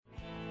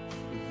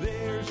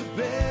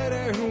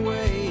better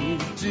way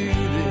to do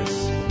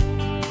this.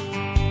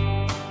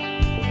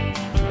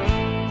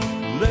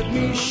 Let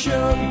me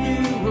show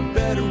you a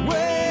better way.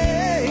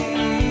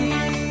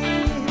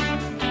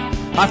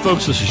 Hi,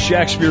 folks. This is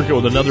Jack Spirko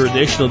with another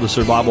edition of the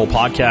Survival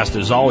Podcast.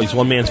 As always,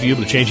 one man's view of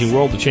the changing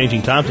world, the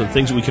changing times, and the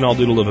things that we can all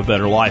do to live a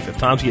better life if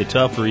times get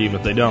tough or even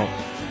if they don't.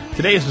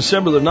 Today is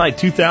December the 9th,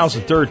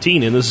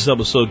 2013, and this is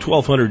episode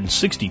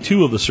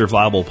 1262 of the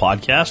Survival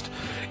Podcast.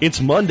 It's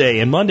Monday,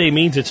 and Monday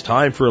means it's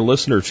time for a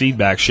listener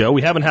feedback show.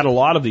 We haven't had a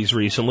lot of these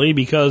recently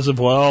because of,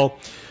 well,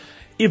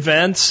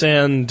 events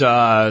and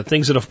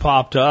things that have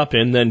popped up,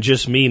 and then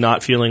just me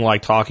not feeling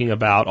like talking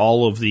about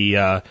all of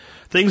the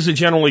things that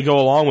generally go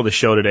along with the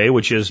show today,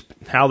 which is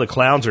how the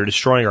clowns are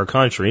destroying our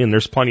country, and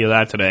there's plenty of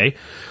that today.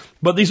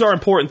 But these are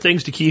important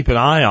things to keep an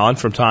eye on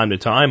from time to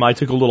time. I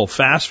took a little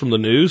fast from the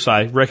news.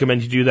 I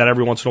recommend you do that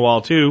every once in a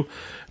while, too.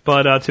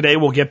 But today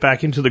we'll get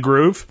back into the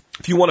groove.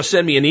 If you want to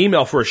send me an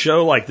email for a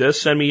show like this,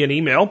 send me an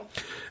email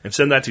and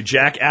send that to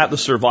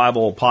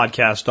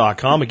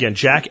jack@thesurvivalpodcast.com. Again,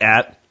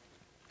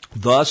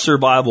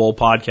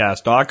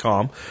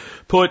 jack@thesurvivalpodcast.com.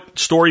 Put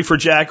story for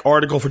Jack,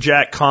 article for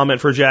Jack,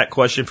 comment for Jack,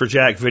 question for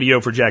Jack,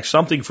 video for Jack,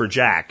 something for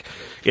Jack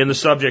in the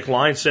subject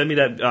line. Send me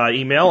that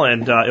email,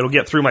 and it'll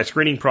get through my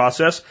screening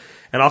process,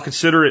 and I'll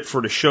consider it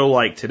for the show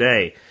like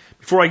today.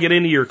 Before I get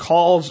into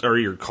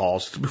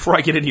before I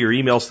get into your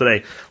emails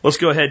today, let's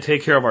go ahead and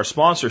take care of our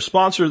sponsor.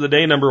 Sponsor of the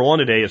day, number one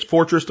today, is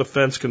Fortress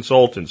Defense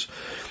Consultants.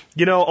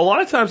 You know, a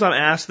lot of times I'm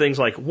asked things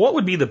like, what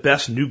would be the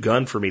best new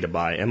gun for me to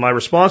buy? And my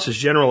response is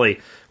generally,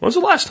 when's the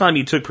last time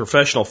you took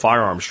professional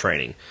firearms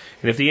training?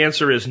 And if the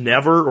answer is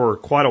never or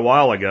quite a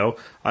while ago,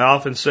 I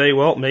often say,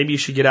 well, maybe you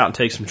should get out and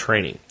take some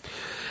training.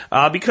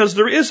 Because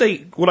there is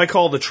what I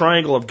call the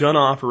triangle of gun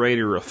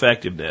operator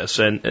effectiveness,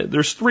 and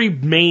there's three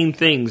main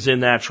things in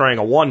that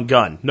triangle. One,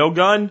 gun. No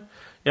gun?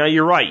 Yeah,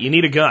 you're right, you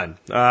need a gun.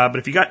 But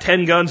if you got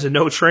 10 guns and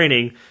no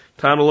training,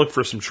 time to look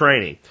for some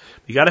training.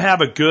 You got to have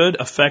a good,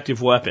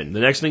 effective weapon. The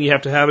next thing you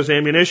have to have is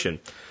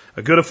ammunition.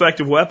 A good,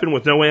 effective weapon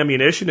with no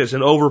ammunition is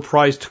an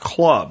overpriced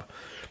club.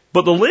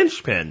 But the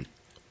linchpin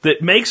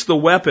that makes the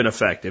weapon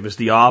effective is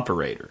the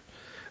operator.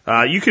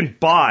 You can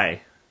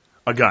buy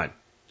a gun.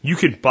 You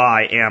can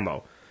buy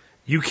ammo.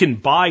 You can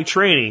buy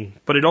training,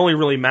 but it only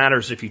really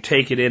matters if you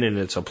take it in and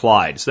it's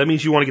applied. So that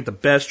means you want to get the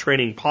best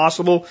training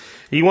possible.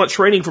 And you want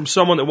training from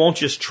someone that won't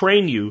just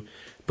train you,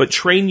 but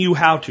train you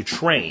how to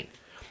train.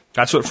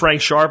 That's what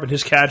Frank Sharp and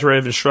his cadre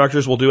of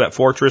instructors will do at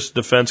Fortress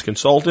Defense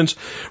Consultants.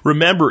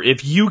 Remember,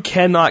 if you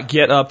cannot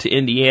get up to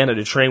Indiana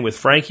to train with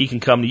Frank, he can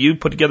come to you,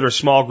 put together a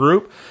small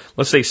group,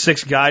 let's say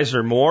 6 guys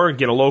or more, and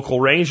get a local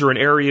range or an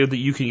area that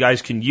you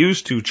guys can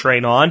use to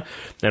train on.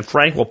 And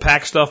Frank will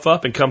pack stuff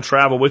up and come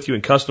travel with you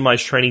and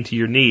customize training to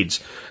your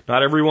needs.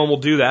 Not everyone will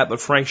do that, but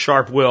Frank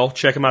Sharp will.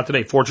 Check him out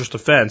today,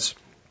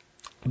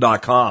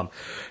 fortressdefense.com.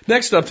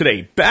 Next up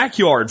today,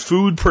 backyard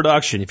food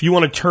production. If you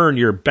want to turn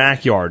your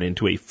backyard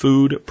into a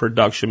food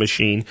production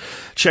machine,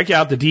 check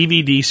out the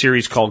DVD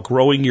series called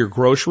Growing Your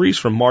Groceries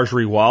from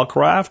Marjorie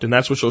Wildcraft, and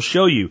that's what she'll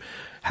show you.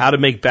 How to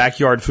make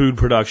backyard food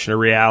production a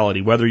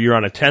reality, whether you're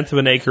on 1/10 of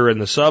an acre in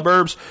the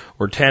suburbs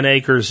or 10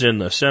 acres in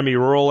the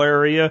semi-rural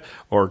area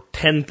or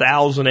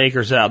 10,000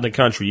 acres out in the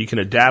country. You can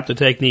adapt the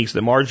techniques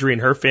that Marjorie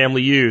and her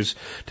family use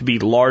to be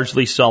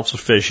largely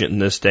self-sufficient in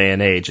this day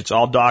and age. It's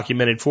all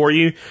documented for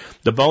you.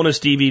 The bonus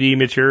DVD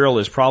material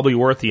is probably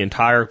worth the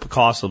entire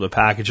cost of the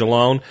package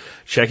alone.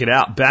 Check it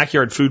out,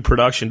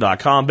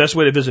 backyardfoodproduction.com. Best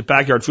way to visit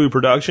Backyard Food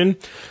Production,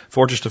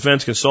 Fortress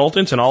Defense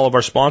Consultants, and all of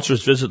our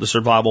sponsors, visit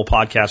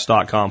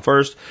thesurvivalpodcast.com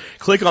first.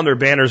 Click on their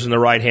banners in the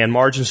right-hand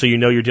margin so you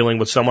know you're dealing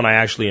with someone I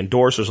actually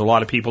endorse. There's a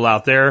lot of people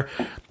out there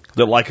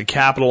that like to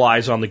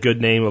capitalize on the good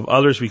name of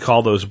others. We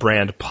call those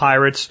brand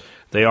pirates.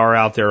 They are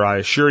out there, I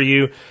assure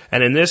you.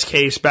 And in this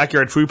case,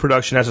 Backyard Food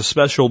Production has a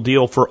special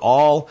deal for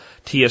all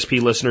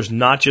TSP listeners,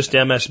 not just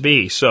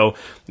MSB. So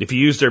if you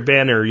use their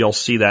banner, you'll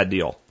see that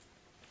deal.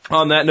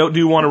 On that note,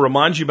 do want to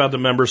remind you about the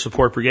Member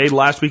Support Brigade.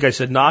 Last week I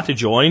said not to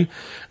join.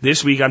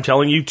 This week I'm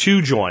telling you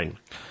to join.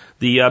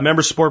 The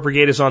Member Support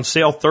Brigade is on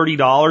sale,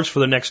 $30 for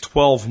the next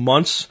 12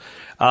 months.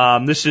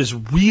 This is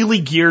really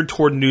geared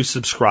toward new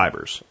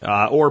subscribers,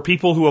 or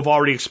people who have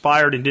already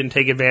expired and didn't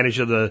take advantage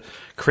of the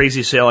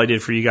crazy sale I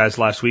did for you guys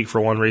last week for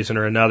one reason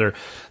or another.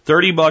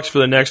 $30 for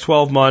the next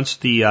 12 months.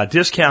 The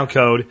discount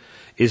code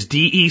is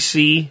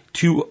DEC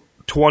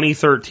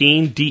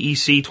 2013,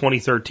 DEC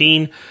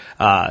 2013,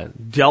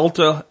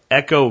 Delta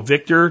Echo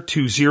Victor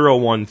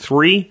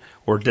 2013.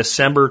 Or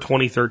December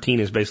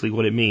 2013 is basically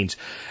what it means.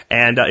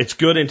 And it's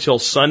good until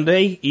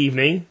Sunday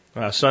evening,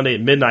 Sunday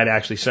at midnight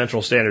actually,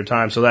 Central Standard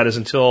Time. So that is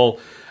until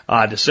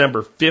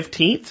December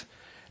 15th.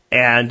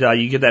 And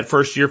you get that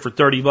first year for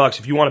 $30.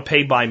 If you want to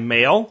pay by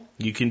mail,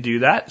 you can do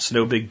that. It's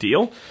no big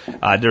deal.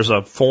 There's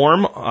a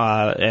form,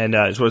 and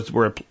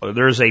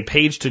there's a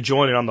page to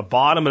join. And on the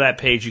bottom of that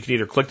page, you can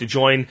either click to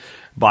join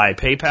by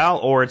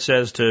PayPal, or it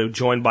says to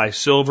join by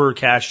silver,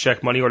 cash,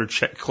 check, money order.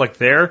 Click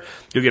there.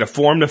 You'll get a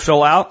form to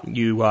fill out.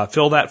 You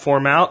fill that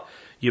form out.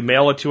 you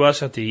mail it to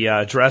us at the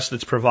address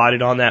that's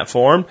provided on that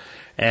form,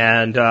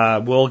 and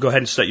we'll go ahead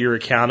and set your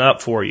account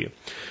up for you.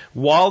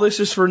 While this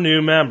is for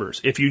new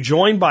members, if you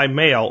join by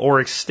mail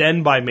or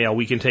extend by mail,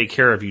 we can take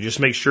care of you.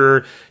 Just make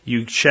sure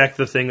you check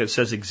the thing that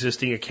says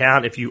existing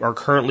account. If you are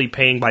currently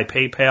paying by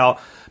PayPal,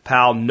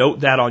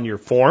 note that on your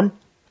form,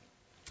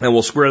 and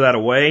we'll square that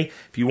away.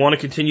 If you want to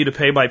continue to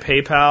pay by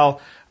PayPal,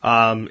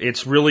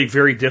 it's really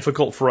very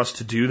difficult for us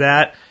to do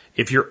that.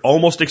 If you're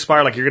almost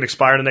expired, like you're going to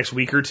expire in the next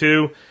week or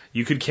two,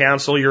 you could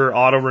cancel your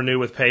auto renew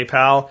with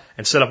PayPal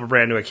and set up a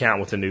brand new account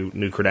with a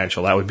new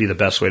credential. That would be the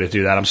best way to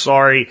do that. I'm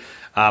sorry,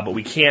 but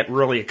we can't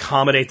really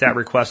accommodate that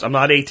request. I'm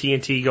not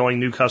AT&T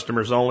going new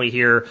customers only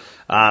here.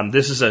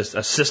 This is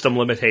a system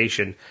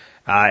limitation.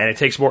 And it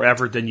takes more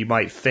effort than you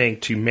might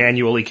think to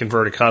manually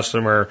convert a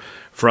customer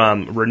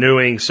from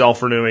renewing,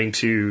 self-renewing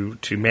to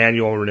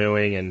manual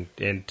renewing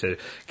and to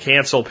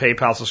cancel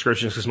PayPal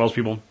subscriptions, because most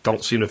people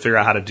don't seem to figure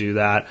out how to do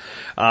that.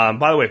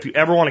 By the way, if you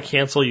ever want to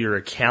cancel your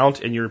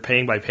account and you're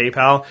paying by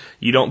PayPal,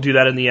 you don't do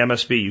that in the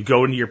MSB. You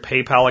go into your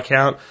PayPal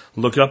account,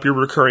 look up your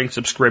recurring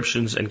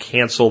subscriptions, and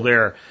cancel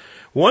there.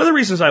 One of the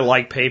reasons I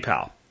like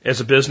PayPal as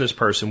a business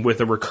person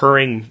with a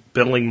recurring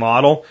billing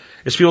model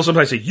is people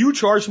sometimes say, you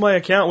charged my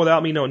account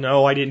without me knowing.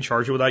 No, I didn't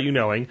charge it without you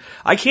knowing.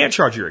 I can't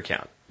charge your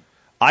account.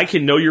 I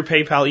can know your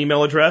PayPal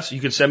email address.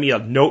 You can send me a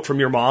note from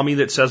your mommy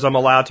that says I'm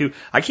allowed to.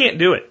 I can't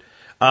do it.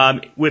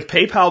 With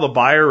PayPal, the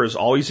buyer is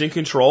always in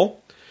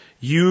control.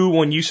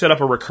 When you set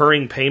up a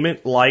recurring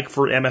payment, like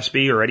for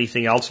MSB or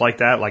anything else like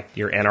that, like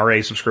your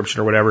NRA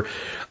subscription or whatever,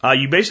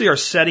 you basically are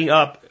setting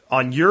up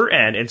on your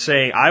end and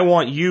saying, I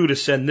want you to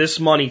send this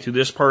money to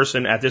this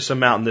person at this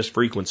amount and this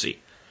frequency.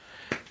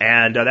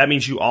 And that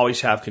means you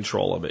always have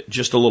control of it.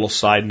 Just a little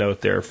side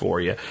note there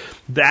for you.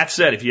 That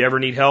said, if you ever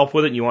need help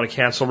with it and you want to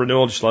cancel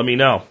renewal, just let me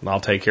know. I'll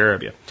take care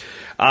of you.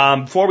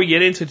 Before we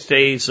get into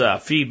today's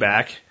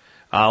feedback,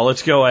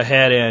 let's go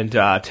ahead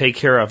and take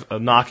care of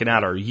knocking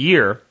out our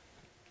year.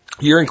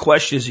 Year in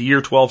question is the year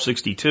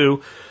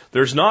 1262.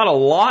 There's not a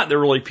lot that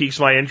really piques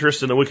my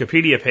interest in the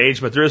Wikipedia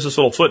page, but there is this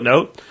little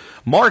footnote.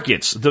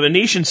 Markets. The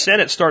Venetian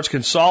Senate starts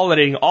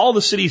consolidating all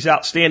the city's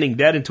outstanding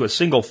debt into a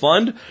single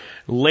fund,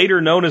 later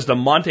known as the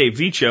Monte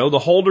Vecchio. The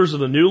holders of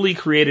the newly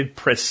created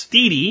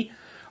Prestiti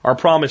are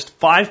promised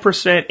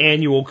 5%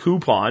 annual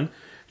coupon.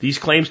 These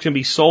claims can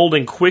be sold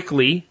and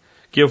quickly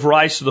give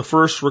rise to the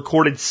first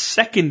recorded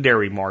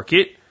secondary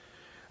market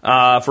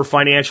for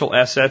financial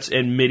assets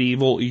in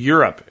medieval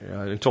Europe,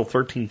 until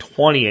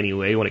 1320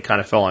 anyway, when it kind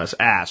of fell on its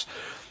ass.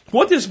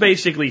 What this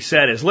basically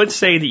said is, let's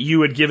say that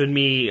you had given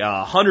me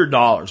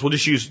 $100. We'll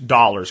just use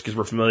dollars because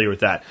we're familiar with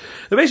that.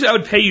 Then basically, I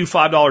would pay you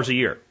 $5 a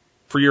year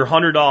for your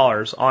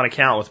 $100 on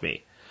account with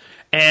me.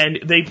 And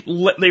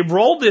they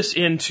rolled this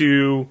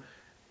into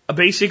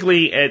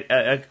basically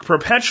a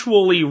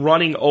perpetually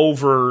running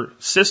over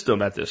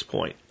system at this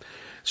point.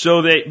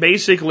 So that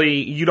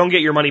basically you don't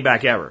get your money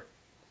back ever.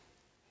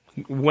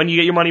 When you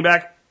get your money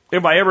back,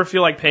 if I ever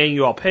feel like paying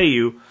you, I'll pay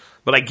you,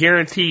 but I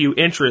guarantee you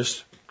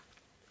interest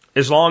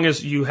as long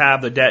as you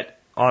have the debt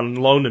on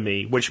loan to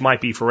me, which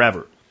might be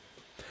forever.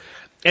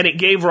 And it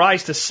gave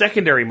rise to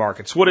secondary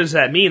markets. What does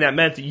that mean? That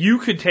meant that you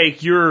could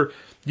take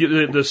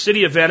the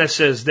city of Venice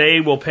says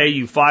they will pay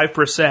you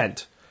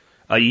 5%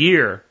 a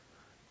year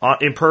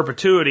in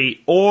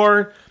perpetuity,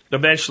 or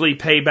eventually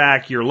pay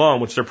back your loan,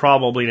 which they're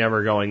probably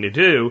never going to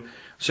do.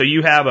 So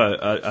you have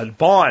a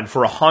bond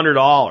for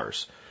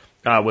 $100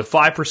 with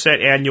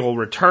 5% annual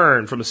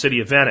return from the city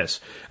of Venice,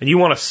 and you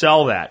want to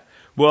sell that.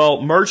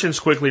 Well, merchants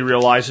quickly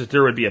realized that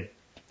there would be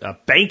a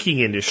banking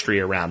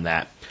industry around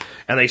that.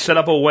 And they set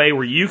up a way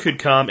where you could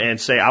come and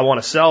say, I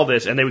want to sell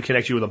this, and they would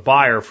connect you with a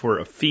buyer for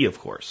a fee, of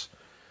course.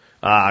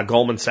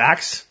 Goldman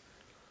Sachs?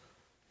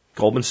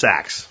 Goldman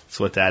Sachs, that's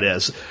what that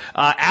is.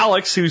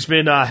 Alex, who's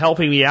been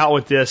helping me out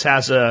with this,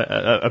 has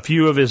a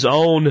few of his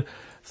own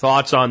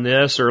thoughts on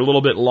this, or a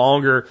little bit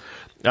longer.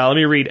 Let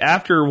me read.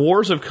 After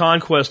wars of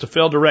conquest, a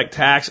failed direct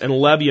tax and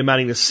levy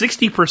amounting to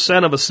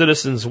 60% of a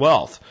citizen's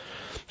wealth.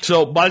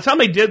 So by the time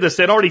they did this,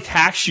 they'd already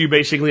taxed you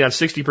basically on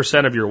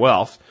 60% of your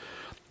wealth.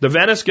 The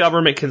Venice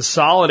government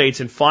consolidates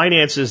and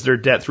finances their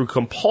debt through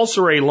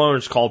compulsory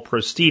loans called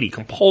Prestiti.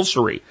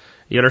 Compulsory.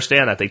 You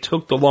understand that? They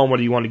took the loan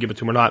whether you want to give it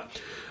to them or not.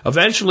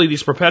 Eventually,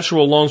 these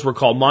perpetual loans were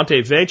called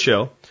Monte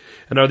Vecchio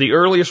and are the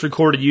earliest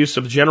recorded use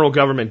of general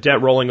government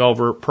debt rolling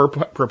over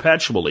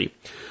perpetually.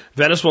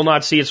 Venice will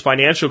not see its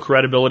financial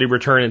credibility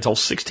return until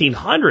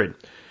 1600,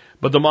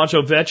 but the Monte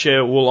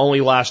Vecchio will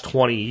only last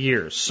 20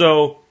 years.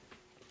 So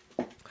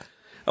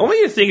I want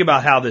you to think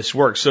about how this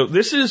works. So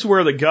this is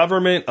where the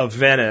government of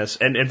Venice,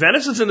 and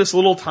Venice is in this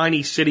little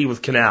tiny city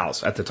with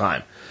canals at the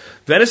time.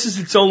 Venice is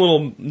its own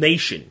little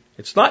nation.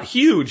 It's not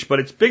huge, but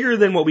it's bigger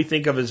than what we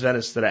think of as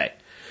Venice today.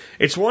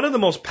 It's one of the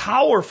most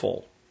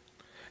powerful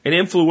and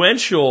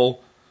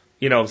influential,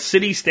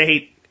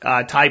 city-state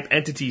type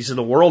entities in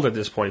the world at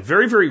this point.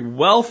 Very, very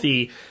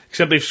wealthy,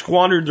 except they've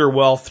squandered their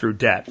wealth through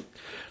debt.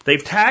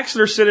 They've taxed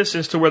their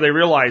citizens to where they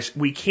realize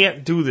we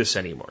can't do this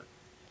anymore.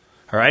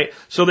 All right?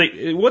 So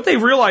what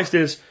they've realized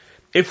is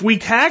if we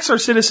tax our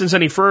citizens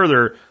any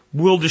further,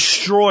 we'll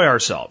destroy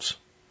ourselves.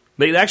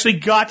 They actually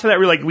got to that.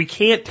 We're like, we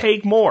can't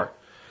take more,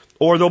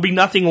 or there'll be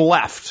nothing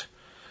left.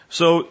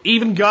 So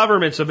even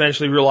governments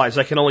eventually realize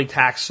I can only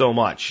tax so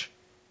much.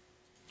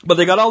 But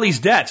they got all these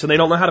debts, and they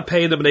don't know how to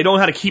pay them, and they don't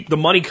know how to keep the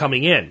money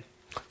coming in.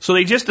 So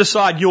they just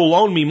decide, you'll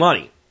loan me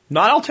money.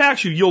 Not I'll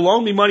tax you, you'll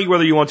loan me money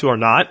whether you want to or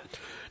not.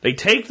 They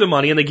take the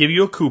money and they give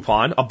you a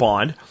coupon, a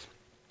bond,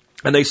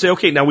 and they say,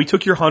 okay, now we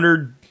took your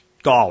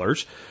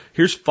 $100.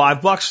 Here's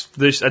 $5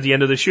 this at the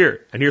end of this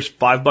year, and here's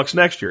 $5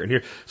 next year, and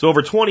here. So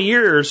over 20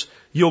 years,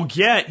 you'll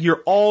get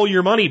all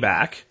your money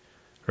back,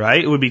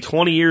 right? It would be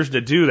 20 years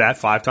to do that.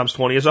 5 times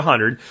 20 is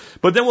 100.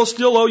 But then we'll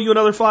still owe you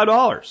another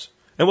 $5,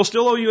 and we'll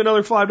still owe you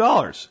another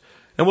 $5,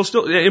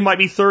 and it might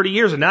be 30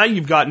 years, and now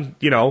you've gotten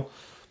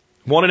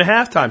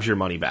 1.5 times your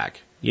money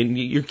back.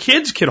 Your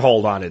kids can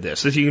hold on to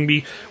this. This you can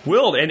be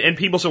willed. And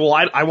people say, well,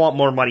 I want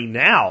more money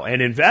now.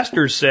 And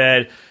investors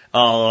said,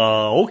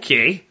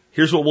 okay,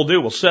 here's what we'll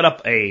do. We'll set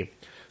up a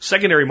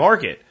secondary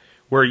market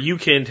where you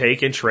can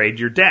take and trade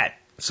your debt.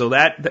 So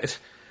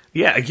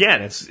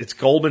again, it's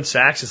Goldman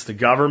Sachs. It's the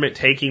government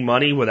taking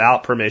money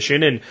without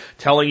permission and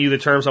telling you the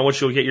terms on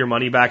which you'll get your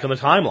money back on the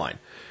timeline.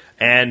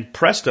 And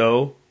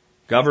presto,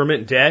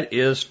 government debt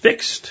is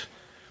fixed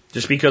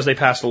just because they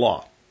passed a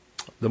law.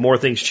 The more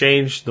things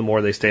change, the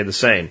more they stay the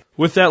same.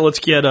 With that, let's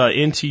get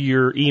into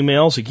your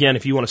emails. Again,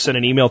 if you want to send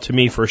an email to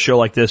me for a show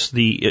like this,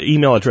 the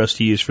email address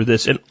to use for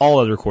this and all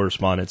other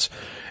correspondence.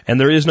 And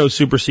there is no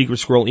super secret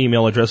squirrel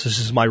email address. This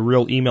is my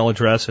real email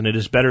address, and it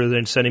is better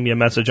than sending me a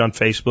message on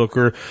Facebook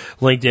or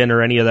LinkedIn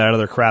or any of that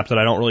other crap that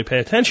I don't really pay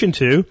attention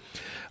to.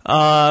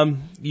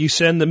 You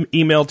send the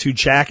email to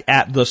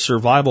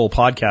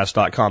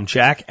jack@thesurvivalpodcast.com,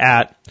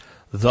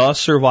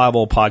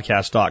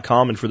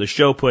 jack@thesurvivalpodcast.com, and for the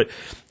show, put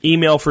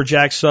email for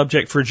Jack,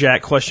 subject for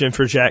Jack, question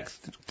for Jack,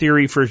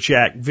 theory for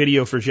Jack,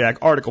 video for Jack,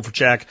 article for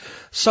Jack,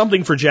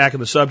 something for Jack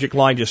in the subject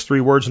line, just 3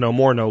 words, no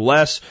more, no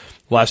less.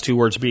 Last 2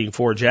 words being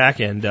for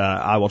Jack, and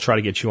I will try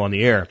to get you on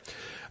the air.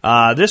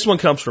 This one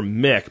comes from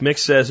Mick. Mick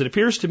says, it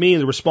appears to me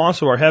the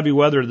response of our heavy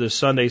weather this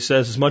Sunday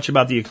says as much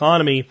about the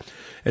economy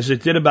as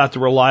it did about the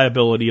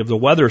reliability of the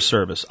weather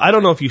service. I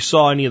don't know if you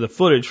saw any of the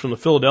footage from the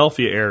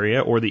Philadelphia area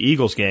or the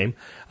Eagles game.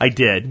 I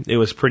did. It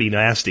was pretty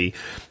nasty.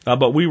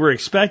 But we were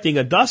expecting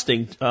a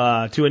dusting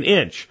to an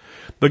inch,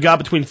 but got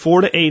between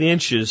 4 to 8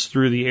 inches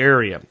through the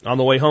area. On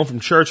the way home from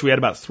church, we had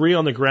about 3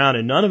 on the ground,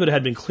 and none of it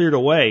had been cleared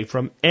away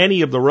from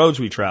any of the roads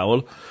we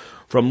traveled,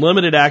 from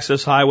limited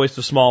access highways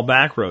to small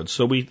back roads.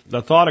 So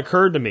the thought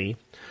occurred to me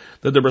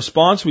that the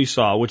response we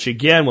saw, which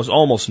again was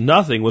almost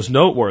nothing, was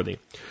noteworthy.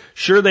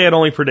 Sure, they had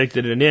only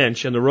predicted an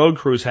inch, and the road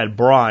crews had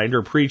brined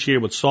or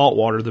pre-treated with salt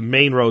water the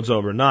main roads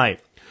overnight.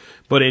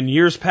 But in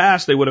years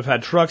past, they would have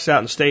had trucks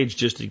out in stage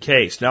just in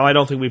case. Now, I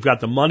don't think we've got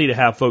the money to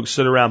have folks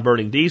sit around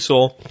burning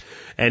diesel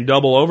and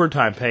double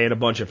overtime pay in a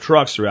bunch of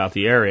trucks throughout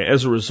the area.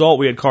 As a result,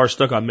 we had cars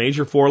stuck on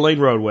major 4-lane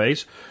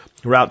roadways,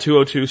 Route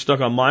 202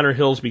 stuck on minor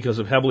hills because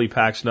of heavily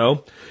packed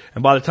snow,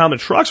 and by the time the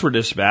trucks were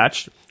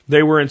dispatched,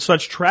 they were in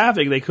such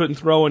traffic they couldn't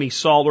throw any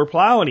salt or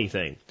plow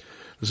anything.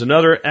 There's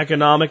another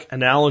economic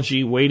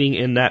analogy waiting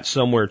in that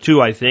somewhere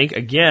too, I think.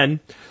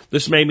 Again,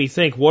 this made me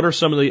think, what are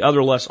some of the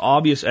other less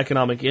obvious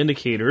economic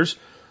indicators,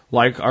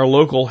 like our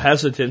local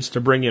hesitance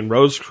to bring in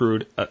road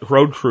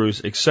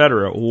crews,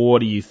 etc.? What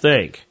do you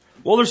think?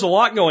 Well, there's a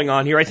lot going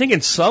on here. I think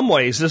in some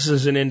ways this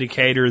is an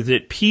indicator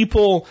that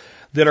people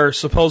that are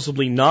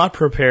supposedly not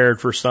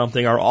prepared for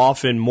something are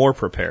often more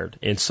prepared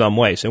in some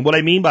ways. And what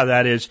I mean by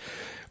that is,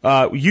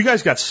 you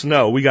guys got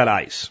snow, we got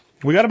ice.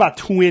 We got about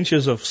 2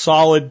 inches of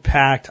solid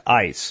packed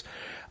ice.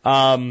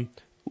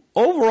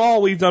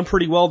 Overall, we've done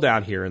pretty well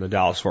down here in the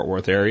Dallas-Fort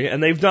Worth area,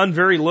 and they've done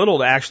very little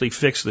to actually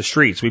fix the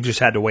streets. We've just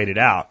had to wait it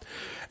out.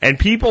 And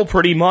people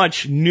pretty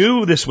much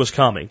knew this was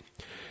coming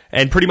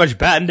and pretty much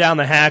battened down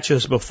the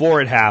hatches before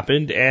it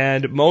happened,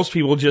 and most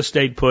people just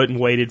stayed put and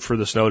waited for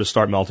the snow to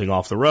start melting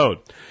off the road.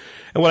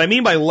 And what I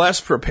mean by less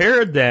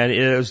prepared then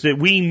is that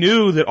we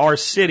knew that our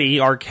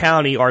city, our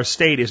county, our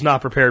state is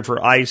not prepared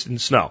for ice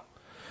and snow.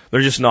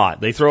 They're just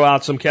not. They throw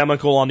out some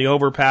chemical on the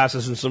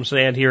overpasses and some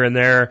sand here and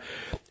there,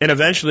 and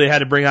eventually they had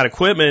to bring out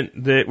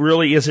equipment that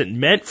really isn't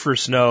meant for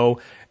snow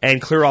and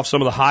clear off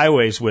some of the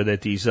highways with it,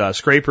 these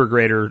scraper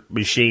grader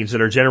machines that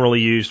are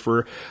generally used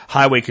for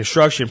highway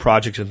construction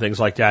projects and things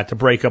like that to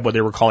break up what they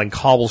were calling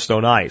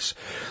cobblestone ice.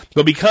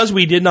 But because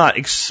we did not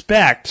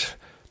expect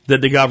that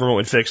the government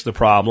would fix the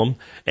problem,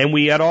 and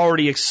we had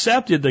already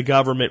accepted the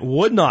government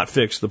would not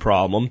fix the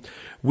problem,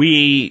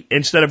 we,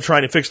 instead of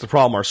trying to fix the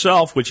problem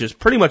ourselves, which is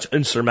pretty much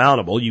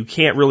insurmountable, you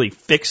can't really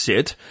fix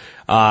it.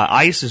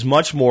 Ice is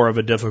much more of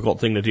a difficult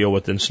thing to deal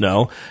with than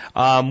snow.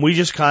 We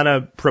just kind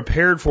of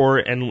prepared for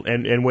it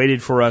and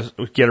waited for us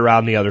to get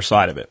around the other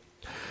side of it.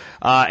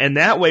 And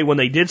that way, when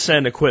they did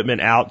send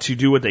equipment out to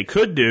do what they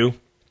could do,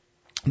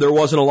 there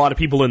wasn't a lot of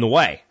people in the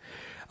way.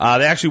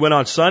 They actually went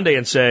on Sunday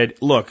and said,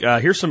 look,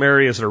 here's some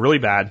areas that are really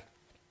bad.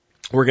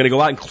 We're going to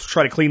go out and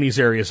try to clean these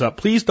areas up.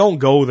 Please don't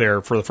go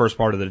there for the first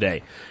part of the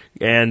day.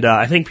 And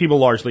I think people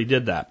largely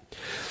did that.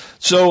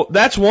 So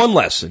that's one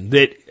lesson,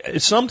 that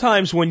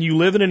sometimes when you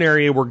live in an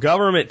area where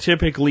government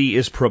typically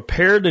is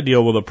prepared to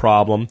deal with a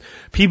problem,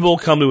 people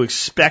come to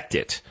expect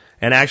it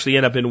and actually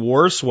end up in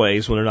worse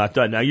ways when they're not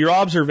done. Now, your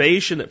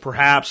observation that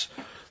perhaps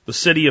the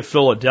city of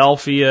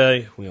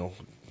Philadelphia,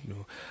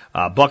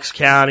 Bucks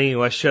County,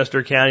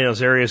 Westchester County,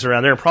 those areas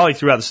around there, and probably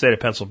throughout the state of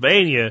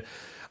Pennsylvania,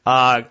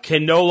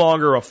 can no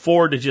longer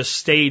afford to just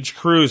stage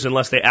crews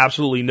unless they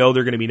absolutely know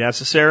they're going to be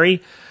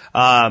necessary.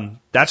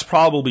 That's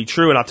probably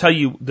true. And I'll tell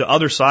you the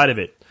other side of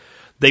it.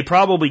 They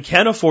probably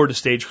can afford to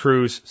stage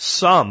crews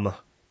some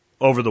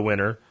over the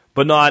winter,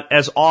 but not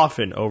as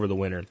often over the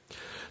winter.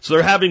 So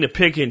they're having to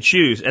pick and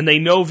choose. And they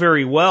know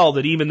very well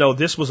that even though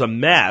this was a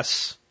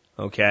mess,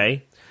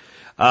 okay,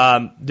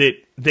 that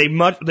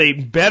they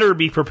better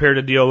be prepared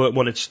to deal with it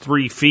when it's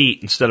 3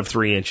 feet instead of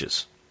 3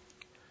 inches.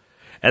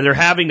 And they're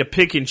having to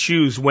pick and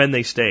choose when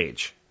they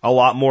stage a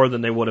lot more than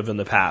they would have in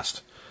the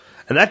past.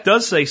 And that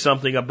does say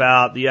something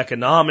about the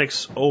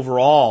economics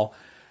overall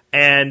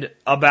and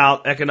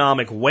about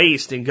economic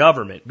waste in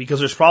government, because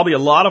there's probably a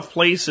lot of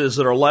places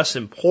that are less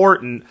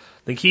important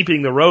than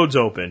keeping the roads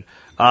open,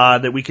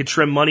 that we could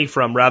trim money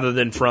from rather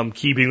than from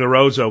keeping the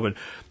roads open.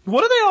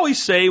 What do they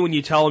always say when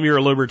you tell them you're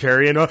a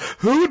libertarian?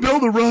 Who would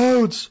build the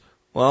roads?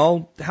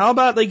 Well, how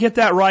about they get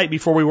that right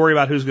before we worry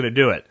about who's going to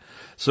do it?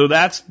 So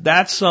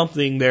that's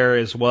something there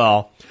as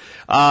well.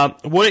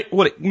 What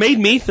it made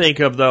me think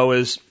of, though,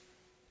 is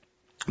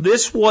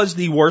this was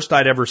the worst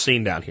I'd ever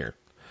seen down here.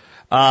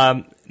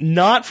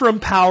 Not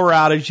from power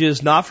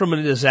outages, not from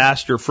a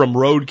disaster, from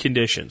road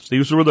conditions.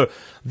 These were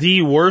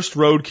the worst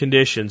road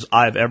conditions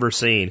I've ever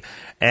seen.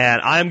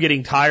 And I'm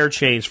getting tire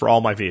chains for all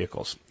my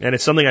vehicles. And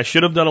it's something I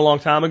should have done a long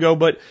time ago,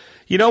 but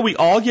we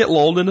all get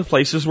lulled into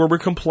places where we're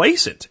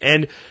complacent.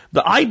 And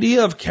the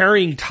idea of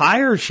carrying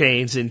tire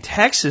chains in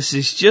Texas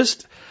is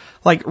just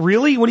like,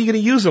 really? When are you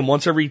going to use them?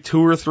 Once every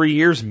 2 or 3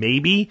 years?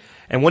 Maybe.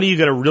 And when are you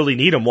going to really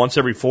need them? Once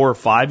every 4 or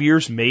 5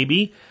 years?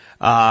 Maybe.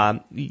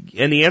 And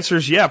the answer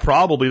is, yeah,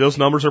 probably. Those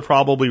numbers are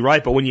probably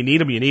right. But when you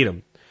need them, you need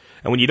them.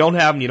 And when you don't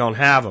have them, you don't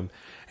have them.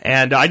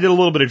 And I did a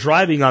little bit of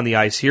driving on the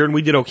ice here, and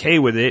we did okay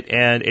with it.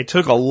 And it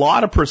took a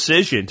lot of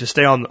precision to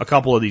stay on a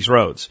couple of these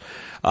roads.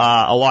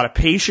 A lot of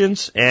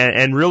patience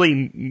and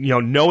really,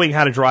 knowing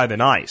how to drive in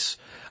ice,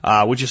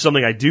 which is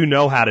something I do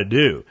know how to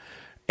do.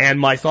 And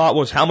my thought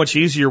was, how much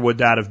easier would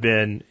that have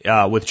been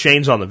with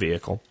chains on the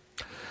vehicle?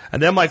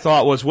 And then my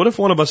thought was, what if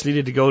one of us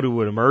needed to go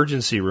to an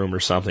emergency room or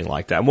something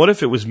like that? And what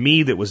if it was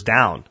me that was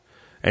down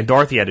and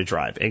Dorothy had to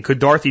drive? And could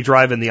Dorothy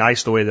drive in the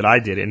ice the way that I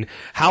did? And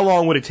how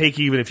long would it take,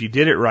 even if you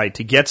did it right,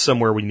 to get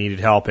somewhere we needed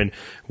help? And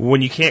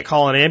when you can't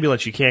call an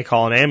ambulance, you can't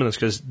call an ambulance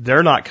because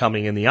they're not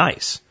coming in the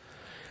ice.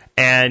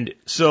 And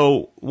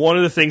so one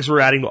of the things we're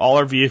adding to all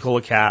our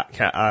vehicle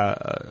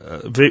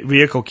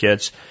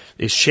kits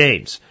is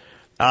chains.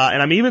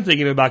 And I'm even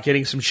thinking about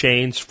getting some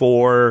chains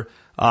for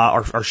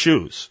our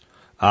shoes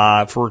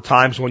for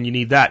times when you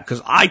need that,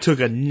 because I took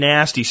a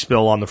nasty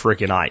spill on the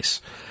frickin'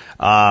 ice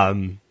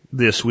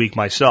this week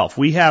myself.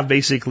 We have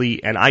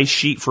basically an ice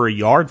sheet for a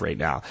yard right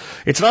now.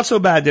 It's not so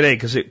bad today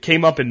because it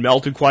came up and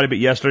melted quite a bit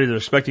yesterday. They're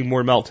expecting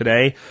more melt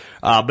today.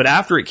 But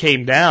after it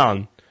came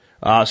down,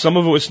 some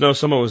of it was snow,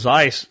 some of it was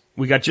ice.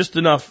 We got just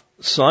enough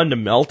sun to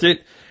melt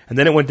it, and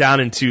then it went down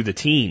into the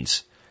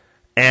teens.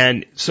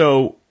 And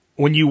so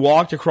when you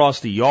walked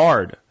across the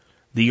yard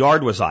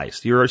was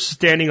iced. You're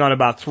standing on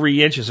about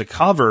 3 inches of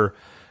cover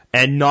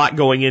and not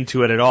going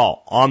into it at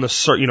all on the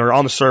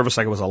surface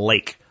like it was a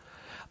lake.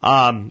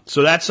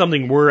 So that's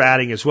something we're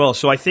adding as well.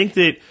 So I think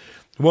that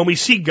when we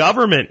see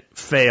government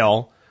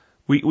fail,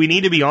 we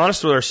need to be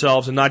honest with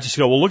ourselves and not just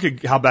go, well, look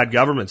at how bad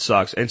government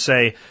sucks, and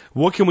say,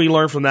 what can we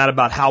learn from that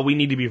about how we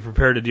need to be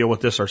prepared to deal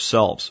with this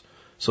ourselves?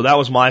 So that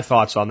was my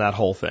thoughts on that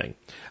whole thing.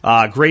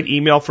 Great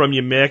email from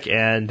you, Mick,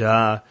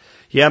 and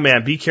yeah,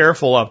 man, be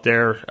careful up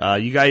there.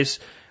 You guys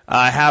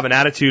have an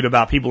attitude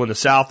about people in the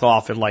South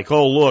often, like,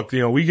 oh, look,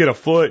 we get a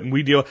foot and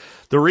we deal.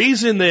 The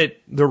reason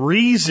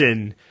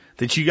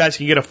that you guys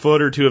can get a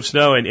foot or two of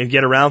snow and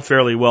get around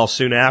fairly well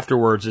soon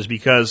afterwards is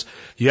because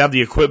you have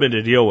the equipment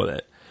to deal with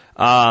it.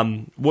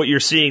 What you're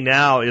seeing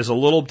now is a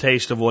little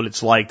taste of what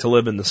it's like to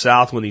live in the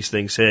South when these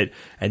things hit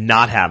and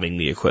not having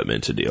the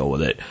equipment to deal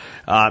with it.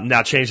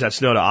 Now change that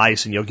snow to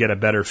ice and you'll get a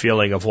better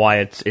feeling of why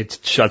it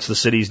shuts the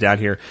cities down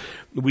here.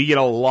 We get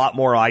a lot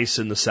more ice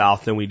in the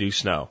South than we do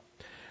snow.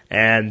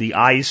 And the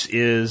ice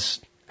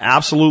is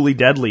absolutely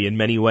deadly in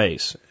many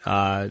ways.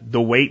 The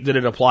weight that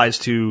it applies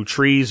to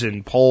trees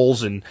and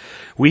poles, and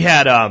we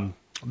had,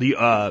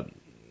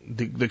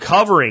 the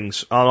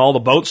coverings on all the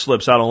boat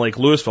slips out on Lake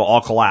Louisville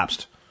all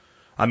collapsed.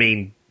 I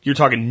mean, you're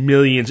talking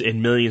millions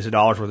and millions of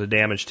dollars worth of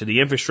damage to the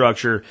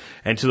infrastructure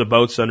and to the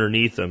boats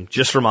underneath them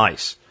just from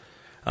ice.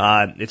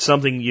 It's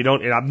something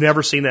and I've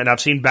never seen that, and I've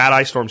seen bad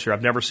ice storms here.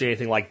 I've never seen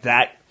anything like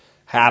that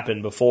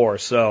happen before.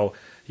 So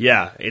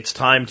yeah, it's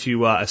time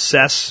to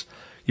assess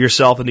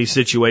yourself in these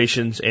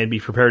situations and be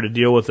prepared to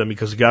deal with them,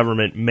 because the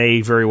government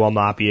may very well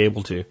not be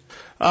able to.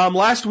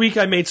 Last week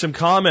I made some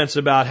comments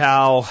about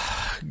how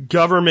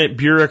government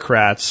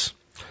bureaucrats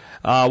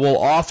will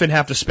often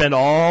have to spend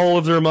all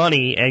of their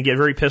money and get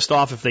very pissed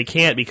off if they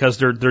can't because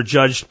they're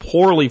judged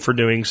poorly for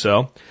doing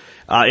so.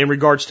 In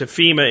regards to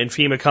FEMA and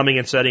FEMA coming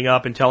and setting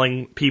up and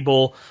telling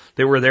people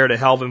that were there to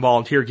help and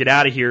volunteer, get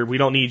out of here, we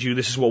don't need you,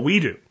 this is what we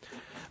do.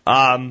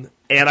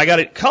 And I got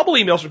a couple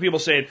emails from people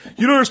saying,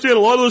 you don't understand, a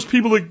lot of those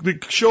people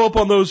that show up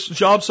on those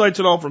job sites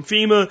and all from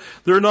FEMA,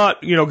 they're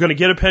not, going to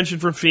get a pension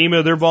from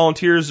FEMA. They're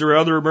volunteers. They're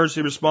other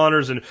emergency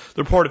responders and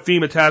they're part of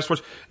FEMA task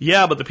force.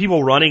 Yeah, but the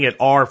people running it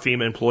are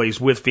FEMA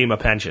employees with FEMA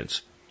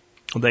pensions.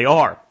 They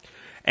are.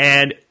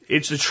 And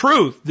it's the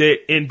truth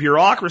that in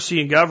bureaucracy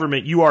and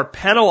government, you are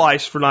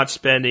penalized for not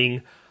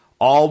spending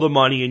all the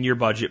money in your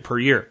budget per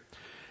year.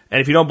 And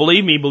if you don't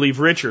believe me,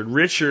 believe Richard.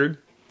 Richard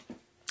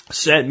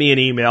sent me an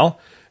email.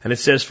 And it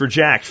says, for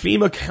Jack,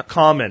 FEMA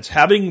comments,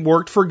 having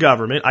worked for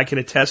government, I can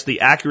attest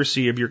the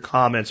accuracy of your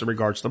comments in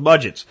regards to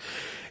budgets.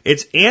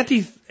 It's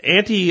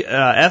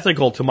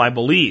anti-ethical to my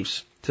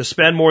beliefs to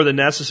spend more than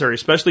necessary,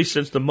 especially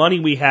since the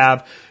money we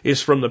have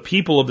is from the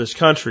people of this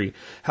country.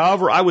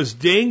 However, I was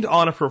dinged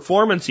on a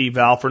performance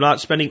eval for not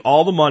spending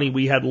all the money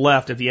we had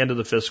left at the end of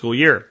the fiscal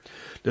year.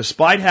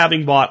 Despite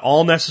having bought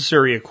all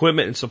necessary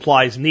equipment and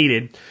supplies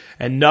needed,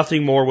 and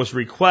nothing more was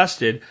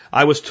requested,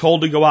 I was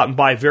told to go out and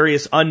buy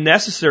various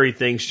unnecessary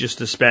things just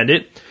to spend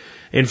it.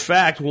 In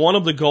fact, one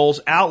of the goals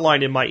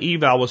outlined in my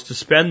eval was to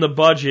spend the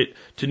budget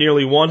to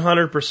nearly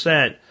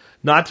 100%,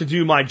 not to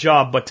do my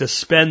job, but to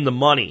spend the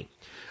money.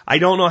 I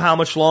don't know how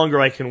much longer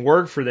I can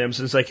work for them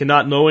since I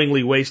cannot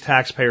knowingly waste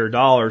taxpayer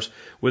dollars.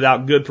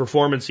 Without good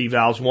performance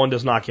evals, one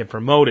does not get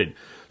promoted.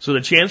 So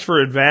the chance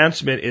for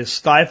advancement is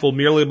stifled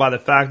merely by the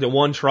fact that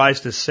one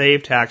tries to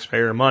save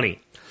taxpayer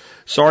money.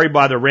 Sorry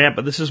by the rant,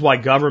 but this is why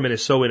government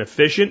is so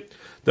inefficient.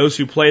 Those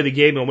who play the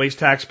game and waste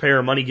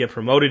taxpayer money get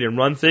promoted and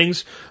run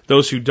things.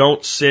 Those who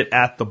don't sit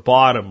at the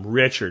bottom.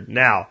 Richard.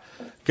 Now,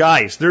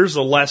 guys, there's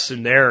a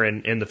lesson there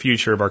in the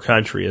future of our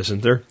country,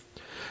 isn't there?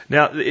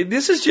 Now,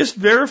 this is just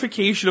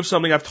verification of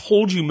something I've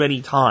told you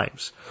many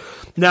times.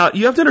 Now,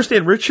 you have to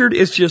understand, Richard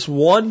is just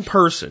one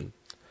person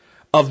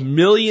of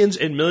millions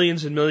and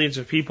millions and millions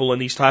of people in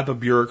these type of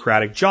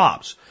bureaucratic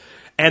jobs.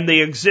 And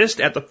they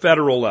exist at the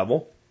federal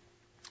level,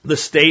 the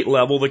state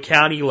level, the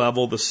county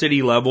level, the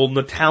city level, and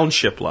the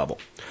township level.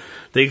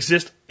 They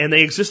exist, and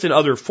they exist in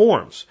other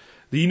forms.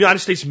 The United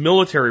States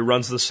military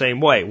runs the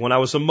same way. When I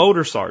was a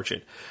motor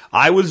sergeant,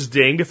 I was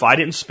dinged if I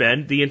didn't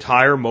spend the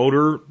entire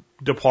motor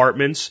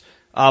department's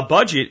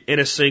budget in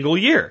a single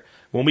year.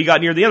 When we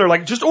got near the end, they're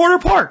like, just order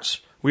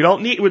parts. We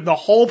don't need, the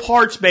whole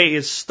parts bay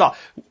is stuck.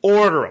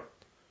 Order them.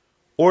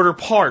 Order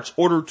parts,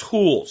 order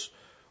tools,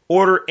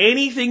 order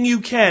anything you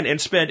can and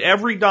spend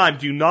every dime.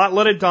 Do not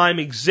let a dime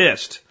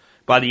exist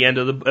by the end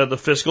of the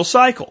fiscal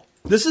cycle.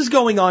 This is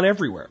going on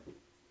everywhere.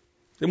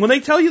 And when they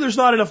tell you there's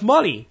not enough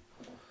money,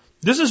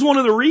 this is one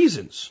of the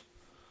reasons.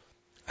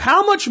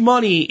 How much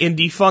money in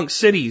defunct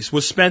cities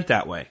was spent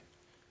that way?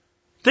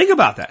 Think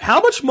about that.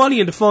 How much money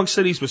in defunct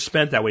cities was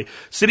spent that way?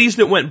 Cities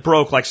that went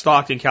broke like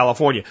Stockton,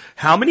 California.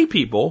 How many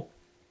people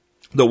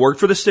that worked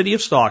for the city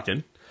of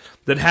Stockton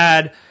that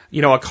had,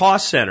 a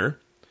cost center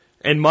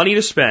and money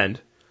to spend,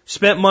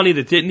 spent money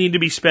that didn't need to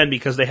be spent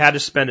because they had to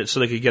spend it so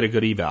they could get a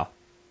good eval?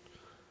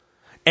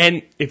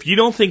 And if you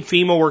don't think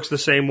FEMA works the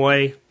same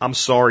way, I'm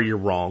sorry, you're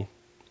wrong.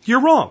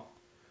 You're wrong.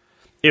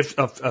 If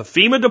a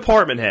FEMA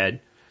department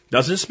head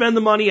doesn't spend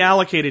the money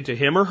allocated to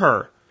him or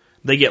her,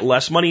 they get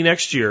less money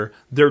next year,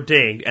 they're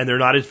dinged, and they're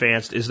not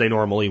advanced as they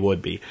normally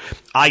would be.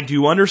 I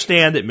do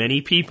understand that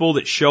many people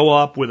that show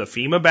up with a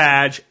FEMA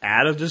badge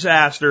at a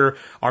disaster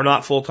are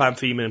not full-time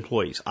FEMA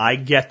employees. I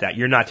get that.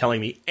 You're not telling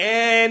me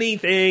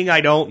anything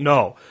I don't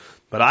know.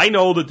 But I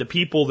know that the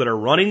people that are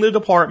running the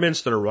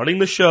departments, that are running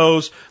the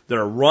shows, that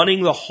are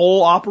running the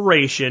whole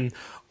operation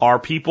are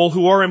people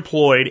who are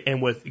employed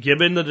and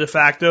given the de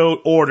facto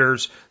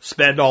orders,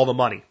 spend all the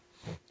money.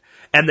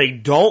 And they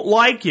don't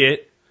like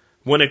it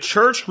when a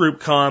church group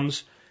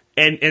comes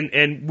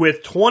and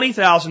with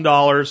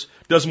 $20,000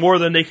 does more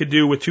than they could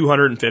do with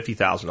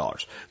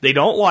 $250,000. They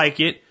don't like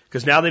it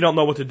because now they don't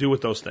know what to do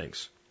with those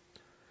things.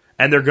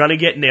 And they're going to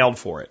get nailed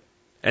for it.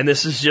 And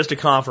this is just a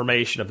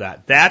confirmation of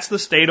that. That's the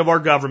state of our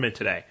government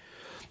today.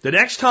 The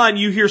next time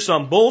you hear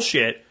some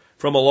bullshit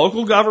from a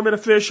local government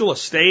official, a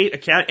state, a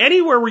county,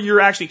 anywhere where you're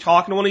actually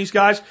talking to one of these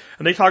guys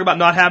and they talk about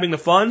not having the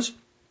funds,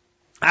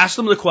 ask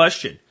them the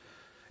question.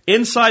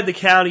 Inside the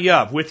county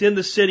of, within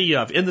the city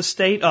of, in the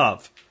state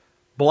of,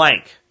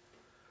 blank.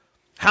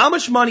 How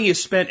much money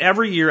is spent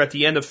every year at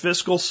the end of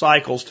fiscal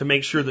cycles to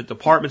make sure that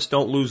departments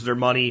don't lose their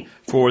money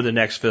for the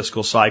next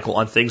fiscal cycle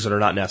on things that are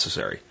not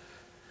necessary?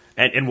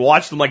 And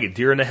watch them like a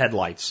deer in the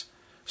headlights.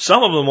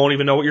 Some of them won't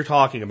even know what you're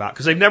talking about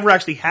because they've never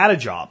actually had a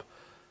job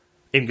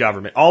in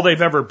government. All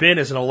they've ever been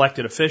is an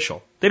elected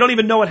official. They don't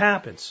even know what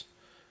happens.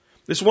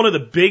 This is one of the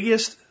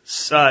biggest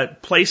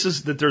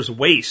places that there's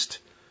waste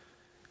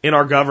in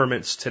our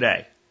governments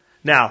today.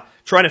 Now,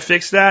 trying to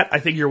fix that, I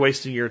think you're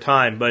wasting your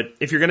time. But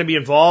if you're going to be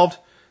involved,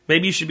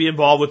 maybe you should be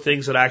involved with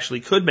things that actually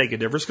could make a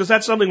difference because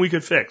that's something we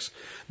could fix.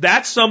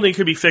 That's something that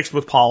could be fixed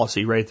with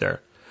policy right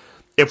there.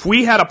 If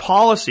we had a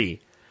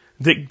policy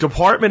the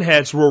department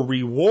heads were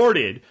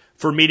rewarded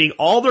for meeting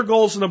all their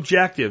goals and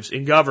objectives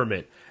in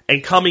government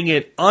and coming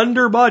in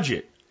under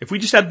budget. If we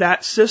just had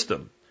that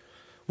system,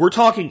 we're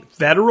talking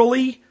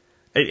federally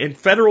and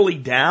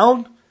federally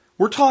down,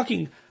 we're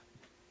talking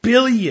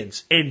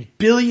billions and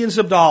billions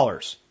of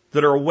dollars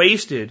that are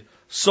wasted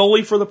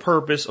solely for the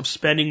purpose of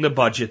spending the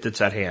budget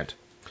that's at hand.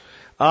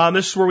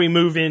 This is where we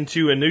move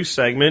into a new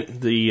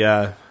segment,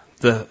 the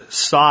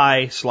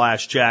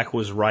Cy/Jack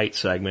was right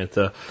segment.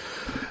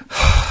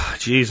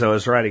 Geez, I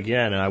was right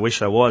again, and I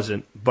wish I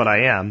wasn't, but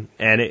I am.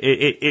 And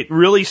it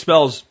really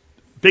spells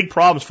big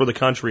problems for the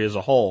country as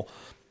a whole.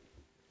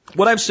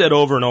 What I've said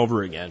over and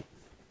over again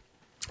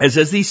is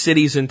as these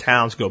cities and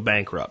towns go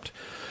bankrupt,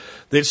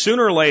 that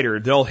sooner or later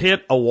they'll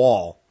hit a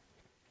wall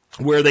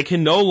where they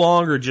can no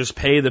longer just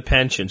pay the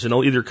pensions, and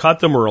they'll either cut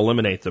them or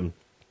eliminate them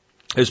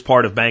as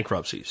part of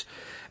bankruptcies.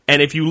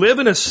 And if you live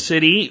in a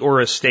city or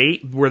a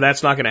state where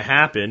that's not going to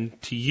happen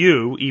to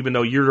you, even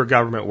though you're a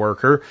government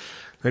worker,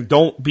 then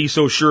don't be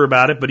so sure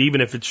about it, but even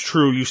if it's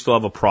true, you still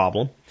have a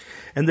problem.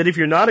 And that if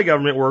you're not a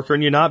government worker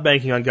and you're not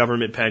banking on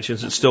government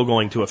pensions, it's still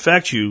going to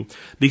affect you,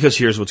 because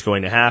here's what's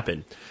going to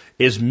happen.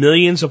 Is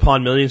millions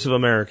upon millions of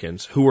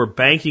Americans who are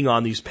banking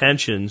on these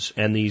pensions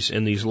and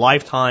these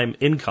lifetime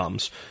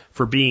incomes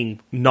for being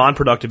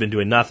non-productive and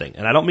doing nothing.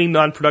 And I don't mean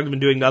non-productive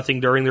and doing nothing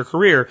during their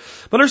career,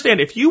 but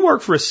understand, if you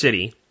work for a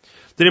city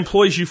that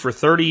employs you for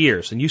 30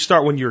 years and you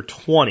start when you're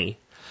 20,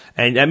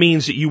 and that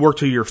means that you work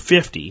till you're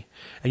 50,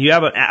 and you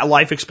have a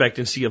life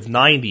expectancy of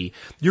 90,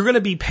 you're going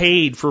to be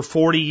paid for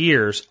 40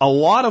 years, a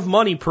lot of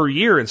money per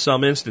year in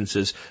some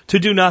instances, to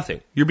do nothing.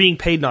 You're being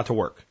paid not to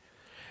work.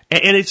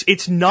 And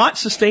it's not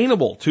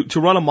sustainable to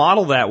run a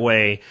model that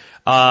way.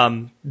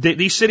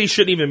 These cities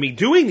shouldn't even be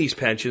doing these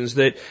pensions,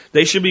 that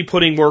they should be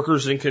putting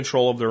workers in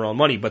control of their own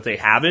money, but they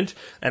haven't,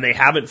 and they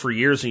haven't for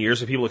years and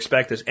years, and people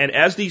expect this. And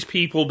as these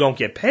people don't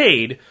get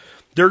paid,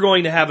 they're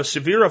going to have a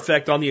severe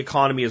effect on the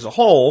economy as a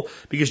whole,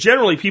 because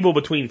generally people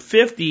between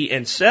 50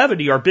 and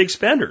 70 are big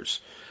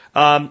spenders.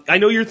 I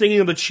know you're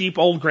thinking of the cheap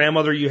old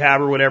grandmother you have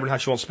or whatever, and how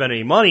she won't spend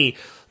any money.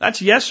 That's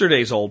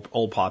yesterday's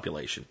old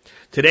population.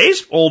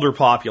 Today's older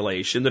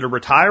population that are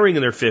retiring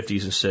in their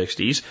 50s and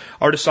 60s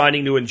are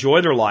deciding to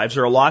enjoy their lives.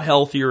 They're a lot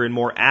healthier and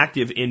more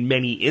active in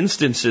many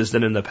instances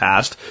than in the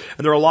past,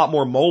 and they're a lot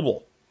more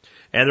mobile.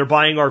 And they're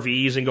buying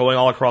RVs and going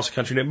all across the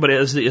country. But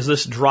as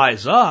this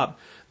dries up,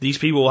 these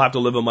people will have to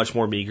live a much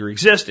more meager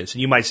existence.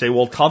 And you might say,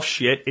 well, tough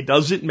shit, it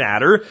doesn't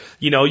matter.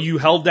 You know, you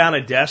held down a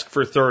desk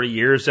for 30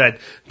 years at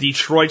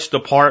Detroit's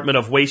Department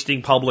of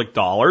Wasting Public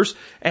Dollars,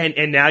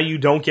 and now you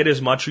don't get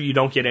as much, or you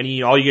don't get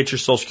any, all you get your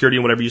Social Security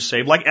and whatever you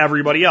save, like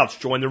everybody else.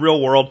 Join the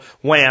real world,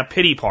 wham,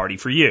 pity party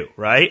for you,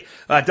 right?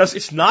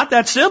 It's not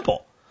that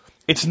simple.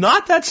 It's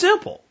not that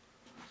simple.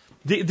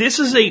 This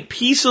is a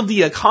piece of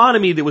the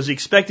economy that was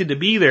expected to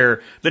be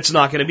there that's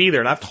not going to be there.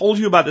 And I've told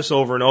you about this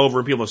over and over,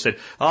 and people have said,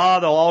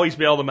 they'll always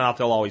bail them out,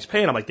 they'll always pay.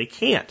 And I'm like, they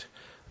can't.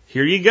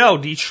 Here you go,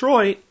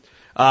 Detroit.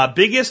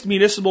 Biggest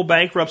municipal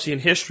bankruptcy in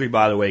history,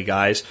 by the way,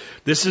 guys.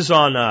 This is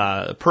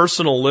on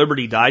Personal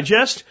Liberty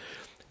Digest.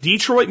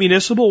 Detroit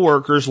municipal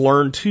workers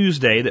learned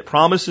Tuesday that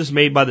promises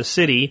made by the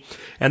city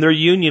and their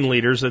union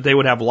leaders that they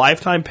would have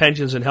lifetime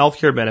pensions and health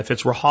care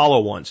benefits were hollow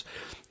ones.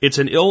 It's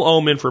an ill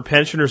omen for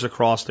pensioners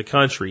across the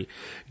country.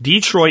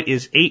 Detroit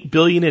is $8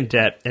 billion in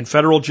debt, and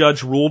federal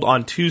judge ruled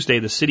on Tuesday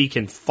the city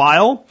can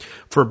file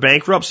for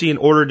bankruptcy in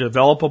order to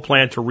develop a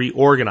plan to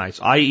reorganize,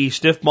 i.e.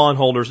 stiff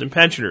bondholders and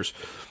pensioners.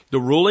 The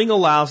ruling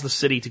allows the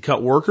city to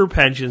cut worker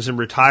pensions and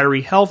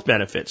retiree health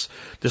benefits,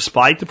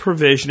 despite the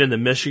provision in the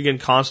Michigan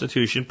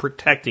Constitution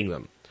protecting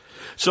them.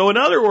 So in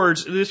other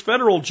words, this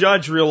federal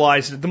judge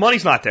realized that the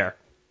money's not there.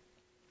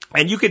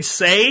 And you could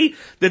say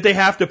that they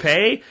have to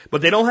pay,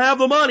 but they don't have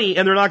the money,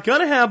 and they're not going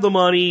to have the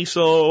money,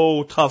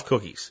 so tough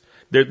cookies.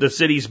 The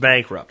city's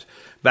bankrupt.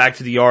 Back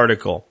to the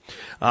article.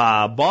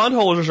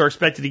 Bondholders are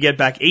expected to get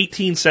back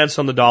 18 cents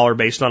on the dollar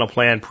based on a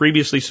plan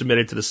previously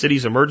submitted to the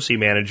city's emergency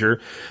manager,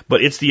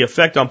 but it's the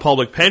effect on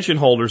public pension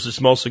holders that's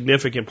the most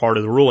significant part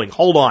of the ruling.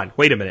 Hold on,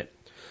 wait a minute.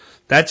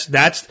 That's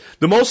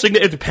the most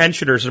significant. The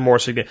pensioners are more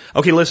significant.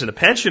 Okay, listen, the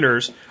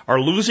pensioners are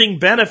losing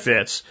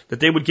benefits that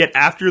they would get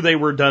after they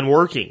were done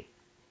working.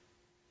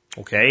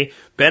 Okay,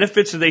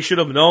 benefits that they should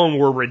have known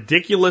were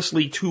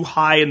ridiculously too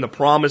high in the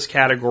promise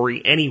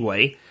category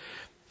anyway.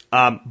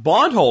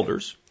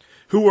 Bondholders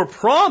who were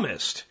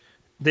promised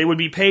they would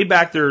be paid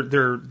back their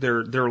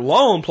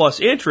loan plus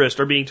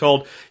interest are being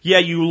told, yeah,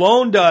 you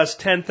loaned us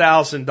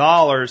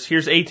 $10,000,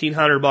 here's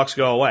 $1,800,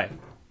 go away.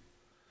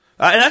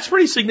 And that's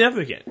pretty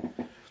significant.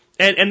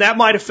 And that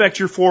might affect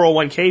your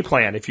 401k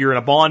plan if you're in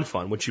a bond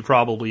fund, which you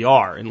probably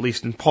are, at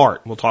least in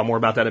part. We'll talk more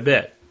about that in a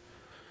bit.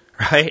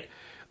 Right?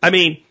 I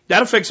mean,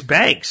 that affects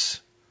banks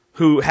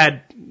who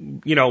had,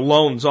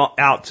 loans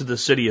out to the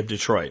city of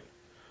Detroit.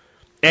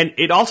 And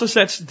it also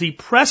sets the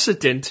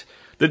precedent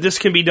that this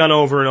can be done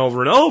over and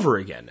over and over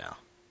again now.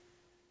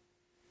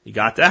 You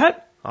got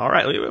that? All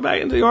right, let me go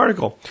back into the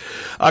article.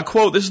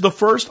 Quote, this is the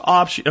first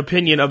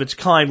opinion of its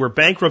kind where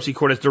bankruptcy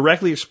court has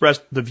directly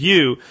expressed the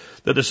view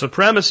that the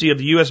supremacy of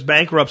the U.S.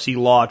 bankruptcy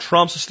law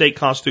trumps the state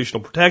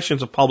constitutional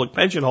protections of public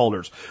pension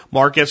holders.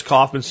 Mark S.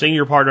 Kaufman,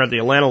 senior partner at the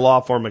Atlanta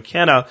law firm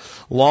McKenna,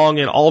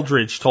 Long &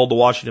 Aldridge, told the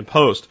Washington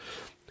Post.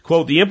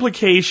 Quote, the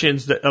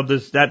implications of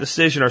that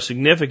decision are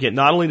significant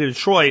not only to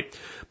Detroit,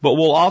 but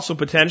will also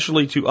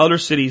potentially to other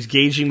cities,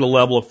 gauging the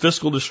level of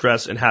fiscal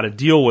distress and how to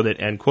deal with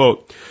it, end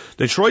quote.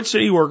 Detroit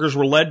city workers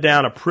were led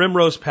down a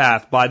primrose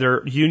path by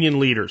their union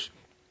leaders,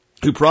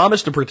 who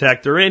promised to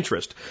protect their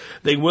interest.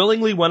 They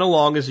willingly went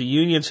along as the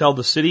unions held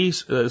the city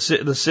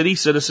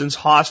citizens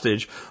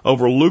hostage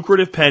over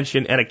lucrative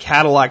pension and a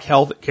Cadillac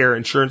health care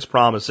insurance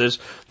promises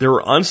that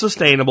were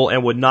unsustainable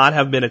and would not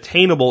have been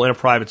attainable in a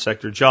private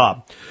sector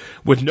job.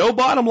 With no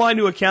bottom line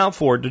to account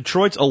for,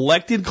 Detroit's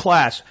elected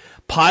class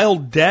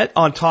piled debt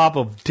on top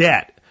of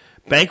debt.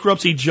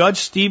 Bankruptcy Judge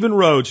Stephen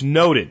Rhodes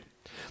noted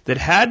that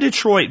had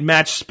Detroit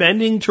matched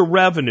spending to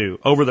revenue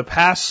over the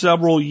past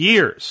several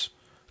years,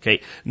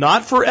 okay,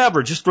 not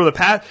forever, just for the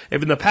past,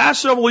 if in the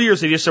past several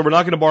years they just said, we're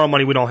not going to borrow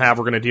money we don't have,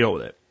 we're going to deal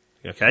with it.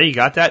 Okay, you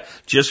got that?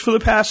 Just for the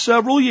past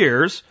several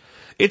years,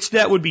 its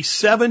debt would be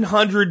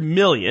 $700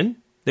 million.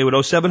 They would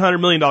owe $700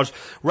 million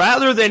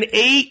rather than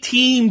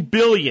 $18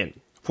 billion.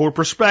 For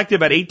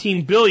perspective, at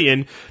 $18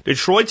 billion,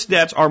 Detroit's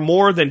debts are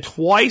more than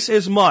twice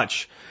as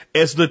much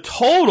as the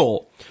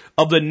total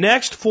of the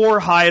next four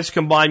highest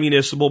combined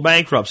municipal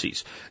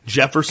bankruptcies: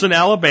 Jefferson,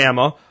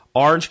 Alabama,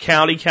 Orange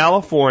County,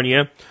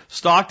 California,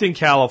 Stockton,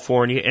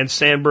 California, and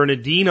San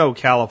Bernardino,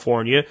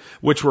 California,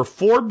 which were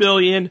 $4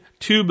 billion,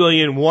 $2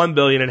 billion, $1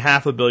 billion, and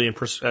half a billion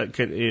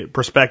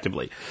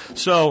respectively.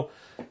 So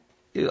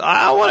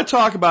I want to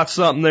talk about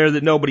something there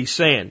that nobody's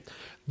saying.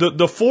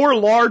 The four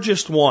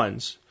largest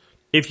ones,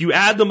 if you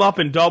add them up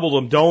and double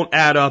them, don't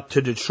add up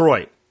to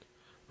Detroit,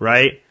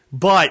 right?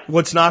 But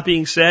what's not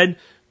being said,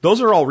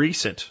 those are all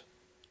recent.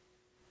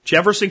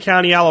 Jefferson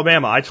County,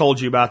 Alabama, I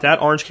told you about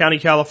that. Orange County,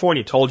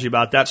 California, told you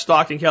about that.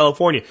 Stockton,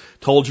 California,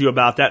 told you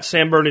about that.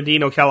 San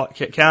Bernardino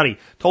County,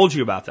 told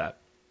you about that.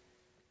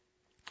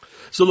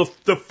 So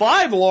the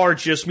five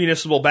largest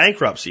municipal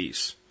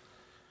bankruptcies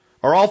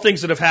are all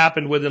things that have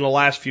happened within the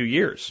last few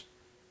years.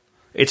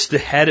 It's the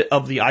head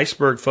of the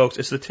iceberg, folks.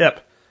 It's the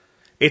tip.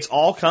 It's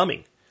all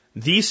coming.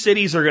 These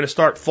cities are going to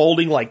start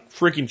folding like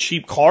freaking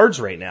cheap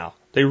cards right now.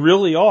 They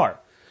really are.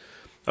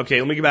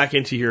 Okay, let me get back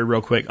into here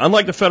real quick.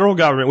 Unlike the federal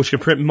government, which can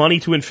print money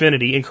to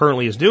infinity and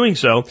currently is doing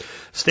so,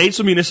 states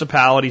and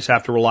municipalities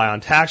have to rely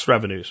on tax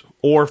revenues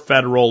or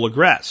federal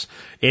egress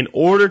in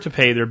order to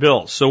pay their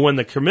bills. So when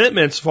the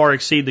commitments far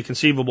exceed the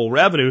conceivable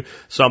revenue,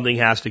 something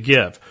has to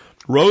give.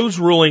 Rhodes'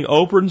 ruling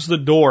opens the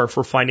door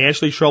for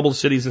financially troubled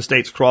cities and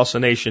states across the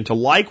nation to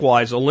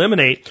likewise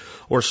eliminate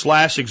or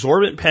slash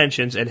exorbitant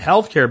pensions and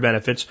health care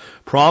benefits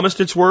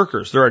promised its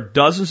workers. There are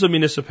dozens of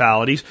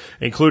municipalities,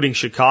 including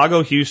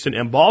Chicago, Houston,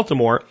 and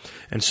Baltimore,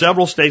 and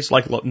several states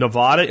like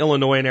Nevada,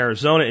 Illinois, and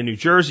Arizona, and New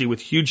Jersey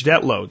with huge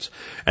debt loads.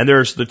 And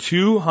there's the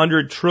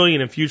 $200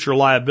 trillion in future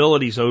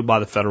liabilities owed by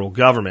the federal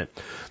government.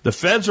 The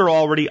feds are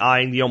already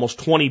eyeing the almost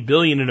 $20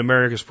 billion in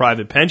America's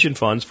private pension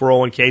funds,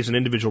 401ks, and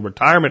individual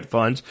retirement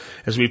funds,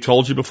 as we've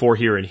told you before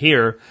here and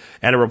here.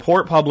 And a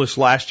report published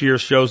last year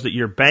shows that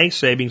your bank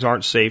savings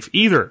aren't safe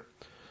either.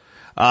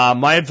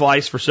 My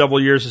advice for several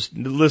years is,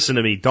 listen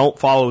to me, don't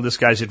follow this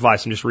guy's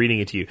advice. I'm just reading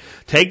it to you.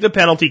 Take the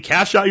penalty,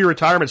 cash out your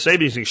retirement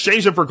savings, and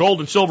exchange it for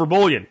gold and silver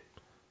bullion.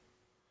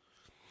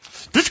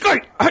 This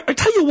guy, I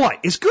tell you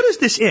what, as good as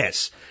this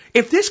is,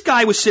 if this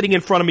guy was sitting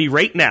in front of me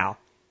right now,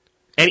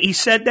 and he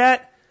said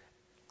that,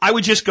 I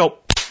would just go,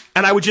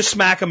 and I would just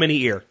smack him in the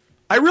ear.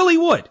 I really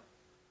would.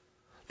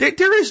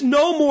 There is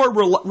no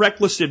more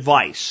reckless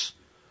advice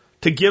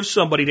to give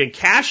somebody than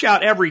cash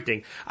out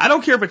everything. I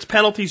don't care if it's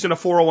penalties in a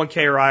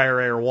 401k or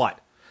IRA or what.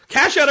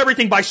 Cash out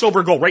everything, buy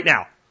silver and gold right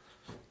now.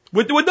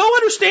 With no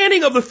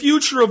understanding of the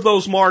future of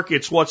those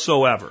markets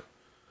whatsoever.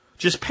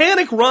 Just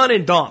panic, run,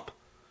 and dump.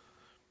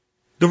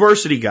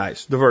 Diversity,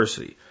 guys,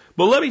 diversity.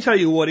 But let me tell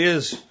you what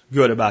is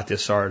good about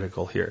this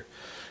article here.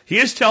 He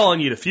is telling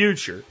you the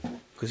future,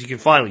 because you can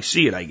finally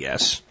see it, I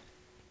guess,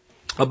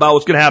 about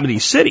what's going to happen to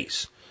these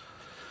cities.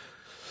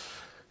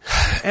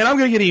 And I'm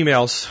going to get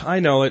emails. I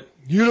know it.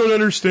 You don't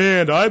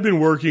understand. I've been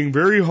working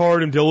very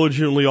hard and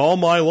diligently all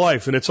my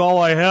life, and it's all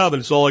I have, and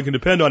it's all I can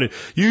depend on.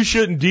 You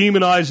shouldn't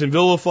demonize and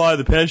vilify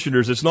the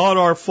pensioners. It's not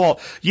our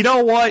fault. You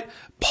know what?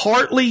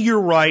 Partly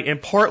you're right,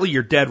 and partly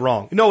you're dead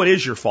wrong. No, it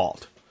is your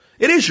fault.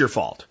 It is your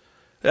fault.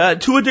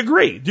 To a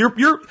degree.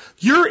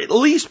 You're at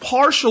least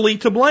partially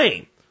to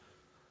blame.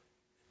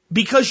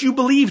 Because you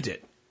believed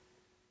it.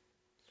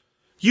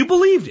 You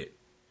believed it.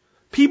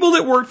 People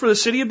that worked for the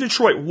city of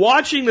Detroit,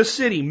 watching the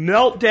city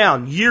melt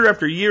down year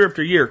after year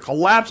after year,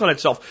 collapse on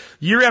itself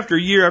year after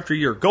year after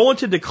year, go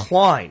into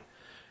decline,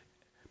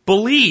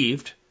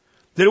 believed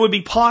that it would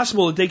be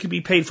possible that they could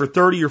be paid for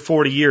 30 or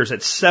 40 years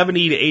at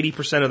 70 to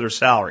 80% of their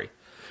salary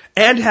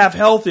and have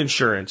health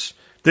insurance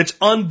that's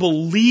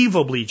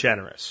unbelievably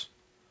generous,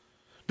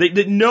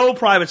 that no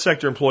private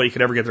sector employee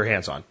could ever get their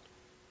hands on.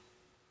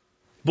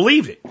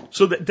 Believed it.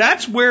 So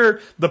that's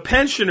where the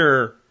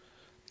pensioner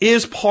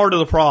is part of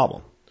the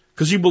problem.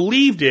 Because you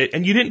believed it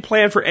and you didn't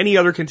plan for any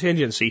other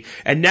contingency.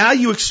 And now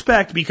you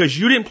expect, because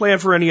you didn't plan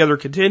for any other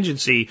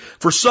contingency,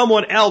 for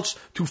someone else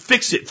to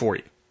fix it for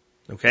you.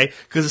 Okay?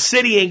 Because the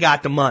city ain't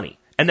got the money.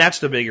 And that's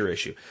the bigger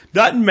issue.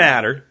 Doesn't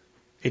matter.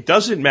 It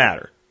doesn't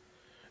matter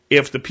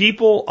if the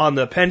people on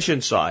the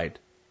pension side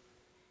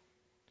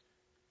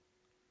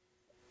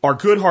are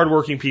good,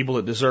 hardworking people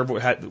that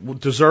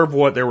deserve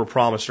what they were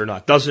promised or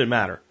not. Doesn't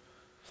matter.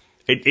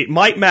 It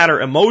might matter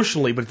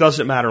emotionally, but it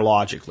doesn't matter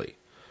logically.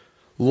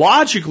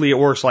 Logically, it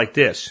works like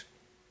this.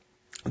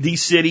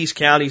 These cities,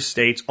 counties,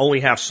 states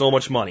only have so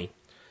much money,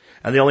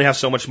 and they only have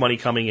so much money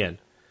coming in.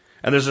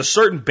 And there's a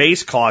certain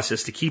base cost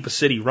as to keep a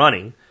city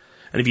running.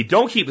 And if you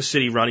don't keep the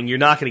city running, you're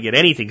not going to get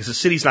anything because the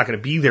city's not going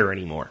to be there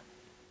anymore.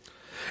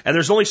 And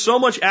there's only so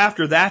much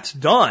after that's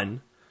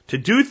done to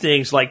do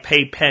things like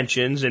pay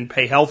pensions and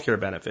pay healthcare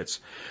benefits.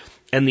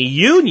 And the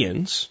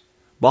unions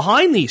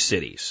behind these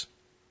cities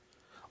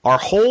are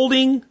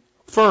holding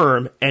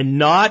firm and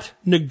not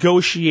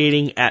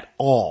negotiating at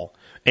all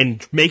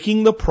and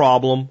making the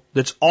problem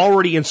that's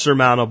already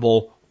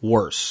insurmountable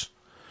worse.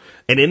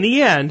 And in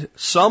the end,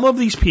 some of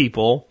these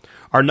people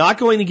are not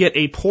going to get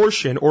a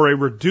portion or a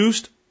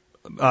reduced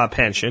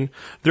pension.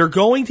 They're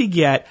going to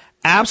get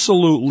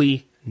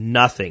absolutely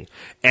nothing.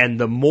 And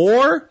the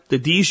more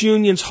that these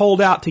unions hold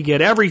out to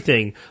get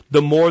everything,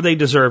 the more they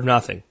deserve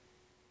nothing.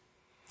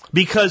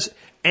 Because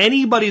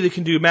anybody that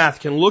can do math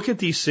can look at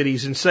these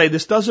cities and say,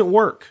 this doesn't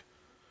work.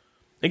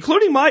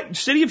 Including my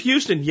city of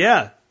Houston,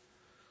 yeah.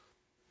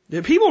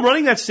 The people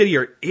running that city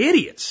are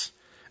idiots.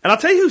 And I'll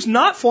tell you who's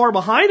not far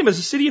behind them is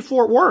the city of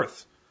Fort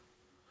Worth.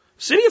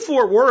 The city of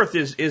Fort Worth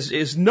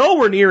is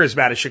nowhere near as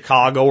bad as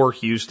Chicago or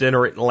Houston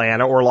or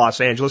Atlanta or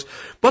Los Angeles,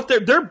 but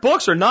their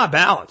books are not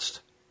balanced.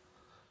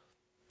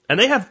 And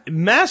they have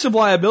massive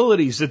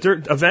liabilities that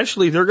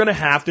eventually they're going to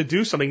have to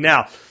do something.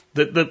 Now,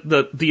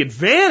 the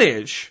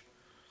advantage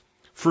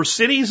for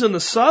cities in the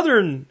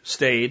southern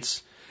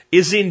states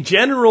is in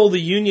general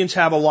the unions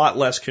have a lot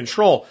less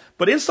control.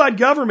 But inside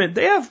government,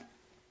 they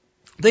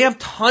have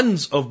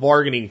tons of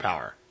bargaining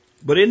power.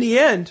 But in the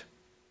end,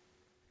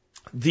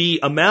 the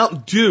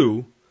amount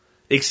due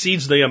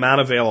exceeds the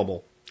amount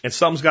available. And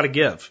something's got to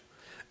give.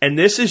 And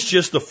this is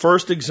just the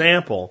first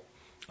example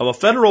of a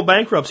federal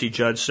bankruptcy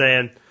judge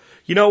saying,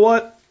 you know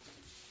what?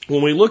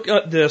 When we look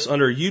at this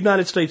under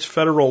United States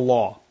federal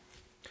law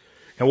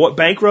and what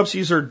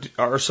bankruptcies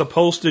are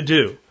supposed to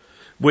do,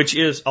 which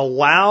is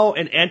allow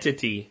an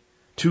entity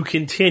to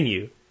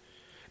continue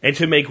and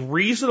to make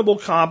reasonable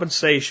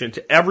compensation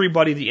to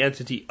everybody the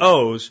entity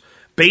owes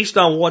based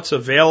on what's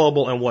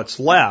available and what's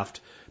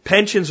left,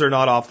 pensions are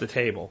not off the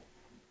table.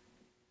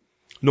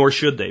 Nor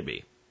should they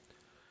be.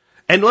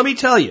 And let me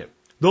tell you,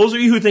 those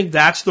of you who think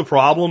that's the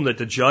problem, that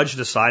the judge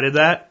decided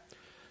that,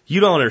 you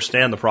don't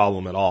understand the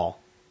problem at all.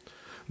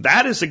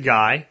 That is a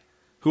guy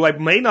who I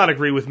may not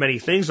agree with many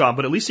things on,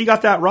 but at least he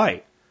got that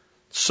right.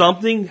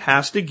 Something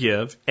has to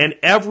give, and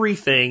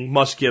everything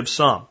must give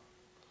some.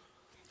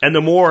 And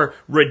the more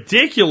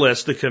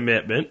ridiculous the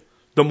commitment,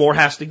 the more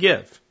has to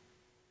give.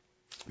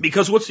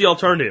 Because what's the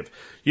alternative?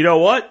 You know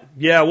what?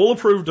 Yeah, we'll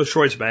approve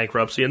Detroit's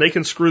bankruptcy, and they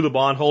can screw the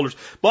bondholders.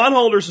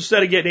 Bondholders,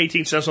 instead of getting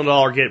 18 cents on the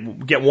dollar,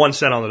 get 1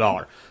 cent on the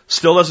dollar.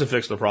 Still doesn't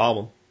fix the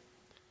problem.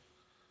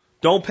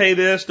 Don't pay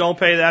this, don't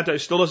pay that. It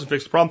still doesn't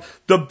fix the problem.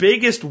 The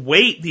biggest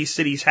weight these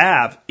cities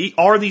have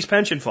are these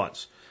pension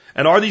funds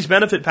and are these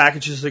benefit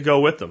packages that go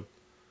with them.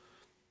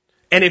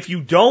 And if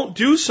you don't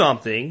do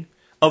something,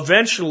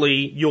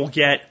 eventually you'll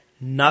get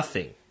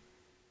nothing.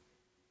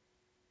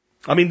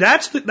 I mean,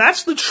 that's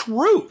the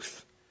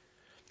truth.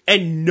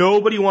 And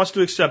nobody wants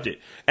to accept it.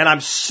 And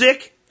I'm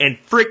sick and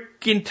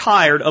freaking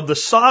tired of the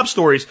sob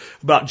stories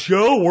about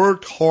Joe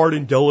worked hard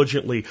and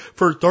diligently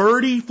for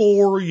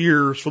 34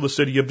 years for the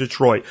city of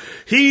Detroit.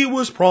 He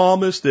was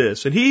promised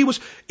this and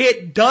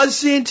it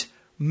doesn't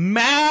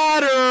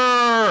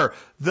matter.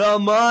 The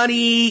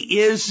money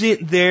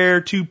isn't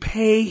there to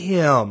pay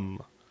him.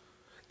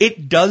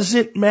 It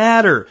doesn't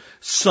matter.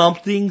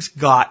 Something's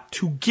got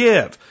to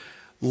give.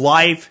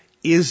 Life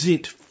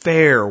isn't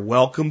fair.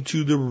 Welcome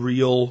to the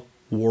real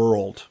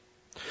world.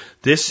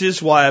 This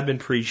is why I've been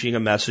preaching a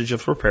message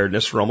of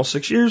preparedness for almost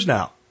 6 years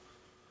now.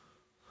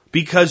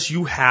 Because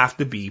you have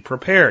to be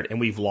prepared, and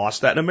we've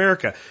lost that in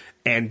America.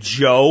 And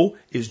Joe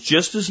is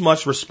just as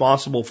much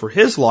responsible for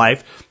his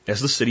life as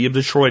the city of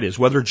Detroit is,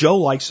 whether Joe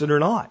likes it or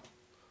not.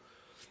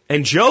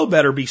 And Joe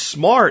better be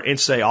smart and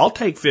say, I'll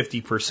take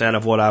 50%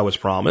 of what I was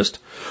promised,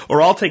 or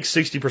I'll take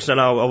 60%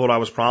 of what I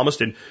was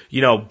promised and,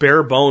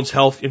 bare bones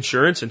health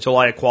insurance until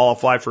I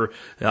qualify for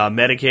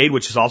Medicaid,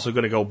 which is also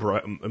going to go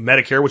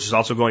Medicare, which is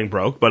also going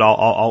broke, but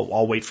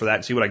I'll wait for that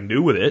and see what I can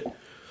do with it.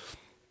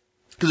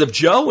 Because if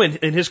Joe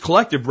and his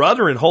collective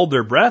brethren hold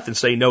their breath and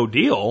say no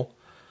deal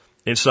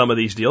in some of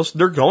these deals,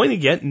 they're going to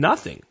get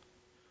nothing.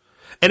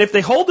 And if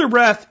they hold their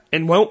breath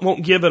and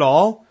won't give it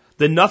all,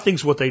 then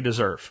nothing's what they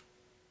deserve.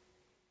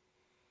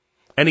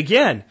 And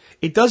again,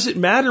 it doesn't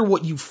matter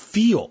what you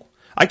feel.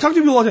 I talk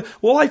to people all the time,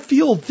 well, I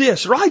feel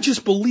this, or I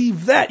just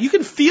believe that. You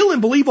can feel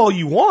and believe all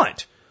you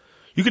want.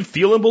 You can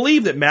feel and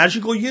believe that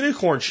magical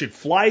unicorns should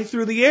fly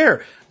through the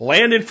air,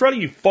 land in front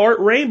of you, fart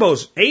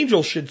rainbows.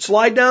 Angels should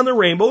slide down the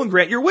rainbow and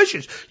grant your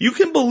wishes. You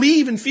can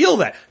believe and feel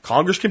that.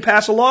 Congress can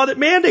pass a law that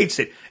mandates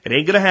it. It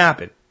ain't going to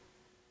happen.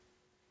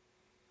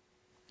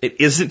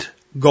 It isn't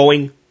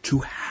going to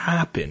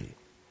happen.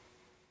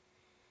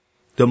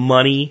 The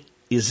money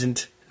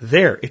isn't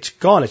there. It's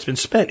gone. It's been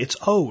spent. It's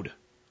owed.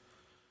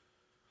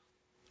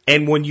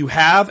 And when you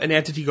have an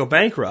entity go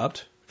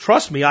bankrupt,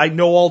 trust me, I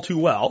know all too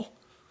well,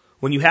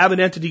 when you have an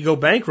entity go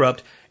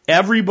bankrupt,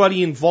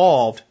 everybody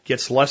involved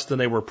gets less than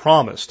they were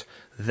promised.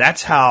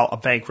 That's how a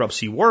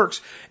bankruptcy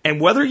works. And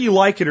whether you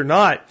like it or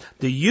not,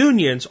 the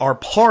unions are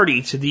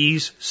party to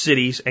these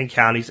cities and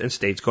counties and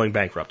states going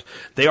bankrupt.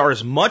 They are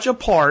as much a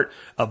part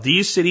of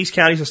these cities,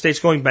 counties, and states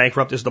going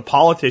bankrupt as the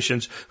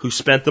politicians who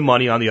spent the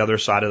money on the other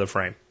side of the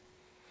frame.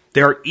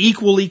 They are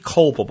equally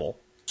culpable.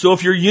 So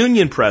if your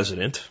union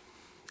president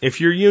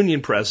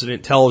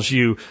tells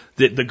you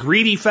that the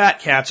greedy fat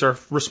cats are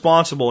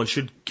responsible and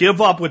should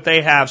give up what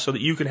they have so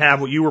that you can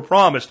have what you were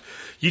promised,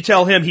 you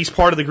tell him he's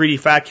part of the greedy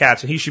fat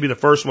cats and he should be the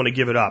first one to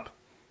give it up.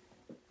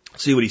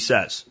 See what he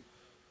says.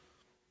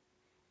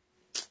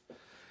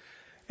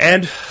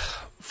 And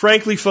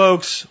frankly,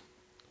 folks,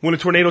 when a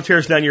tornado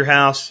tears down your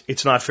house,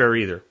 it's not fair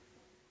either.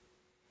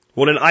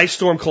 When an ice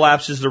storm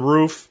collapses the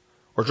roof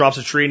or drops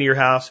a tree into your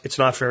house, it's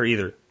not fair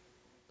either.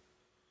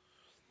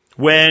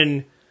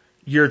 When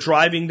you're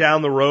driving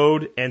down the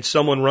road and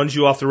someone runs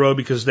you off the road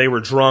because they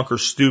were drunk or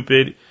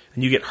stupid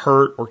and you get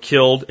hurt or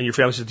killed and your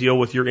family has to deal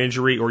with your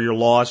injury or your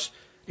loss,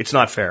 it's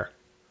not fair.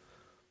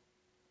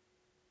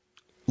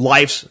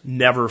 Life's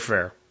never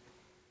fair.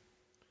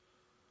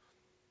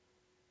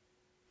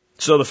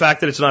 So the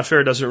fact that it's not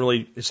fair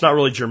it's not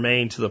really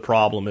germane to the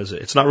problem, is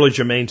it? It's not really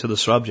germane to the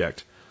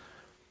subject.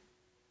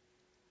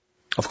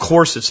 Of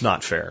course it's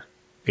not fair.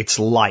 It's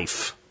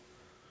life.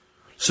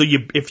 So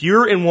if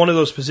you're in one of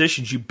those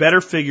positions, you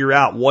better figure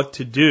out what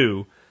to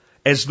do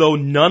as though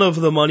none of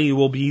the money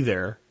will be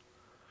there.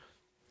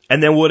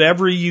 And then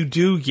whatever you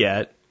do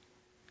get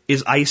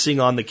is icing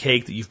on the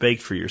cake that you've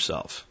baked for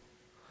yourself.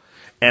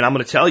 And I'm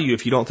going to tell you,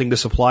 if you don't think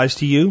this applies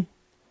to you,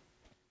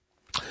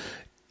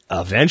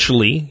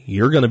 eventually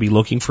you're going to be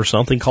looking for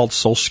something called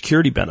Social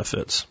Security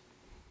benefits.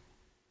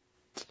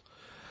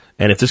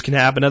 And if this can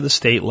happen at the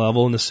state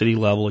level and the city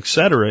level, et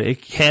cetera,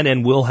 it can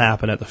and will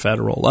happen at the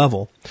federal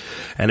level.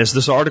 And as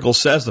this article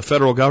says, the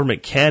federal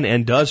government can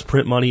and does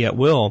print money at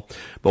will,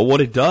 but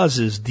what it does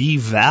is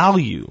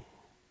devalue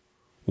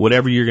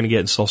whatever you're going to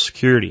get in Social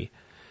Security.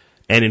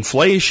 And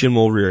inflation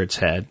will rear its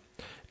head,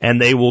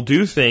 and they will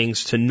do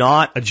things to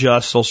not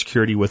adjust Social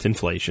Security with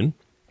inflation.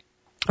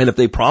 And if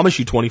they promise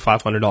you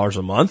 $2,500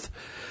 a month,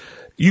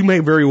 you may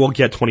very well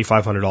get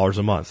 $2,500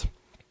 a month.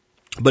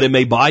 But it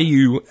may buy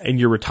you in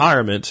your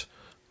retirement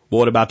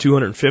what about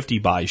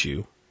 $250 buys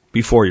you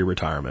before your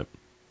retirement.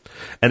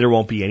 And there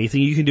won't be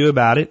anything you can do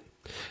about it.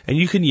 And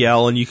you can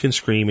yell and you can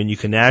scream and you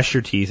can gnash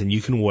your teeth and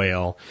you can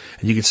wail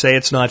and you can say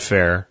it's not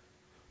fair,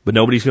 but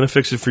nobody's going to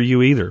fix it for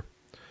you either.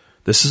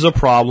 This is a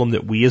problem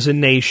that we as a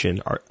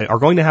nation are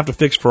going to have to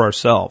fix for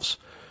ourselves.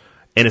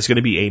 And it's going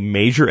to be a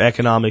major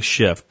economic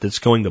shift that's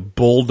going to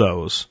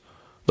bulldoze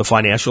the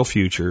financial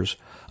futures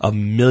of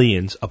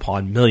millions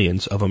upon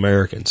millions of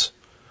Americans.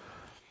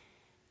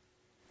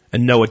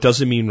 And no, it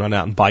doesn't mean run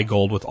out and buy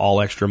gold with all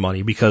extra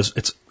money, because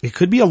it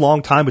could be a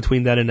long time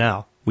between then and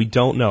now. We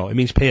don't know. It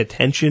means pay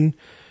attention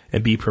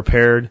and be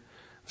prepared.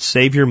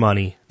 Save your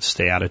money.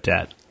 Stay out of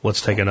debt.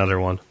 Let's take another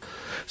one.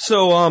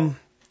 So,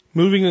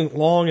 moving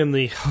along in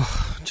the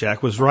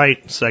Jack was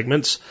right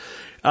segments.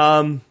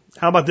 How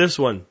about this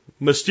one?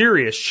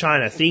 Mysterious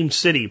China themed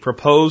city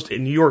proposed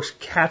in New York's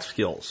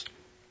Catskills.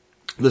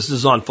 This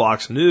is on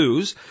Fox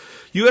News.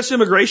 U.S.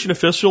 immigration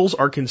officials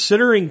are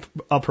considering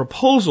a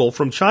proposal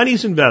from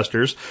Chinese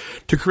investors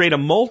to create a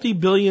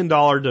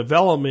multi-billion-dollar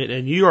development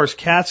in New York's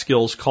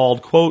Catskills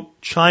called, quote,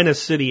 China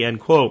City, end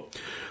quote,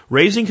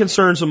 raising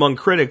concerns among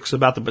critics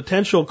about the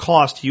potential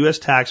cost to U.S.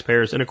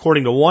 taxpayers and,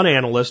 according to one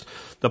analyst,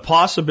 the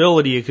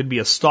possibility it could be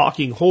a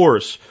stalking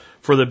horse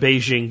for the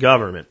Beijing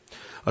government.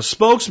 A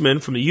spokesman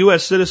from the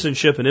U.S.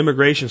 Citizenship and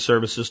Immigration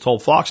Services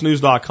told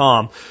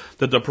FoxNews.com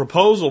that the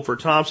proposal for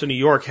Thompson, New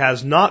York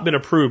has not been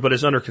approved but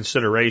is under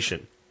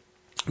consideration.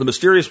 The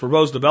mysterious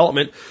proposed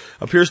development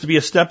appears to be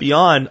a step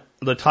beyond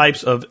the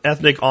types of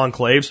ethnic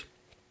enclaves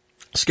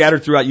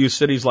scattered throughout U.S.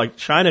 cities like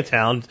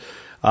Chinatown,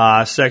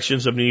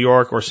 sections of New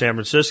York or San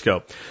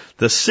Francisco.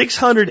 The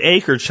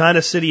 600-acre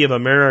China City of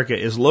America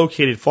is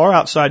located far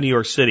outside New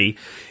York City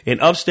in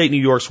upstate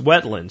New York's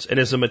wetlands and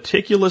is a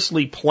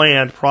meticulously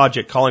planned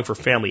project calling for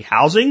family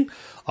housing,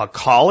 a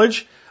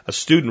college, a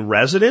student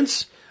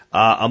residence,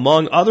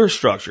 among other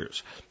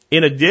structures.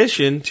 In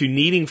addition to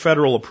needing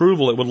federal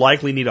approval, it would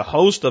likely need a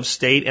host of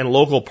state and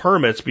local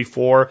permits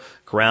before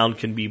ground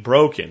can be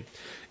broken.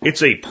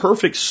 It's a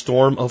perfect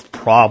storm of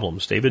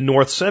problems. David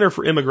North, Center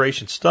for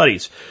Immigration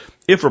Studies.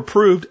 If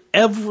approved,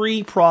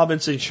 every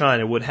province in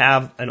China would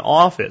have an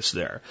office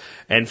there,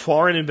 and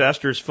foreign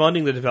investors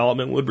funding the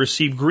development would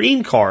receive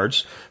green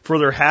cards for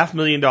their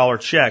 $500,000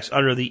 checks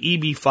under the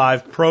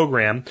EB-5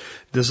 program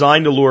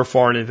designed to lure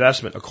foreign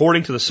investment.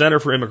 According to the Center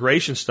for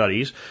Immigration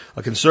Studies,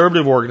 a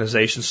conservative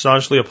organization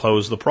staunchly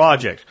opposed the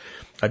project.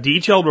 A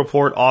detailed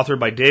report authored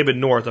by David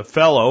North, a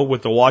fellow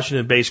with the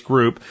Washington-based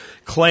group,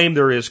 claimed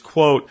there is,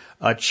 quote,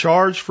 a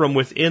charge from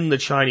within the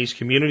Chinese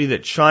community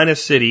that China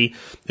City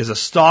is a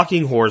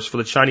stalking horse for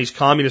the Chinese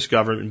Communist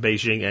government in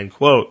Beijing, end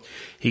quote.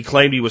 He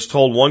claimed he was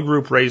told one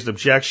group raised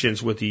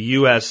objections with the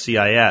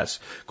USCIS.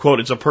 Quote,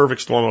 it's a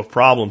perfect storm of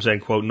problems,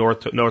 end quote,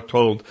 North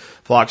told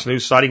Fox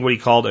News, citing what he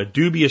called a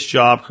dubious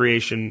job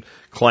creation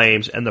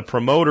claims and the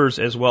promoters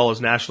as well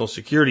as national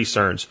security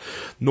concerns.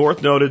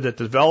 North noted that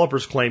the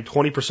developers claimed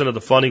 20% of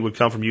the funding would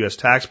come from U.S.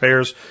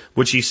 taxpayers,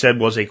 which he said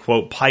was a,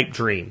 quote, pipe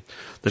dream.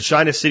 The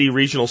China City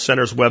Regional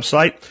Center's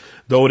website,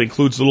 though it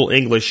includes little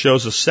English,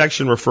 shows a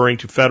section referring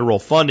to federal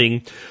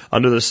funding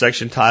under the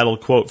section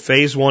titled, quote,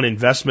 Phase 1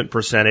 Investment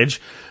Percentage.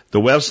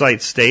 The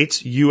website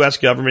states U.S.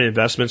 government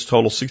investments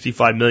total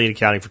 $65 million,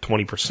 accounting for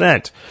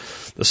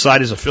 20%. The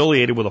site is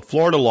affiliated with a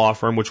Florida law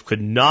firm which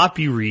could not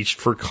be reached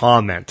for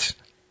comment.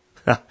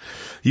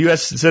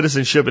 U.S.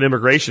 Citizenship and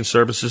Immigration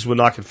Services would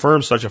not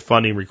confirm such a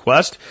funding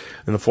request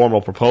in the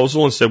formal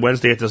proposal and said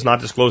Wednesday it does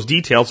not disclose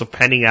details of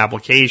pending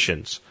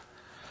applications.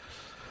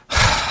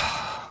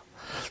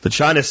 The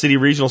China City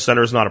Regional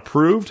Center is not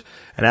approved.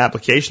 An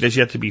application has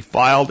yet to be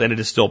filed, and it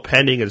is still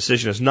pending. A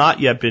decision has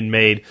not yet been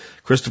made.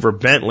 Christopher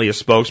Bentley, a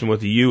spokesman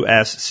with the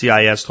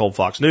USCIS, told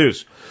Fox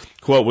News,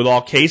 quote, with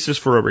all cases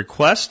for a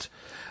request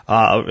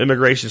of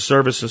immigration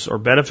services or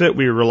benefit,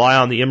 we rely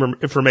on the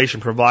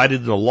information provided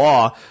in the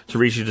law to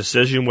reach a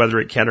decision whether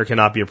it can or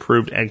cannot be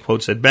approved, end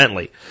quote, said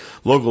Bentley.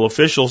 Local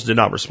officials did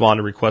not respond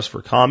to requests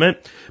for comment,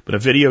 but a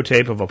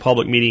videotape of a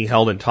public meeting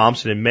held in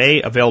Thompson in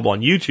May, available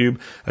on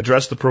YouTube,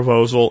 addressed the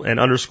proposal and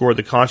underscored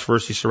the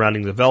controversy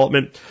surrounding the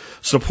development.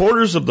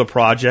 Supporters of the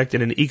project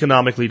in an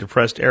economically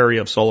depressed area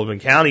of Sullivan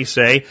County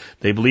say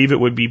they believe it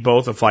would be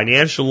both a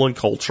financial and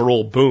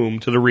cultural boom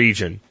to the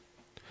region.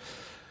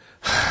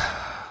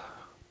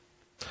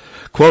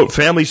 Quote,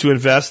 families who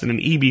invest in an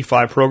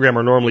EB-5 program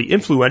are normally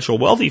influential,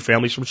 wealthy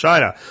families from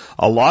China.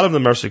 A lot of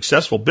them are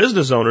successful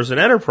business owners and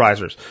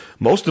enterprisers.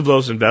 Most of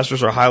those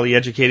investors are highly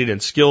educated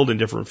and skilled in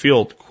different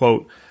fields,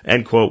 quote,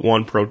 end quote,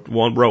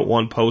 one wrote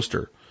one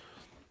poster.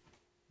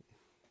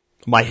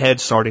 My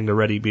head's starting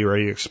to be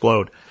ready to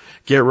explode.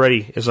 Get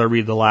ready as I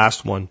read the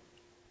last one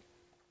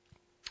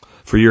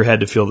for your head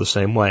to feel the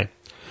same way.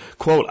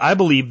 Quote, I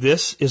believe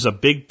this is a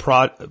big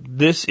project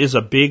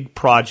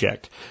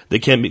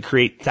that can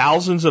create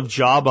thousands of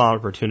job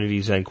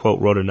opportunities, end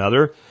quote, wrote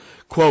another.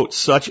 Quote,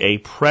 such a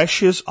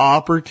precious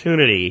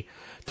opportunity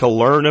to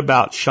learn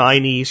about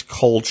Chinese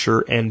culture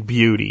and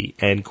beauty,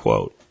 end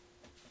quote.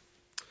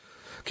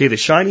 Okay, the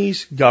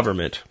Chinese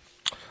government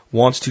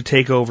wants to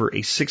take over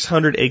a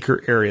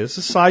 600-acre area. It's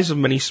the size of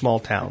many small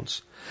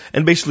towns.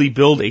 And basically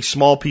build a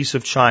small piece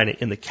of China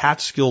in the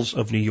Catskills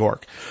of New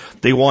York.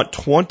 They want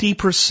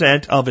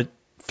 20% of it,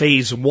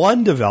 phase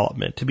 1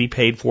 development, to be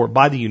paid for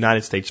by the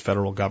United States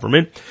federal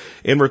government.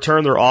 In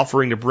return, they're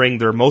offering to bring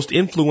their most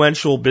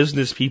influential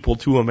business people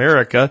to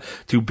America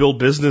to build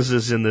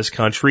businesses in this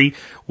country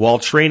while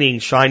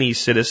training Chinese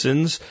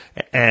citizens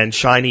and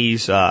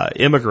Chinese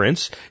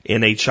immigrants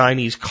in a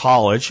Chinese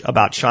college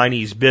about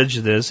Chinese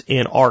business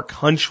in our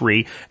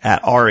country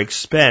at our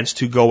expense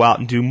to go out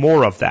and do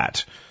more of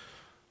that.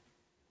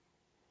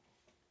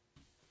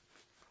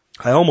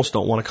 I almost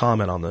don't want to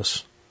comment on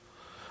this.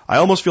 I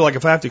almost feel like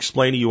if I have to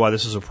explain to you why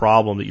this is a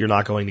problem, that you're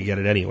not going to get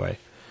it anyway.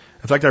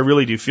 In fact, I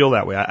really do feel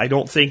that way. I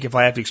don't think if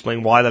I have to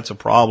explain why that's a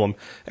problem,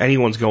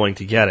 anyone's going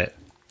to get it.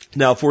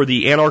 Now, for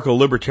the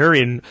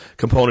anarcho-libertarian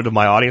component of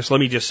my audience, let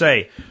me just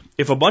say,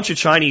 if a bunch of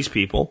Chinese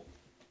people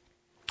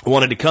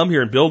wanted to come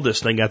here and build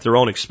this thing at their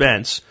own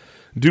expense,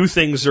 do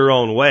things their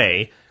own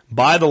way,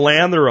 buy the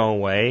land their own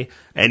way,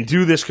 and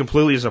do this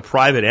completely as a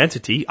private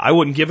entity, I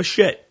wouldn't give a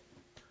shit.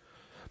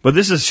 But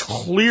this has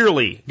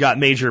clearly got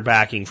major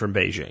backing from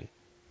Beijing.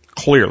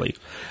 Clearly.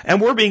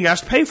 And we're being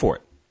asked to pay for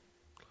it.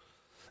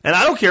 And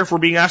I don't care if we're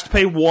being asked to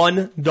pay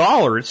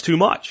 $1. It's too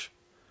much.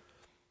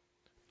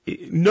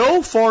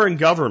 No foreign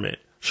government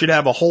should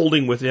have a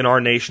holding within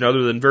our nation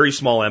other than very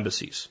small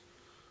embassies.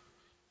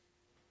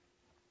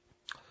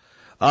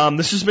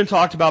 This has been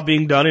talked about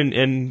being done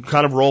in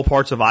kind of rural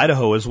parts of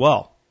Idaho as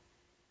well.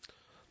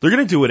 They're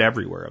going to do it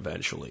everywhere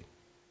eventually.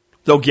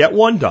 They'll get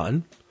one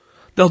done.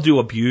 They'll do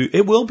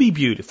it will be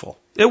beautiful.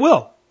 It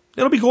will.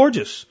 It'll be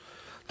gorgeous.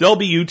 There'll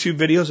be YouTube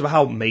videos of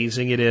how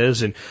amazing it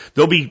is, and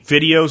there'll be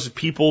videos of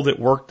people that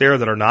work there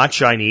that are not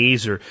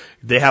Chinese, or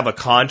they have a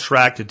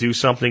contract to do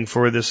something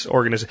for this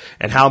organization,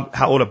 and how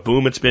what a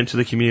boom it's been to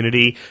the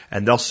community,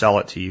 and they'll sell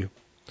it to you.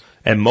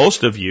 And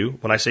most of you,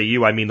 when I say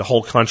you, I mean the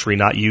whole country,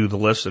 not you, the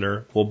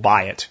listener, will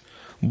buy it.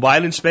 We'll buy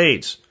it in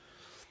spades.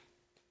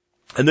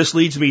 And this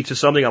leads me to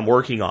something I'm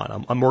working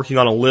on. I'm working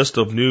on a list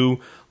of new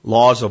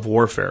laws of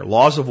warfare.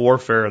 Laws of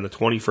warfare in the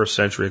 21st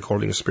century,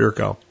 according to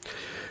Spirko.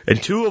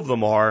 And two of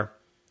them are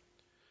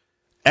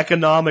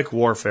economic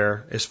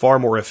warfare is far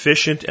more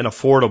efficient and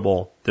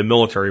affordable than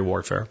military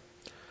warfare.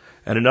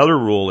 And another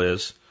rule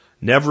is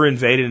never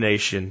invade a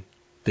nation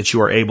that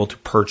you are able to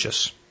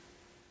purchase.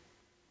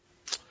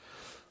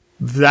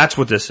 That's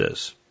what this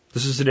is.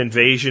 This is an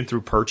invasion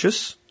through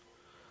purchase.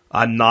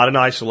 I'm not an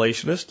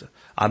isolationist.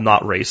 I'm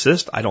not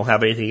racist. I don't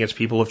have anything against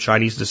people of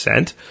Chinese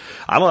descent.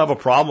 I don't have a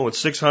problem with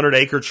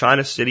 600-acre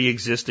China City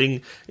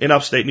existing in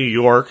upstate New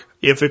York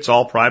if it's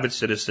all private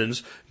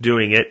citizens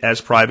doing it as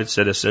private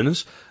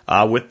citizens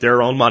with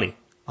their own money.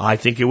 I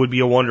think it would be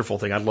a wonderful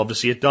thing. I'd love to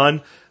see it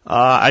done.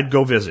 I'd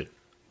go visit.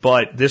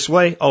 But this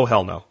way, oh,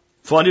 hell no.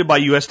 Funded by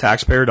U.S.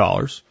 taxpayer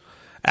dollars,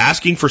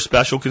 asking for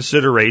special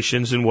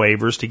considerations and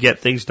waivers to get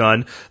things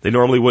done they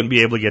normally wouldn't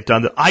be able to get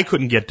done that I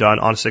couldn't get done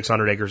on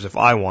 600 acres if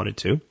I wanted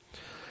to.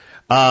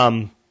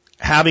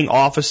 Having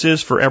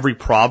offices for every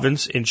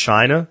province in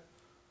China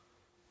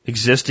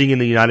existing in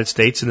the United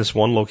States in this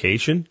one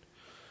location,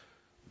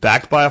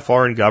 backed by a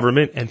foreign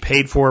government and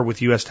paid for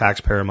with U.S.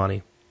 taxpayer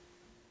money.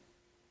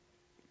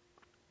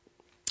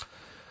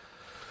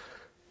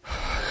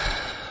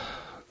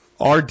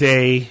 Our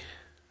day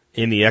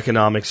in the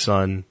economic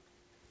sun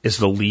is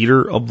the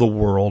leader of the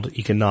world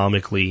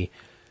economically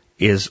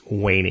is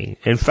waning.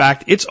 In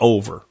fact, it's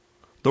over.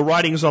 The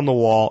writing's on the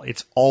wall.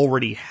 It's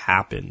already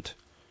happened.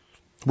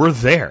 We're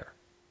there.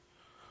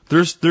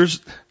 This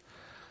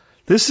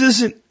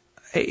isn't,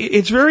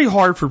 it's very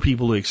hard for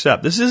people to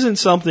accept. This isn't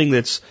something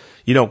that's,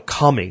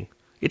 coming.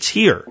 It's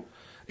here.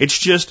 It's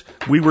just,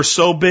 we were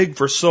so big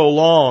for so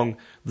long,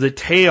 the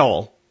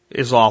tail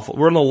is awful.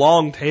 We're in the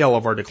long tail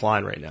of our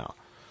decline right now.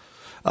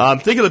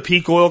 Think of the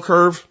peak oil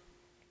curve,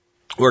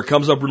 where it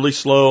comes up really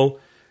slow,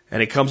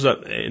 and it comes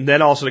up, and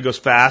then all of a sudden it goes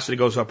fast, and it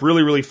goes up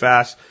really, really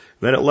fast,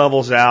 then it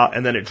levels out,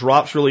 and then it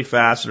drops really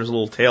fast, and there's a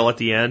little tail at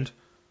the end.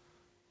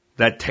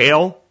 That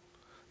tail,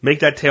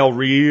 make that tail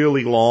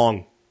really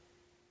long.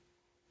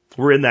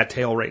 We're in that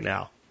tail right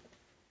now.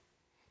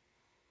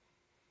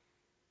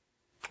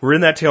 We're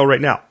in that tail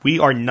right now. We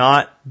are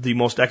not the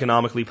most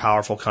economically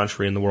powerful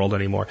country in the world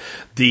anymore.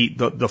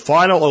 The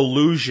final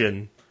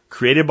illusion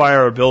created by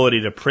our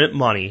ability to print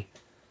money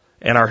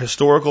and our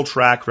historical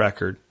track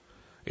record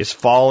is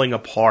falling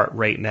apart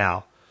right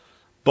now.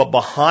 But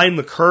behind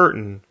the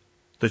curtain,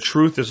 the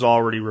truth is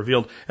already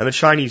revealed, and the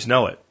Chinese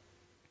know it.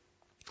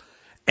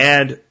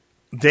 And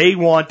they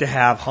want to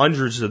have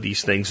hundreds of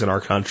these things in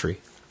our country.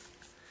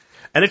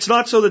 And it's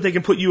not so that they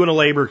can put you in a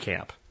labor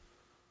camp.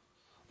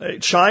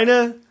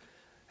 China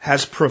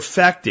has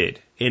perfected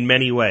in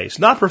many ways.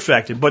 Not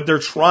perfected, but they're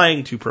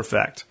trying to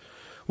perfect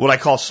what I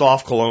call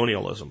soft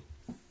colonialism.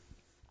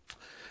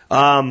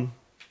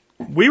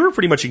 We were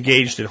pretty much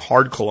engaged in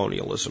hard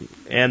colonialism,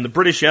 and the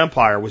British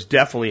Empire was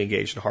definitely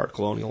engaged in hard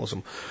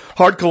colonialism.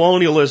 Hard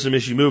colonialism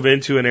is you move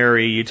into an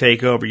area, you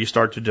take over, you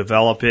start to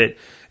develop it,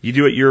 you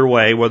do it your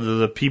way, whether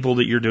the people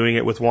that you're doing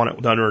it with want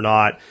it done or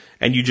not,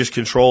 and you just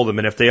control them.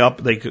 And if they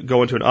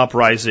go into an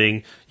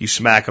uprising, you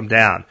smack them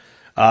down.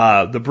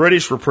 The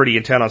British were pretty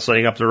intent on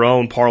setting up their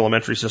own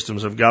parliamentary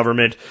systems of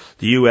government.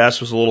 The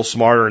U.S. was a little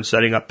smarter in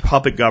setting up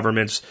puppet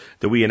governments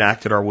that we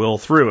enacted our will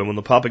through. And when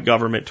the puppet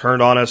government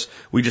turned on us,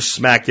 we just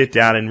smacked it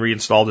down and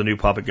reinstalled a new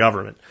puppet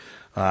government.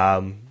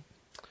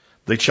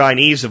 The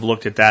Chinese have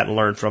looked at that and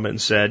learned from it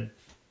and said,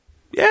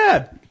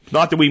 yeah,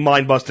 not that we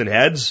mind busting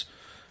heads,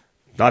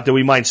 not that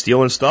we mind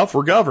stealing stuff,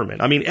 we're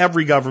government. I mean,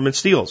 every government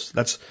steals.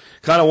 That's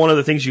kind of one of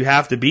the things you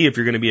have to be if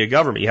you're going to be a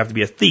government. You have to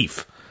be a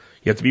thief.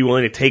 You have to be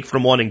willing to take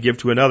from one and give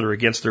to another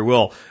against their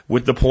will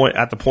at the point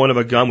of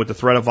a gun with the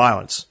threat of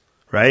violence,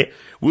 right?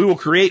 We will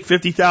create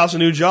 50,000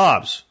 new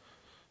jobs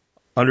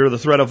under the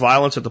threat of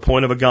violence at the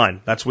point of a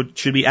gun. That's what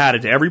should be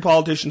added to every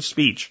politician's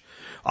speech.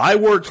 I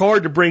worked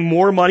hard to bring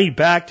more money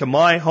back to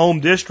my home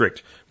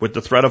district with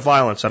the threat of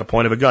violence at a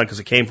point of a gun because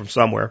it came from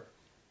somewhere.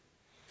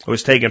 It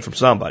was taken from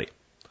somebody.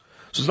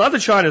 So it's not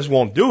that China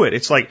won't do it.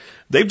 It's like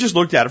they've just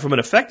looked at it from an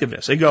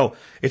effectiveness. They go,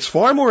 it's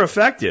far more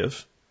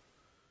effective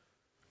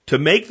to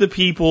make the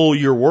people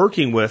you're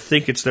working with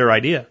think it's their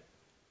idea.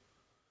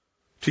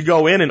 To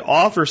go in and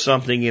offer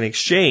something in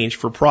exchange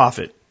for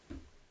profit.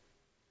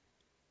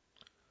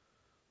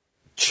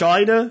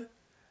 China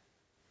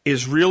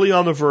is really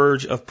on the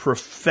verge of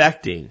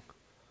perfecting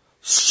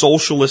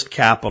socialist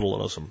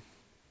capitalism,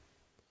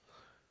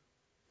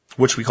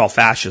 which we call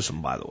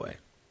fascism, by the way.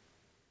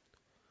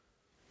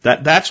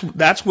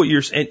 That's what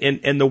you're,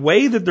 and the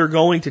way that they're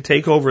going to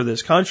take over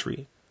this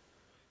country,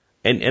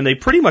 and they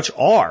pretty much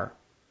are,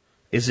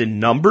 is in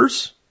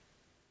numbers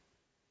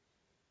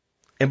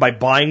and by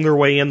buying their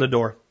way in the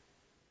door.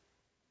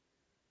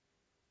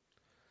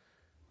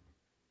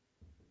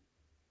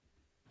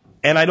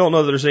 And I don't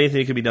know that there's anything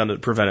that can be done to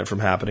prevent it from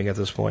happening at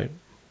this point.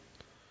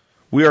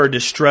 We are a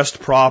distressed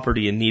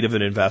property in need of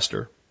an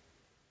investor.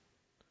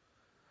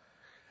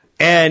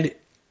 And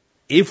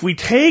if we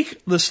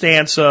take the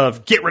stance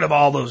of get rid of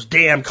all those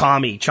damn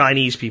commie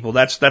Chinese people,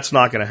 that's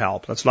not going to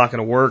help. That's not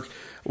going to work.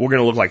 We're going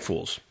to look like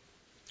fools.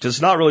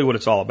 It's not really what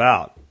it's all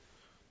about.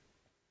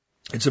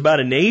 It's about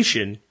a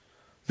nation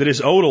that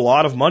is owed a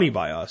lot of money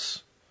by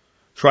us,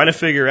 trying to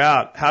figure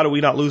out how do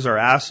we not lose our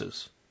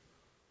asses.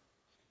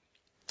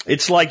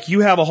 It's like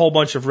you have a whole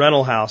bunch of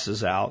rental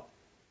houses out.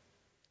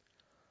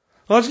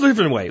 Well, let's live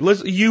in a way.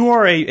 You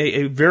are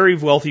a very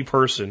wealthy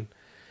person,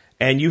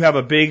 and you have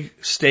a big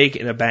stake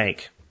in a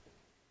bank.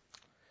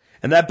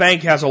 And that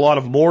bank has a lot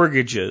of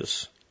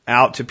mortgages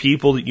out to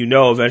people that you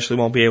know eventually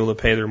won't be able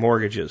to pay their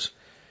mortgages.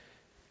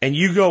 And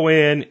you go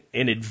in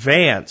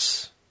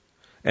advance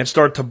and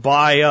start to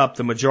buy up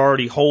the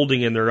majority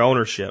holding in their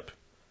ownership.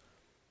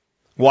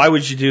 Why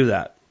would you do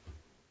that?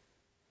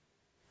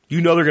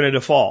 You know they're going to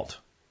default.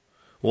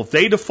 Well, if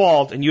they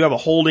default and you have a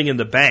holding in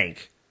the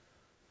bank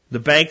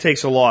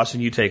takes a loss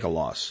and you take a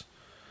loss.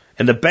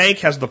 And the bank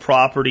has the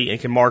property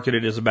and can market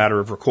it as a matter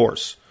of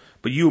recourse.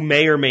 But you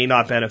may or may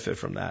not benefit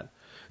from that.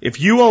 If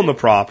you own the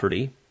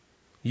property,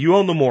 you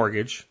own the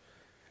mortgage,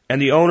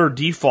 and the owner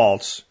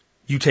defaults,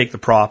 you take the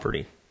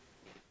property.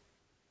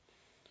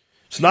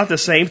 It's not the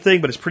same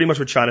thing, but it's pretty much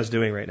what China's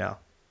doing right now.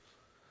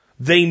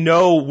 They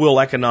know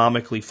we'll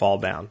economically fall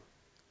down.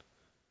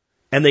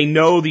 And they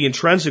know the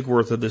intrinsic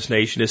worth of this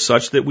nation is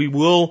such that we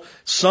will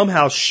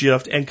somehow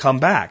shift and come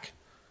back.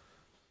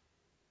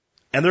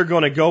 And they're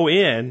going to go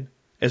in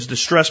as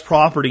distressed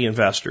property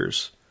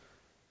investors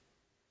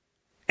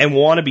and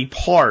want to be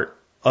part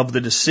of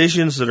the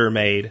decisions that are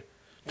made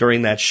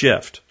during that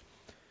shift.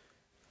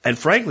 And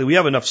frankly, we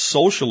have enough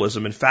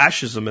socialism and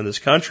fascism in this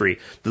country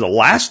that the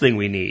last thing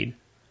we need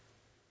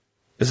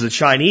is the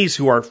Chinese,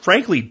 who are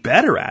frankly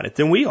better at it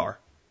than we are.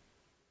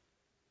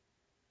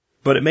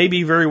 But it may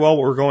be very well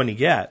what we're going to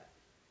get.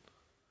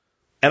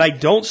 And I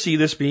don't see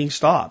this being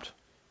stopped.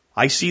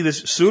 I see this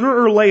sooner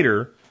or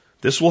later,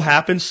 this will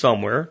happen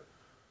somewhere,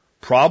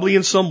 probably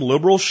in some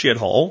liberal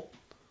shithole,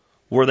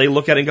 where they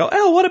look at it and go,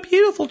 oh, what a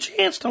beautiful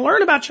chance to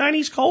learn about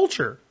Chinese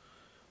culture.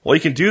 Well,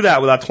 you can do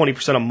that without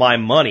 20% of my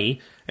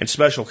money and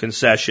special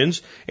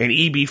concessions and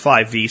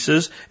EB-5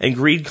 visas and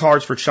green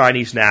cards for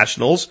Chinese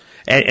nationals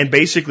and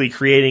basically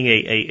creating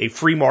a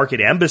free market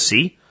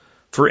embassy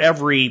for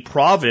every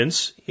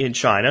province in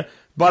China.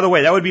 By the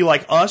way, that would be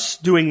like us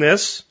doing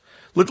this.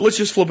 Let's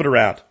just flip it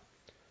around.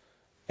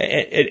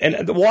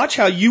 And watch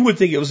how you would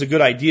think it was a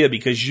good idea,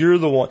 because you're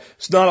the one,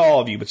 it's not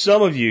all of you, but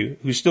some of you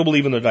who still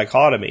believe in the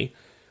dichotomy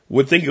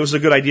would think it was a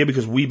good idea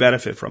because we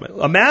benefit from it.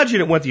 Imagine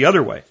it went the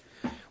other way.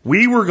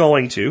 We were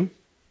going to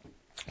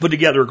put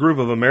together a group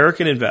of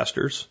American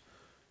investors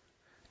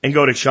and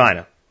go to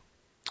China,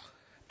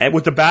 and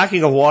with the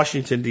backing of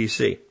Washington,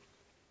 D.C.,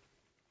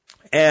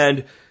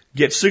 and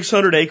get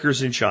 600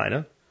 acres in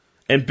China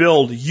and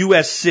build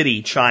U.S.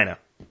 City, China.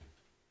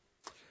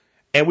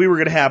 And we were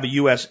going to have a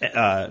U.S.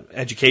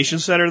 Education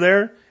center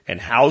there and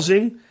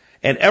housing,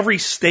 and every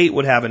state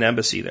would have an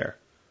embassy there.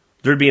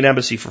 There'd be an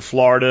embassy for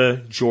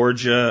Florida,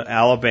 Georgia,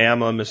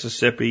 Alabama,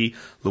 Mississippi,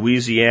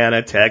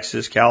 Louisiana,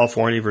 Texas,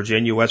 California,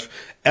 Virginia, West.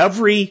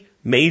 Every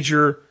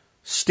major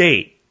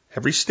state,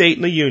 every state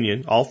in the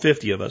union, all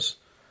 50 of us,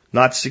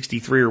 not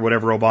 63 or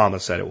whatever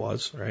Obama said it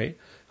was, right?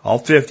 All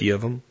 50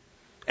 of them.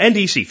 And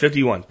D.C.,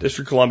 51.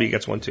 District of Columbia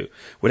gets one too.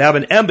 Would have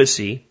an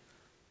embassy,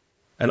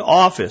 an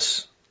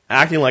office,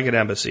 acting like an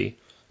embassy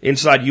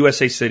inside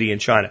USA City in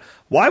China.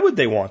 Why would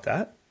they want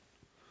that?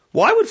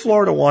 Why would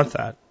Florida want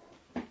that?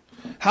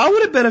 How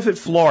would it benefit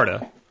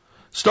Florida?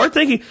 Start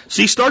thinking,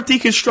 start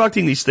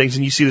deconstructing these things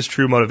and you see this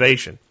true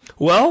motivation.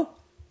 Well,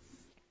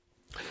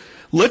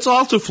 let's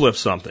also flip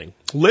something.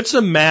 Let's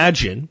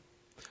imagine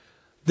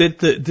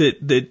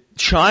that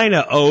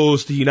China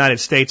owes the United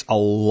States a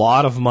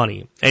lot of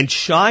money, and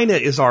China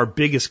is our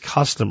biggest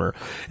customer,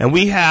 and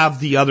we have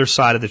the other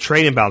side of the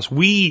trade imbalance.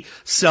 We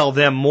sell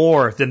them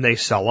more than they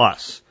sell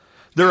us.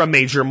 They're a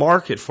major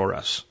market for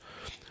us.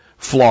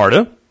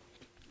 Florida,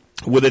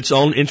 with its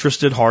own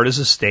interest at heart as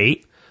a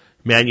state,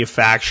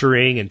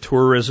 manufacturing and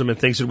tourism and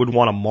things it would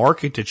want to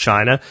market to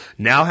China,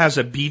 now has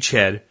a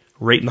beachhead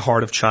right in the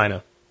heart of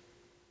China.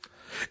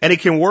 And it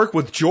can work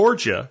with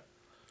Georgia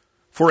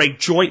for a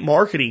joint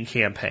marketing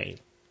campaign.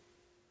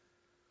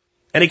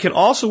 And it can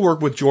also work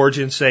with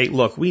Georgia and say,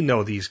 look, we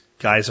know these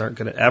guys aren't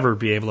going to ever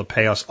be able to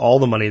pay us all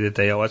the money that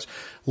they owe us.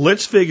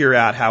 Let's figure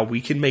out how we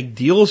can make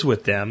deals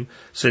with them,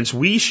 since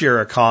we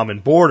share a common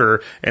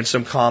border and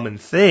some common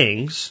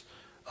things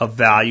of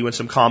value and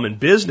some common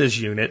business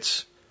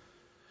units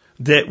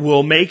that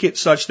will make it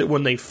such that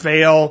when they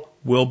fail,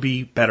 we'll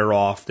be better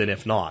off than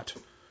if not.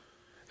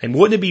 And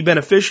wouldn't it be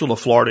beneficial to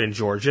Florida and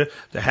Georgia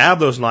to have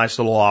those nice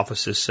little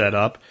offices set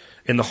up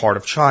in the heart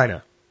of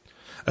China?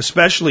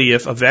 Especially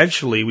if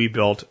eventually we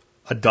built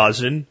a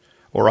dozen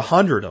or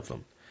 100 of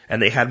them,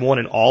 and they had one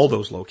in all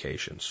those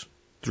locations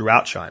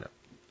throughout China.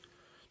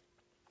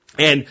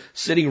 And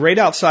sitting right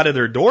outside of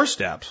their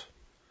doorsteps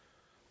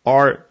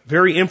are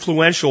very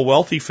influential,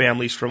 wealthy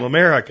families from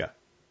America.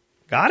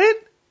 Got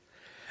it?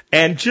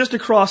 And just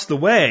across the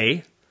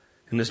way,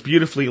 in this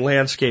beautifully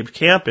landscaped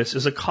campus,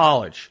 is a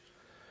college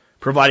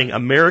providing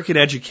American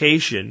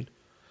education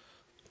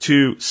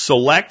to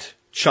select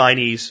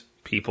Chinese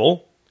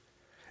people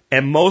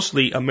and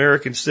mostly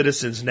American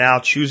citizens now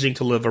choosing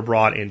to live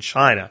abroad in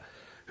China,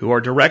 who are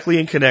directly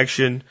in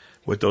connection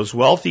with those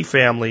wealthy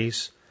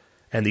families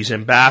and these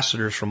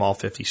ambassadors from all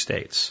 50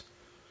 states.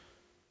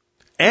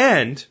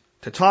 And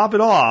to top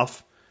it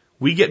off,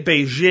 we get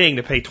Beijing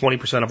to pay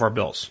 20% of our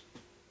bills.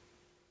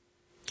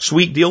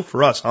 Sweet deal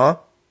for us, huh?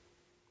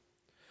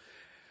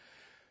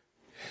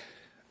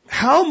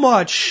 How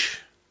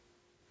much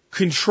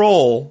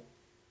control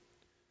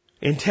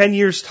in 10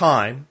 years'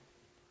 time,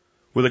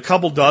 with a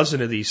couple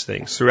dozen of these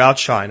things throughout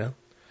China,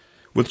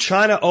 with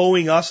China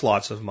owing us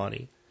lots of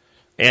money,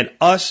 and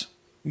us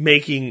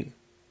making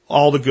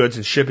all the goods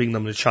and shipping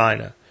them to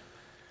China,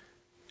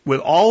 with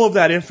all of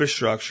that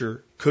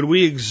infrastructure, could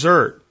we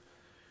exert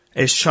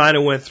as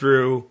China went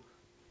through,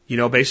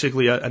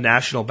 basically a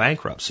national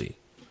bankruptcy?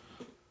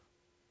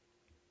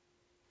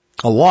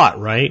 A lot,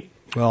 right?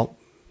 Well,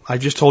 I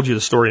just told you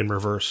the story in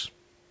reverse.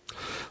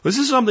 This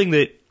is something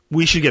that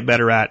we should get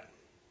better at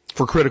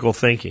for critical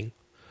thinking.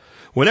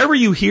 Whenever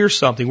you hear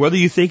something, whether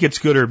you think it's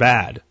good or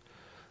bad,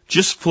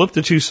 just flip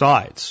the two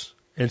sides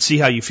and see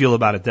how you feel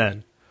about it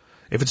then.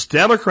 If it's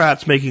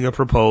Democrats making a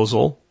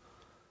proposal,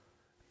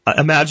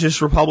 imagine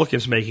it's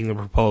Republicans making the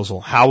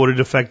proposal. How would it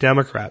affect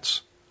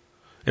Democrats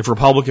if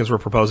Republicans were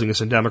proposing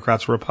this and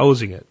Democrats were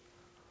opposing it?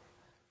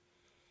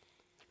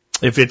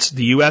 If it's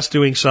the U.S.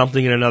 doing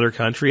something in another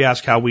country,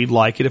 ask how we'd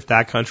like it if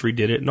that country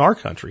did it in our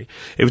country.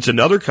 If it's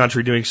another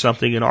country doing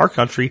something in our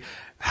country,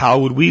 how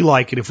would we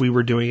like it if we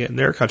were doing it in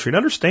their country? And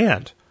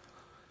understand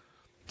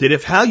that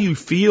if how you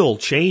feel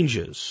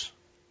changes,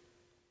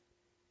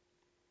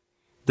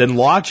 then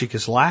logic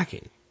is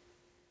lacking.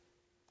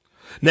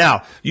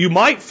 Now, you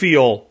might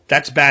feel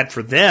that's bad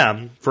for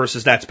them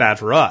versus that's bad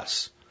for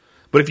us.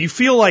 But if you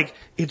feel like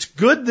it's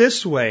good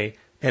this way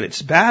and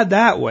it's bad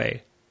that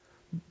way,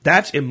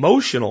 that's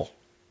emotional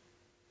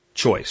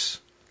choice.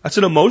 That's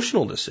an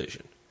emotional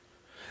decision.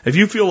 If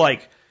you feel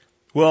like,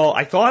 well,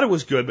 I thought it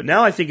was good, but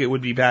now I think it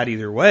would be bad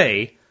either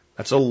way,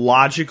 that's a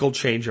logical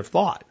change of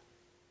thought.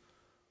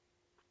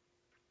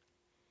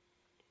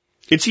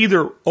 It's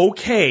either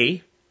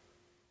okay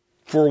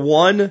for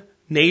one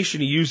nation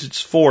to use its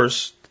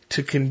force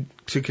to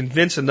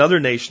convince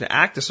another nation to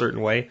act a certain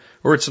way,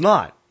 or it's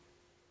not.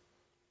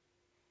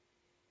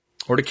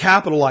 Or to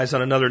capitalize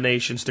on another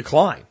nation's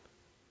decline.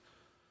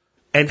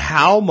 And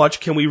how much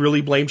can we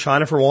really blame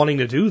China for wanting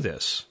to do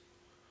this?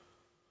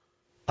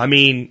 I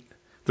mean,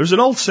 there's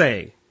an old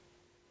saying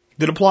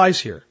that applies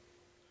here.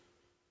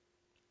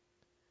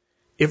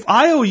 If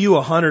I owe you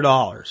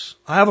 $100,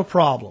 I have a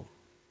problem.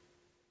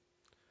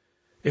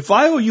 If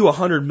I owe you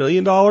 $100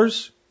 million,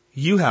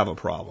 you have a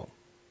problem.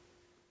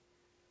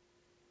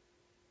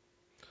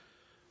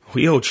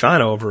 We owe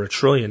China over $1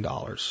 trillion.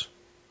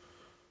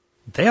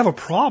 They have a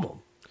problem.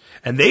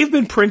 And they've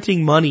been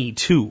printing money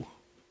too.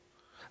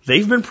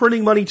 They've been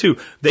printing money too.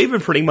 They've been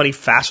printing money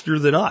faster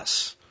than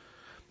us.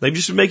 They've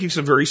just been making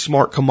some very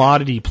smart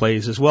commodity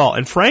plays as well.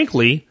 And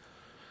frankly,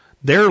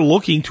 they're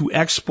looking to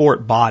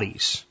export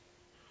bodies.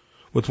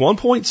 With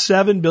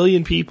 1.7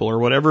 billion people or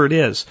whatever it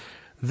is,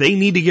 they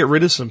need to get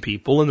rid of some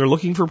people and they're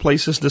looking for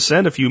places to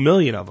send a few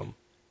million of them.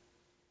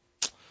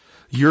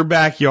 Your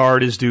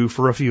backyard is due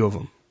for a few of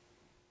them.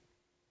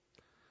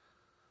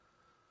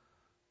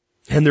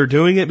 And they're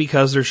doing it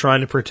because they're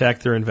trying to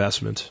protect their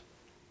investment.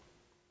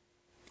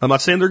 I'm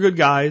not saying they're good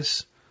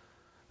guys.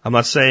 I'm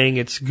not saying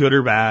it's good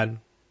or bad.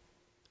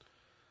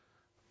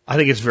 I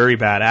think it's very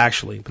bad,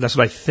 actually, but that's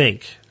what I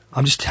think.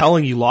 I'm just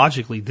telling you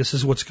logically, this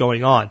is what's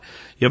going on.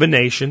 You have a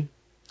nation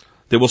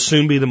that will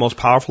soon be the most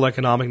powerful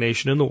economic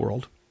nation in the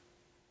world,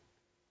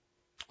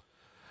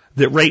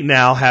 that right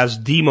now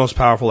has the most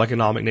powerful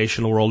economic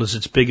nation in the world as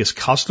its biggest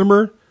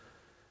customer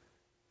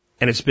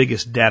and its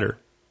biggest debtor,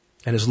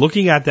 and is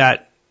looking at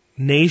that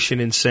nation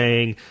and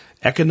saying,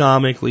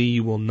 economically,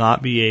 you will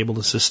not be able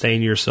to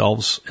sustain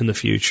yourselves in the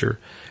future,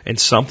 and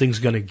something's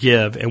going to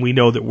give, and we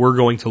know that we're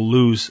going to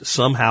lose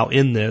somehow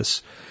in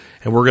this,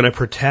 and we're going to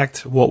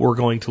protect what we're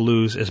going to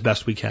lose as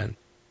best we can.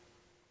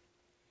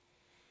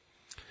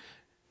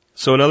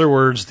 So in other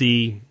words,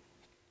 the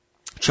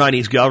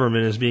Chinese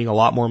government is being a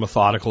lot more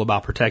methodical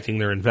about protecting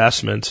their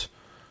investment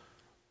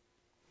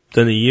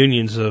than the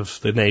unions of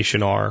the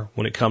nation are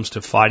when it comes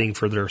to fighting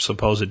for their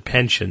supposed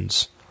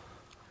pensions.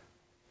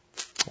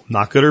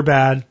 Not good or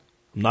bad.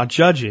 I'm not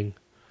judging.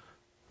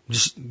 I'm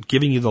just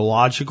giving you the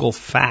logical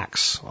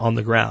facts on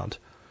the ground.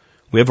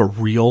 We have a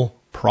real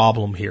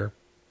problem here.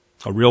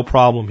 A real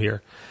problem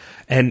here.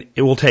 And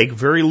it will take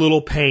very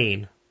little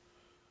pain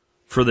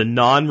for the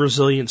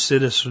non-resilient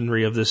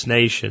citizenry of this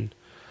nation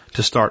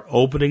to start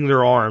opening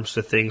their arms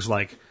to things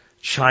like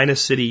China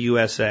City,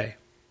 USA.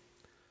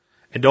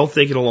 And don't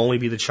think it'll only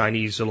be the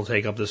Chinese that'll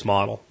take up this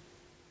model.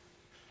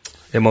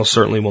 It most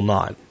certainly will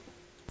not.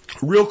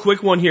 Real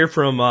quick one here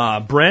from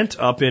Brent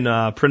up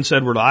in Prince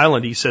Edward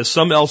Island. He says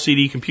some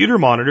LCD computer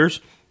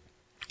monitors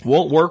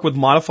won't work with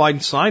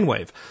modified sine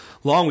wave.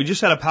 Long, we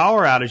just had a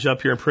power outage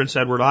up here in Prince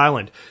Edward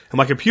Island, and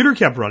my computer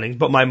kept running,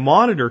 but my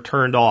monitor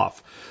turned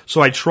off.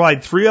 So I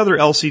tried 3 other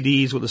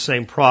LCDs with the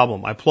same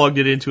problem. I plugged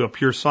it into a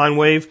pure sine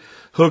wave,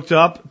 hooked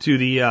up to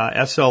the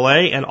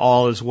SLA, and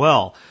all is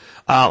well.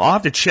 I'll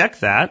have to check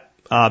that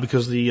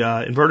because the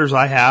inverters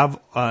I have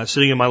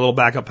sitting in my little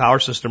backup power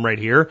system right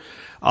here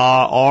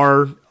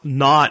are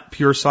not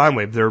pure sine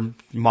wave. They're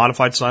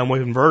modified sine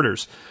wave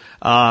inverters.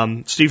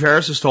 Steve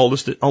Harris has told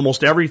us that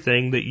almost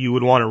everything that you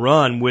would want to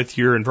run with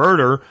your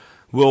inverter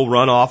will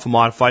run off a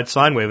modified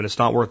sine wave, and it's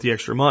not worth the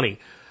extra money.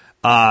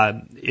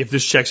 If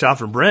this checks out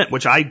for Brent,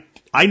 which I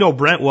know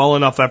Brent well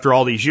enough after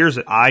all these years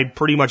that I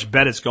pretty much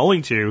bet it's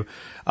going to,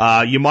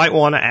 you might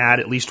want to add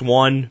at least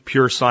one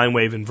pure sine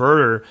wave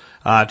inverter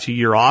to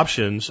your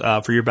options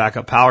for your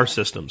backup power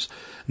systems.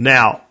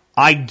 Now,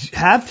 I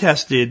have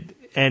tested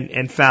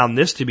and found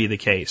this to be the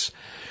case.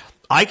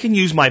 I can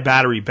use my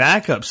battery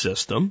backup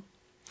system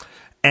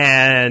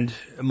and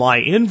my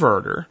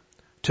inverter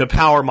to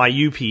power my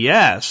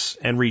UPS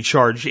and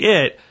recharge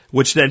it,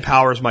 which then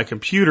powers my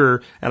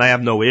computer, and I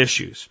have no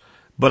issues.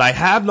 But I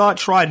have not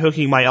tried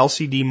hooking my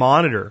LCD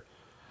monitor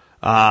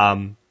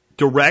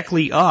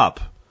directly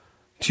up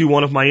to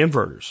one of my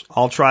inverters.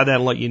 I'll try that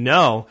and let you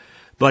know.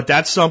 But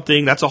that's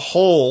a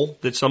hole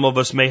that some of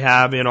us may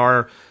have in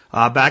our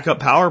backup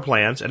power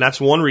plans, and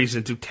that's one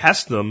reason to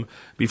test them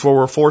before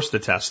we're forced to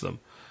test them.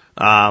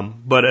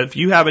 But if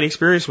you have any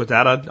experience with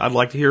that, I'd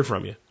like to hear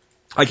from you.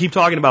 I keep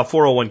talking about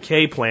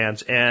 401k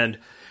plans and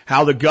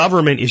how the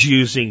government is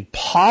using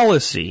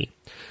policy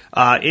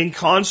in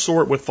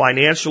consort with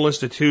financial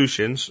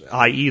institutions,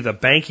 i.e. the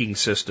banking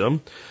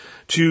system,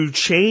 to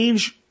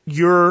change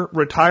your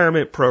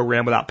retirement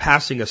program without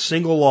passing a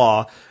single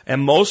law,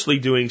 and mostly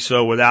doing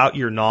so without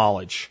your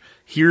knowledge.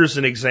 Here's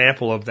an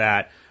example of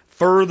that,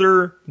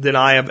 further than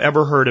I have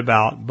ever heard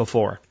about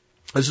before.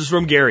 This is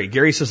from Gary.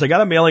 Gary says, I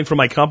got a mailing from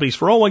my company's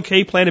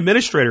 401k plan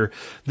administrator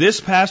this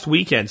past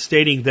weekend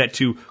stating that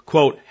to,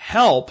 quote,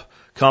 help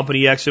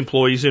Company X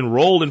employees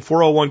enrolled in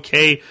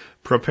 401k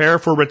prepare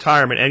for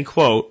retirement, end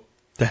quote,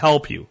 to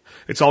help you.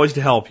 It's always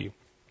to help you.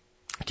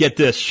 Get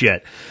this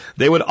shit.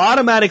 They would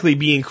automatically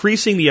be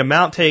increasing the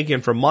amount taken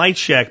from my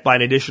check by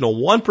an additional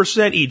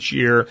 1% each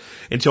year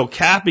until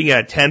capping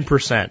at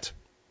 10%.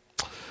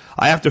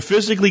 I have to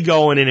physically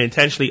go in and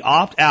intentionally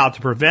opt out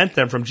to prevent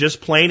them from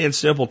just plain and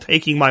simple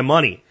taking my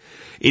money.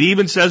 It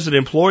even says that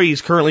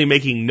employees currently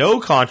making no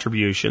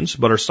contributions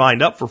but are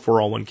signed up for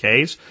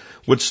 401ks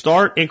would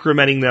start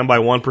incrementing them by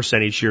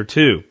 1% each year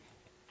too.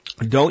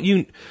 Do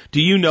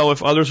you know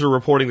if others are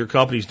reporting their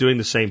companies doing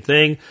the same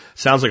thing?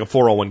 Sounds like a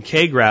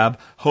 401k grab,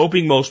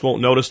 hoping most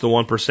won't notice the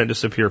 1%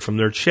 disappear from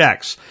their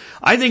checks.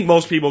 I think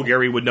most people,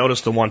 Gary, would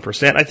notice the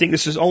 1%. I think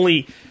this is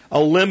only a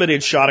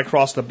limited shot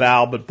across the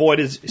bow, but boy,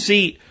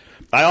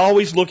 I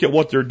always look at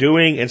what they're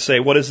doing and say,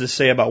 what does this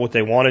say about what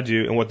they want to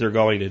do and what they're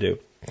going to do?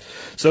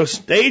 So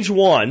stage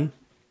one,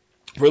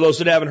 for those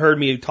that haven't heard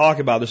me talk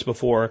about this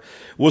before,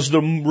 was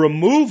the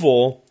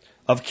removal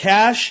of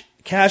cash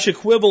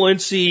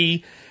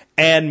equivalency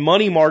and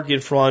money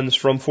market funds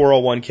from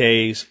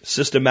 401ks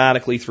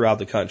systematically throughout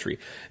the country.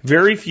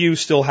 Very few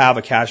still have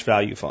a cash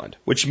value fund,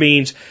 which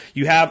means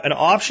you have an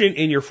option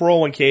in your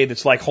 401k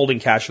that's like holding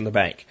cash in the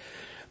bank.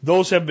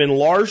 Those have been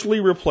largely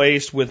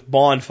replaced with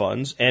bond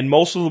funds, and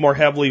most of them are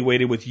heavily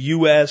weighted with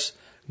U.S.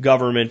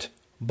 government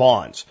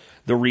bonds.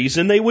 The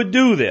reason they would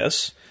do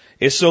this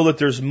is so that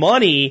there's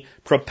money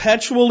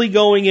perpetually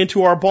going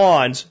into our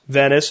bonds.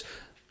 Venice,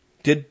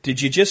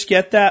 did you just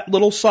get that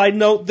little side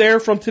note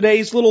there from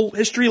today's little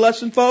history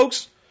lesson,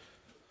 folks?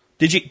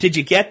 Did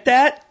you get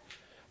that?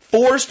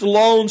 Forced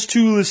loans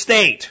to the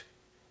state.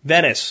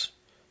 Venice.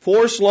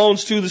 Forced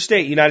loans to the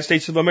state, United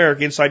States of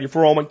America, inside your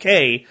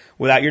 401k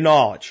without your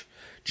knowledge.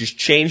 Just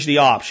change the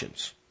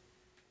options.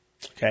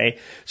 Okay?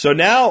 So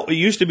now it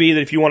used to be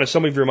that if you wanted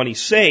some of your money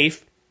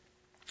safe,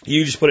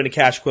 you just put it in a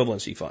cash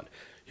equivalency fund.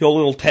 You know, a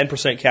little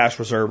 10% cash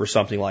reserve or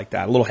something like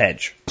that, a little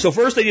hedge. So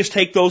first they just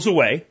take those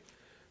away,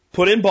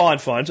 put in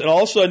bond funds, and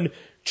all of a sudden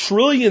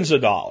trillions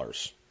of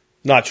dollars,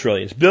 not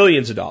trillions,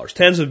 billions of dollars,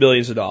 tens of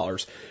billions of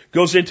dollars,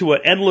 goes into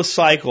an endless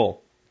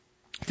cycle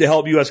to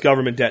help U.S.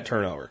 government debt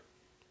turnover.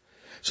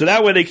 So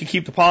that way they can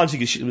keep the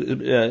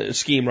Ponzi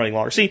scheme running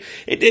longer. See,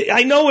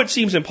 I know it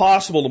seems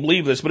impossible to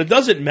believe this, but it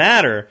doesn't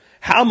matter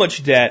how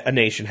much debt a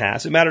nation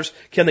has. It matters,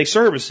 can they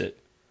service it?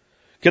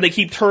 Can they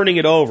keep turning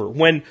it over?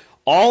 When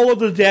all of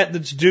the debt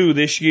that's due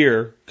this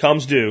year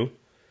comes due,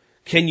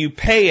 can you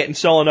pay it and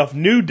sell enough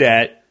new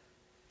debt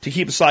to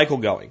keep the cycle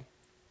going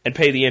and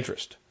pay the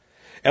interest?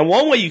 And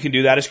one way you can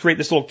do that is create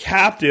this little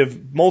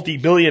captive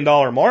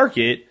multi-billion-dollar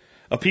market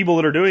of people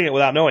that are doing it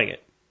without knowing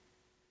it.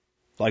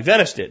 Like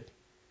Venice did.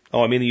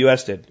 Oh, I mean the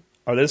U.S. did.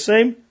 Are they the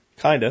same?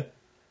 Kinda.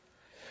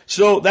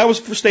 So that was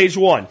for stage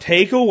one.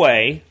 Take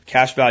away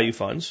cash value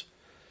funds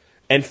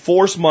and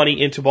force money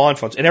into bond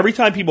funds. And every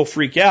time people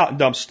freak out and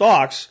dump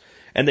stocks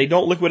and they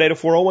don't liquidate a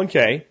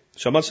 401k,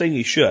 so I'm not saying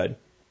you should,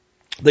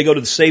 they go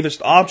to the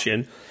safest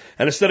option,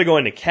 and instead of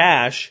going to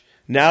cash,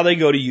 now they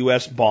go to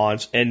U.S.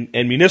 bonds and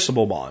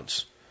municipal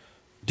bonds.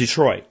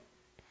 Detroit.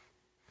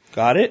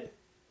 Got it?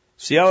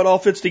 See how it all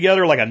fits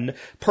together like a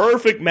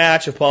perfect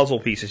match of puzzle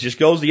pieces. Just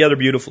goes together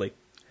beautifully.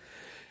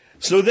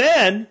 So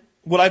then,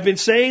 what I've been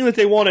saying that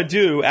they want to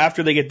do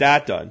after they get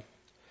that done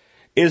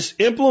is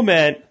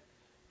implement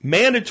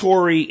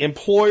mandatory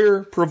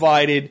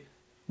employer-provided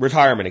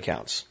retirement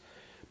accounts.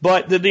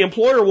 But that the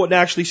employer wouldn't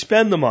actually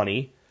spend the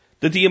money,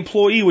 that the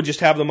employee would just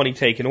have the money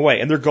taken away.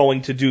 And they're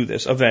going to do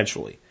this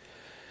eventually.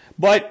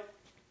 But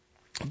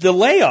the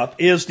layup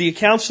is the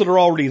accounts that are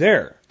already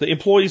there, the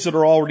employees that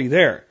are already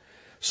there.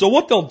 So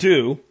what they'll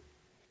do,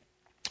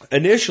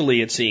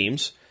 initially it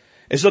seems,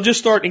 is they'll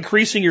just start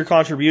increasing your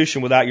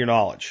contribution without your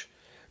knowledge,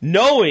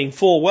 knowing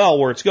full well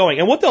where it's going.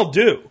 And what they'll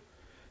do,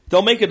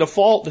 they'll make a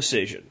default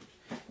decision.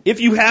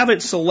 If you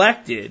haven't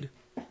selected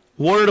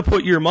where to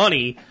put your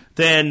money,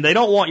 then they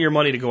don't want your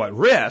money to go at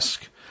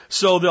risk.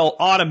 So they'll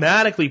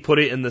automatically put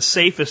it in the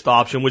safest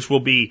option, which will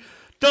be,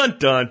 dun,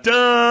 dun,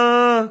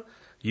 dun,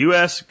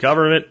 U.S.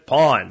 government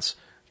bonds,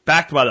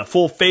 backed by the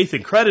full faith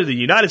and credit of the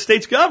United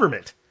States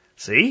government.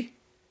 See?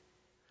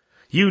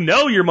 You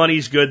know your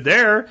money's good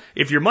there.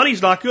 If your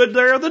money's not good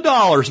there, the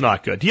dollar's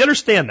not good. Do you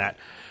understand that?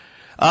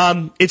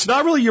 It's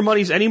not really your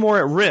money's anymore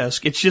at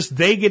risk. It's just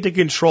they get to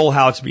control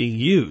how it's being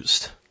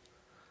used.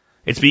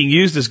 It's being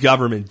used as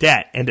government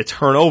debt and to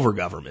turn over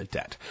government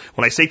debt.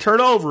 When I say turn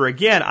over,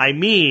 again, I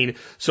mean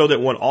so that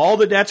when all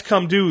the debts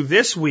come due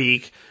this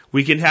week,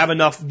 we can have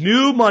enough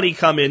new money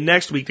come in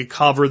next week to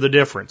cover the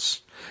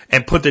difference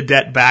and put the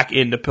debt back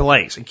into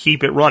place and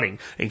keep it running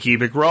and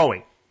keep it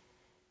growing.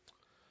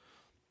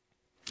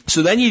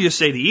 So then you just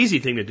say the easy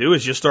thing to do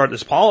is just start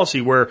this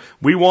policy where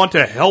we want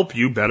to help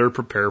you better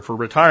prepare for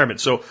retirement.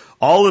 So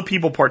all the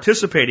people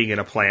participating in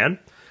a plan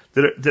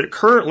that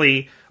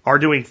currently are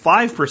doing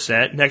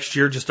 5%, next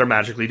year just are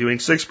magically doing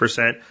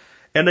 6%.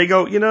 And they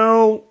go, you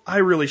know, I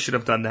really should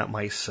have done that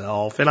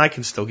myself, and I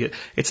can still get,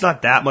 it's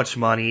not that much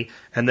money,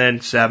 and then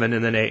 7,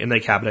 and then 8, and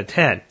they cap it at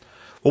 10.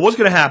 Well, what's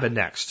going to happen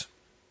next?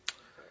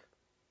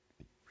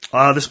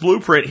 This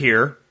blueprint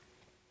here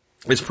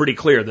is pretty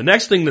clear. The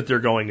next thing that they're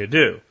going to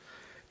do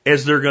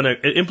is they're going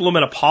to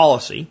implement a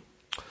policy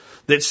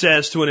that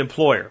says to an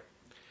employer,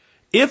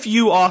 if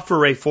you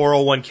offer a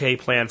 401k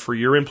plan for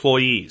your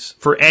employees,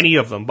 for any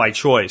of them by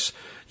choice,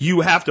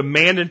 you have to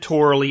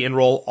mandatorily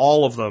enroll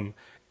all of them,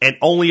 and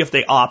only if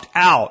they opt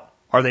out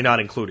are they not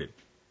included.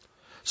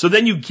 So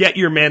then you get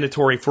your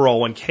mandatory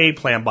 401k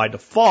plan by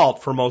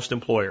default for most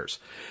employers.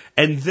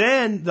 And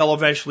then they'll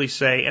eventually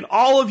say, and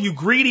all of you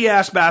greedy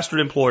ass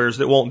bastard employers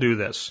that won't do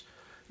this,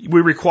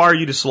 we require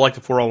you to select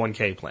a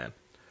 401k plan.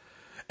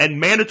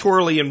 And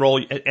mandatorily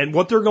enroll, and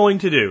what they're going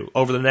to do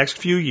over the next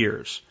few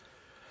years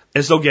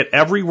is they'll get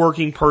every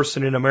working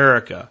person in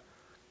America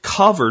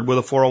covered with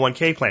a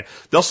 401k plan.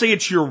 They'll say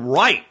it's your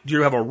right.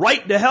 You have a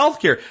right to health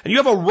care, and you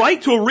have a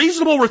right to a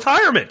reasonable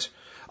retirement.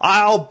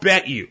 I'll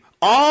bet you.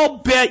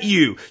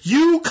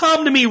 You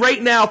come to me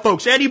right now,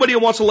 folks, anybody who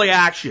wants to lay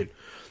action.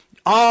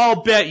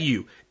 I'll bet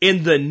you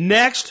in the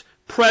next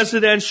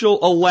presidential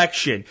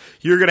election,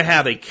 you're going to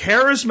have a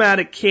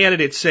charismatic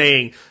candidate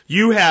saying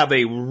you have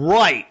a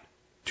right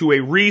to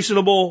a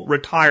reasonable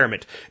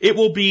retirement. It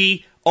will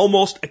be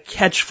almost a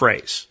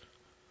catchphrase.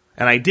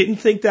 And I didn't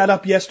think that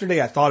up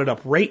yesterday. I thought it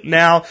up right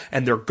now.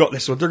 And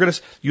that's what they're going to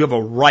say. You have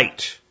a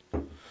right.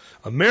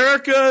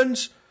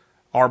 Americans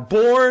are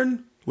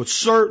born with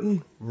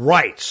certain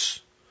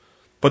rights.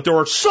 But there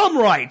are some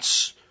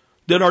rights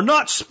that are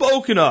not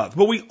spoken of.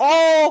 But we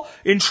all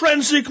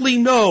intrinsically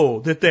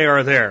know that they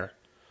are there.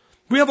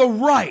 We have a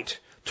right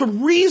to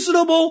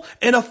reasonable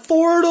and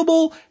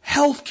affordable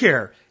health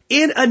care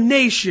in a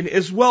nation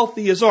as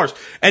wealthy as ours.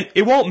 And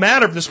it won't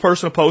matter if this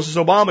person opposes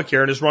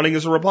Obamacare and is running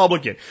as a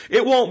Republican.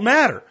 It won't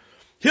matter.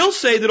 He'll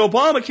say that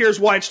Obamacare is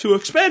why it's too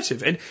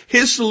expensive and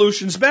his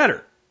solution's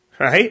better.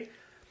 Right?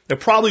 There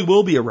probably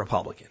will be a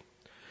Republican.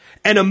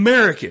 And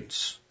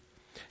Americans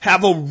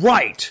have a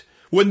right,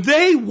 when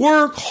they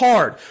work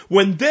hard,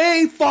 when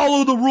they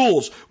follow the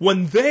rules,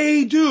 when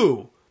they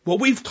do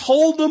what we've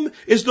told them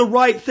is the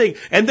right thing,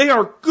 and they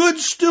are good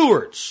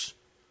stewards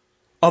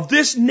of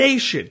this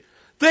nation,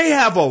 they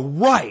have a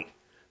right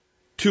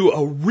to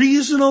a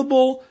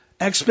reasonable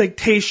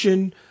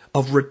expectation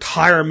of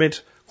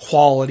retirement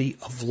quality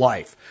of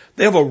life.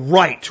 They have a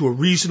right to a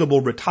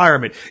reasonable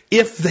retirement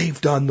if they've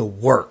done the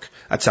work.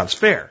 That sounds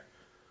fair.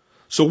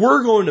 So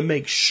we're going to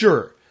make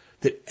sure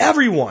that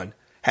everyone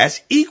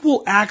has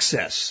equal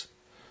access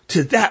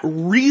to that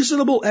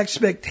reasonable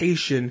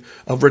expectation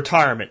of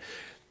retirement.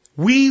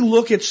 We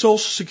look at Social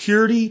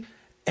Security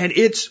and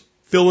it's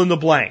fill in the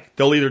blank.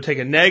 They'll either take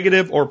a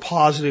negative or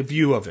positive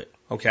view of it.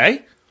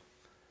 Okay?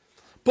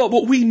 But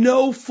what we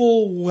know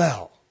full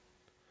well,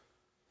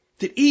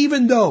 that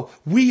even though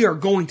we are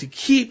going to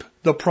keep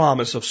the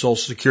promise of Social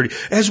Security,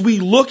 as we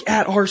look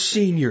at our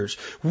seniors,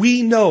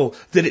 we know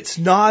that it's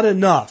not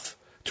enough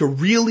to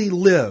really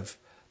live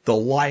the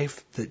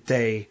life that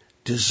they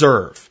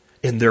deserve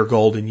in their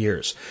golden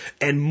years.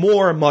 And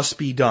more must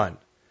be done.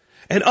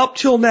 And up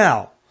till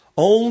now,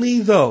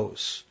 only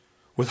those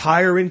with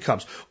higher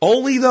incomes,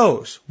 only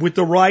those with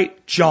the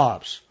right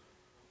jobs,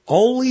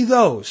 only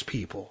those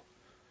people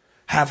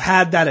have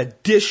had that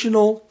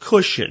additional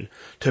cushion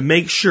to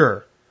make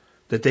sure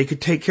that they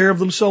could take care of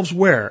themselves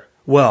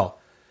well,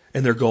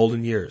 in their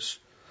golden years.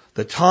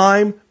 The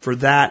time for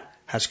that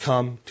has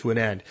come to an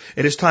end.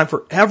 It is time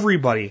for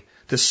everybody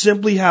to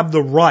simply have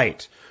the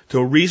right to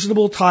a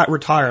reasonable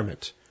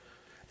retirement.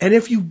 And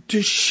if you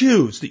just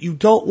choose that you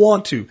don't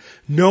want to,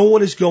 no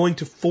one is going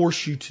to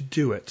force you to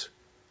do it.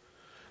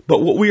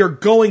 But what we are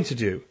going to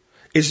do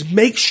is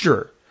make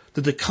sure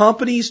that the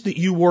companies that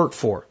you work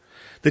for,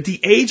 that the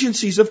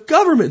agencies of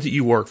government that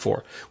you work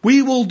for,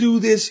 we will do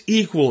this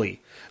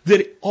equally.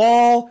 That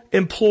all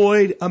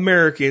employed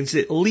Americans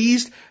at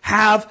least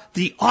have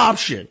the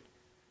option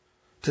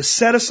to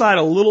set aside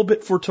a little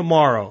bit for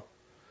tomorrow,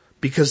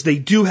 because they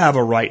do have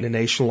a right in a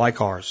nation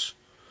like ours.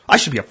 I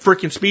should be a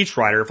freaking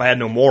speechwriter if I had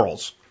no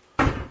morals.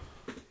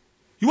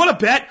 You want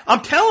to bet?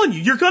 I'm telling you,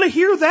 you're going to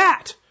hear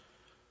that.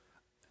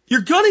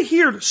 You're going to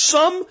hear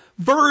some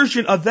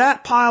version of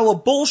that pile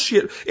of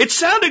bullshit. It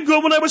sounded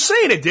good when I was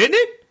saying it, didn't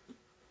it?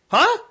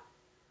 Huh?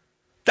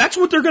 That's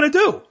what they're going to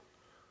do.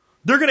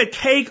 They're going to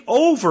take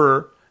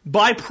over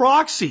by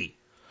proxy.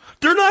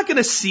 They're not going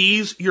to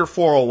seize your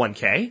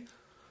 401k.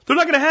 They're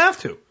not going to have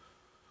to.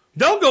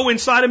 They'll go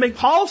inside and make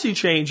policy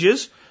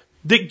changes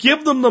that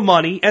give them the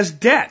money as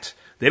debt.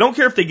 They don't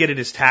care if they get it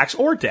as tax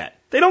or debt.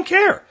 They don't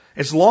care,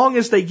 as long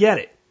as they get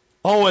it.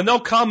 Oh, and they'll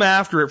come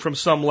after it from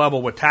some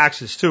level with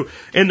taxes too.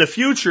 In the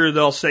future,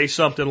 they'll say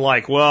something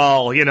like,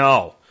 well,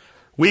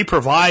 we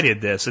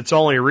provided this. It's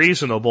only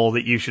reasonable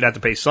that you should have to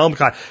pay some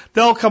kind.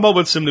 They'll come up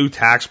with some new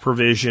tax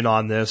provision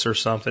on this or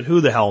something.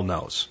 Who the hell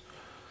knows?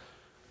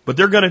 But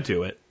they're going to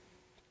do it.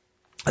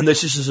 And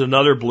this is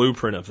another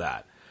blueprint of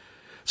that.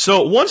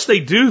 So once they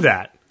do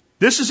that,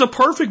 this is a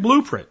perfect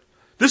blueprint.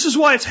 This is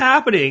why it's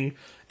happening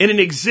in an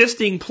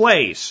existing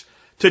place,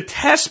 to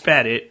test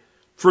bed it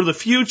for the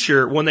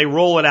future when they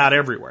roll it out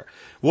everywhere.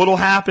 What'll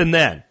happen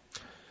then?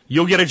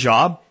 You'll get a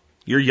job.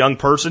 You're a young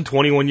person,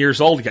 21 years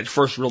old, you got your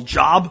first real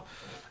job,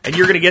 and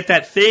you're going to get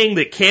that thing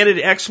that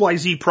candidate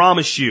XYZ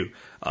promised you,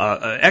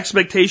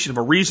 expectation of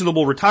a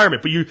reasonable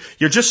retirement, but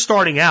you're just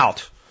starting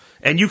out,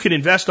 and you can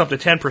invest up to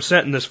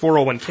 10% in this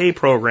 401k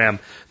program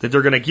that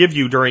they're going to give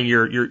you during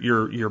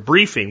your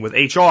briefing with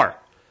HR.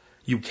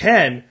 You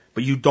can,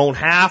 but you don't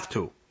have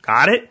to.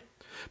 Got it?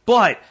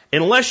 But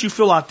unless you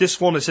fill out this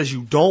form that says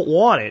you don't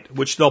want it,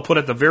 which they'll put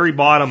at the very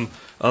bottom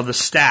of the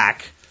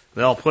stack,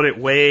 they'll put it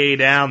way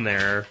down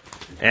there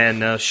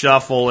and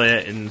shuffle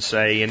it and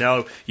say,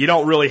 you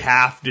don't really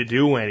have to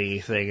do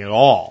anything at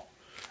all.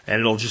 And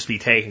it'll just be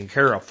taken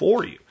care of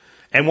for you.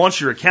 And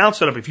once your account's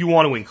set up, if you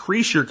want to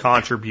increase your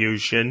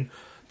contribution,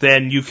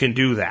 then you can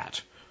do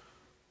that.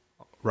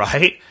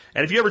 Right?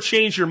 And if you ever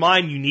change your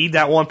mind, you need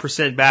that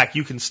 1% back,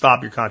 you can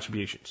stop your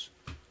contributions.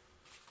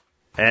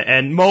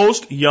 And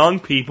most young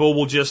people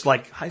will just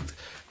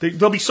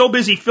they'll be so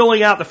busy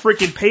filling out the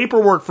freaking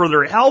paperwork for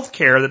their health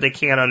care that they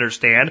can't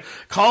understand,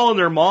 calling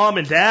their mom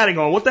and dad and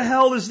going, what the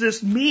hell does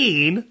this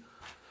mean?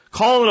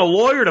 Calling a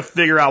lawyer to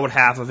figure out what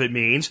half of it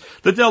means,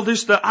 that they'll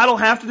just, I don't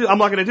have to do, I'm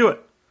not going to do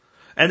it.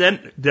 And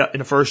then in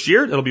the first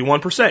year, it'll be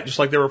 1%, just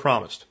like they were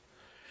promised.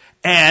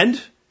 And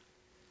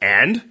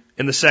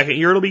in the second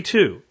year, it'll be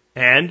 2.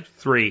 And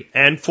 3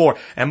 and 4.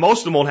 And most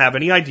of them won't have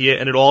any idea,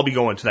 and it'll all be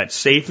going to that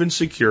safe and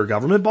secure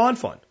government bond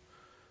fund.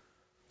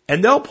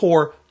 And they'll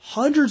pour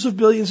hundreds of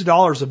billions of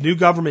dollars of new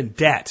government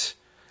debt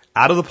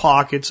out of the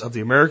pockets of the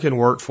American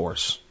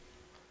workforce.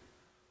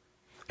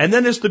 And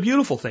then there's the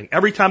beautiful thing.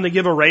 Every time they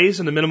give a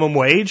raise in the minimum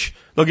wage,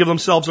 they'll give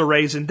themselves a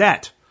raise in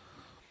debt,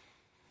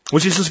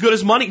 which is as good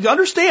as money.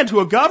 Understand,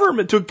 to a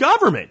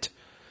government,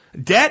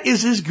 debt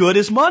is as good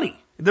as money.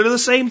 They're the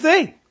same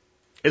thing,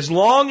 as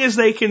long as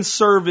they can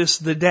service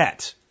the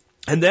debt.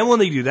 And then when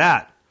they do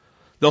that,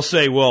 they'll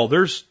say, well,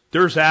 there's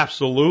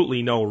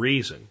absolutely no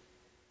reason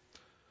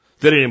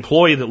that an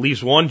employee that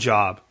leaves one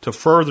job to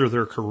further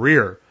their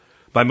career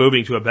by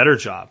moving to a better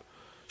job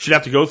should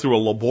have to go through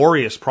a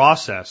laborious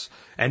process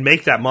and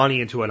make that money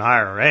into an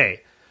IRA.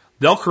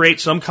 They'll create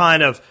some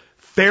kind of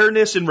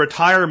Fairness in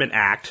Retirement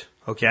Act,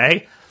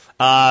 okay,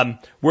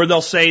 where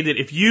they'll say that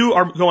if you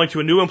are going to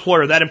a new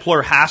employer, that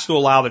employer has to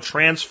allow the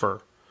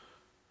transfer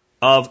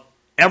of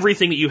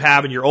everything that you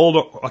have in your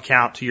old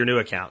account to your new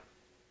account.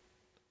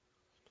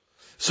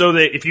 So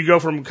that if you go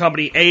from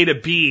company A to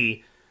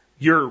B,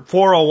 your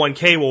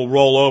 401k will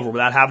roll over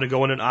without having to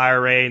go in an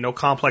IRA, no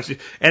complex.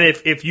 And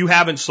if you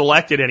haven't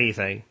selected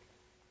anything,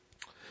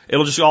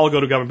 it'll just all go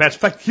to government match. In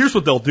fact, here's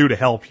what they'll do to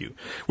help you.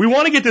 We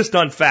want to get this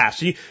done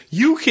fast.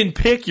 You can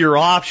pick your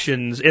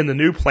options in the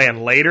new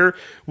plan later.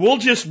 We'll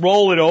just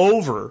roll it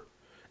over,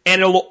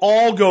 and it'll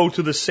all go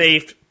to the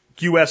safe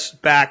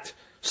U.S.-backed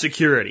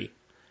security.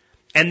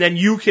 And then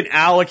you can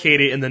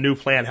allocate it in the new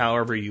plan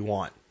however you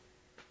want,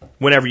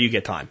 whenever you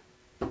get time.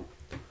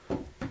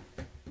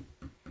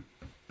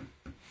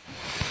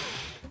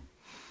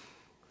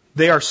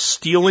 They are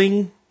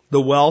stealing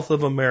the wealth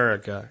of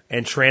America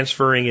and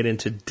transferring it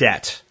into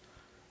debt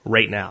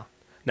right now.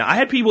 Now, I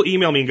had people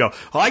email me and go,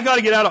 oh, I got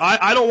to get out of,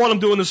 I don't want them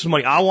doing this with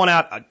money. I want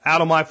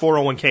out of my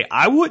 401k.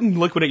 I wouldn't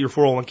liquidate your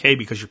 401k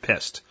because you're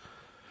pissed.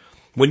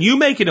 When you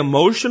make an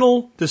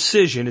emotional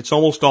decision, it's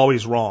almost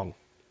always wrong.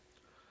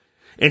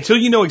 Until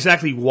you know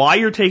exactly why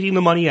you're taking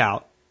the money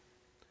out,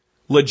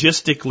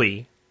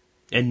 logistically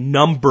and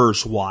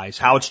numbers-wise,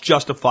 how it's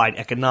justified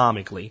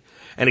economically,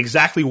 and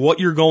exactly what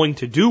you're going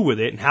to do with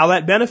it and how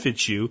that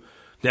benefits you,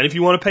 then if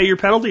you want to pay your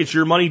penalty, it's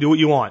your money, do what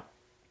you want.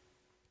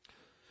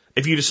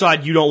 If you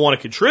decide you don't want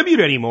to contribute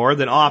anymore,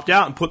 then opt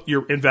out and put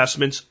your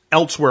investments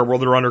elsewhere where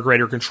they're under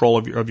greater control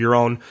of your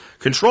own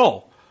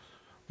control.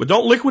 But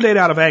don't liquidate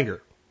out of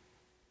anger.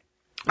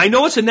 I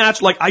know it's a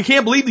natural, like, I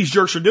can't believe these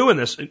jerks are doing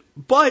this,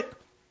 but,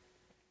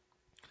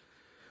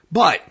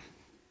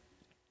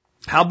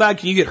 how bad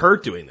can you get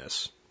hurt doing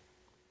this?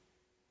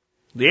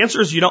 The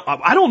answer is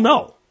I don't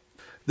know.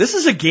 This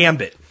is a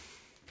gambit.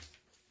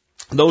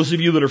 Those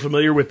of you that are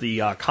familiar with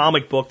the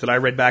comic book that I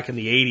read back in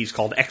the 80s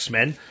called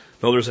X-Men,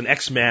 know there's an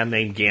X-Man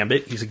named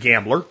Gambit. He's a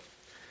gambler.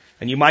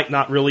 And you might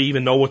not really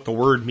even know what the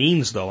word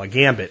means, though, a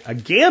gambit. A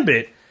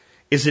gambit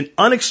is an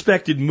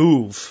unexpected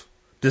move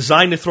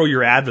designed to throw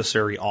your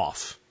adversary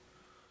off.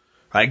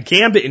 A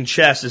gambit in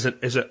chess is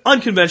an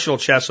unconventional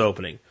chess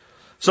opening.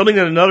 Something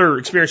that another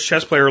experienced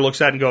chess player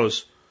looks at and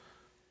goes,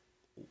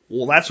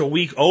 well, that's a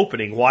weak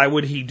opening. Why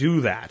would he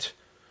do that?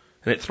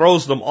 And it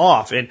throws them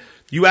off. And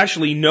you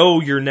actually know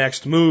your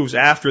next moves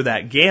after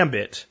that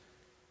gambit.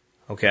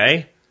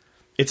 Okay?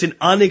 It's an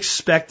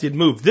unexpected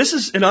move. This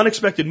is an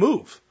unexpected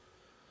move.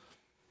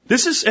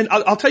 And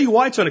I'll tell you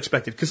why it's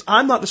unexpected. Because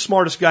I'm not the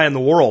smartest guy in the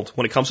world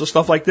when it comes to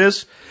stuff like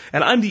this.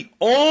 And I'm the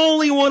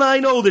only one I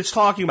know that's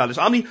talking about this.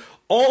 I'm the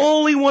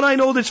only one I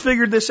know that's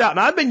figured this out. And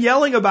I've been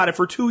yelling about it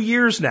for 2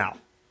 years now.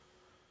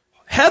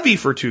 Heavy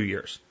for 2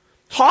 years.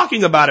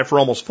 Talking about it for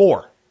almost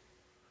 4.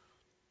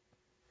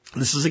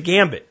 This is a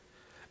gambit.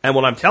 And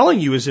what I'm telling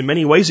you is in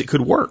many ways it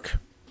could work.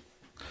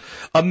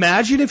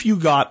 Imagine if you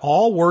got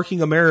all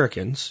working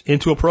Americans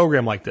into a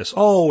program like this.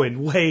 Oh,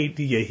 and wait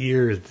till you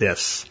hear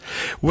this.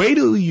 Wait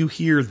till you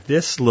hear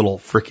this little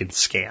frickin'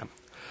 scam.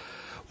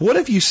 What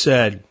if you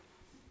said,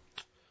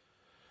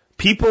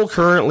 people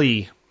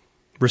currently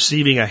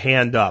receiving a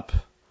hand up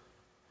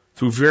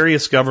through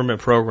various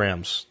government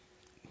programs,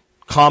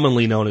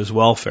 commonly known as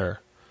welfare,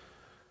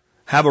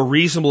 have a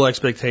reasonable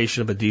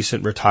expectation of a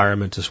decent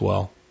retirement as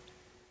well?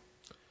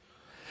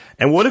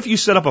 And what if you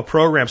set up a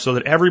program so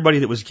that everybody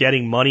that was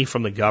getting money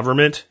from the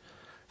government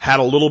had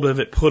a little bit of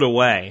it put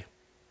away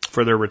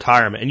for their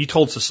retirement? And you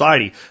told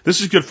society, this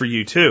is good for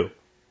you too.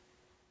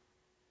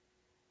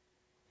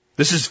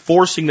 This is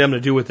forcing them to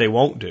do what they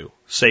won't do,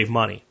 save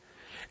money.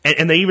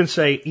 And they even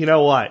say, you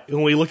know what,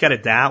 when we look at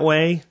it that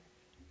way,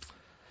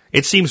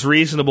 it seems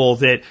reasonable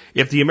that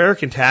if the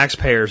American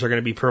taxpayers are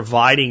going to be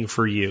providing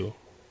for you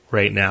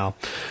right now,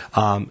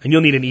 and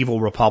you'll need an evil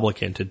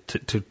Republican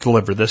to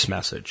deliver this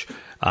message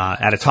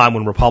at a time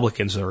when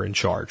Republicans are in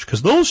charge,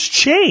 because those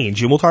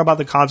change, and we'll talk about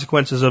the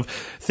consequences of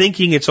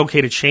thinking it's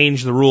okay to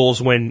change the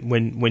rules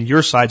when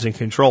your side's in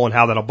control and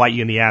how that'll bite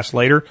you in the ass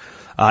later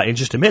in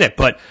just a minute.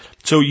 But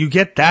so you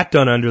get that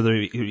done under the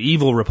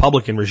evil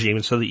Republican regime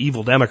instead of the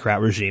evil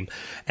Democrat regime,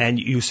 and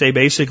you say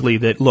basically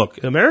that,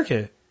 look,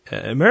 American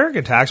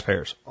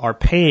taxpayers are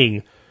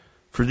paying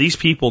for these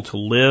people to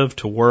live,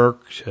 to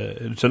work,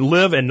 to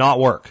live and not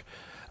work.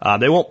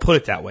 They won't put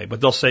it that way, but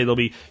they'll say they'll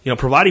be,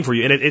 providing for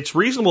you. And it's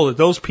reasonable that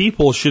those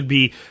people should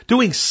be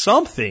doing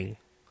something.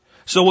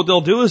 So what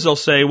they'll do is they'll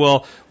say,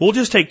 well, we'll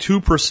just take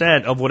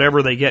 2% of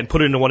whatever they get and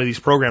put it into one of these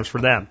programs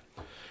for them.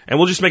 And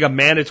we'll just make a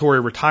mandatory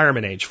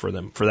retirement age for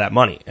them for that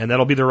money. And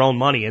that'll be their own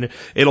money. And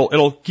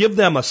it'll give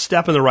them a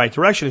step in the right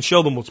direction and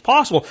show them what's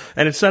possible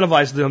and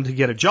incentivize them to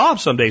get a job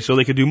someday so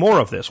they could do more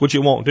of this, which it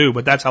won't do,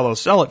 but that's how they'll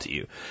sell it to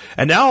you.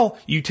 And now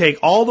you take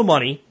all the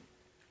money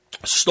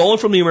stolen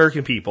from the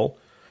American people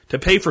to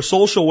pay for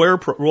social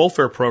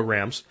welfare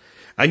programs,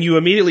 and you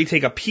immediately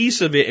take a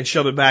piece of it and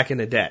shove it back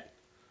into debt.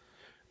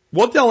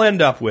 What they'll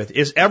end up with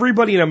is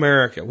everybody in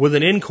America with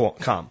an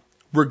income,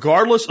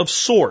 regardless of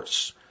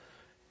source,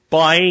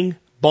 buying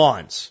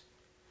bonds.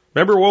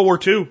 Remember World War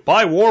II?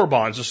 Buy war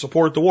bonds to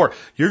support the war.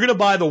 You're going to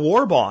buy the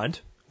war bond,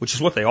 which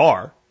is what they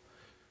are.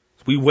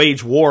 We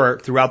wage war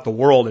throughout the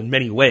world in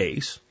many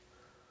ways.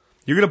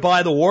 You're going to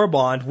buy the war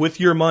bond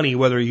with your money,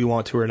 whether you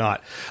want to or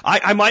not.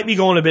 I might be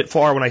going a bit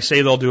far when I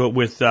say they'll do it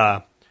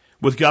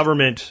with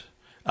government,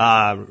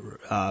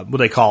 what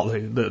they call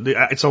it.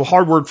 It's a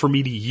hard word for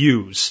me to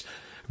use.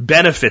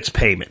 Benefits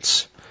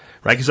payments,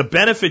 right? Because a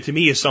benefit to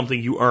me is something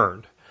you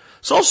earned.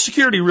 Social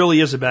Security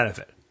really is a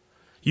benefit.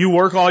 You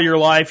work all your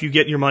life, you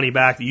get your money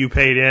back that you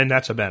paid in,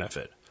 that's a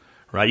benefit,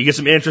 right? You get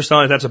some interest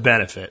on it, that's a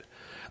benefit.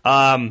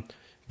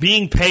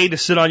 Being paid to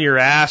sit on your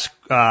ass,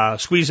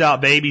 squeeze out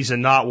babies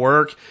and not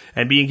work,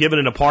 and being given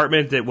an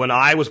apartment that when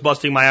I was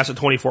busting my ass at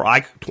 24,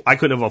 I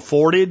couldn't have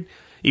afforded,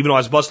 even though I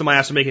was busting my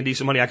ass and making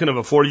decent money, I couldn't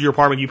have afforded your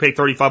apartment, you pay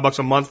 $35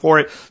 a month for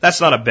it.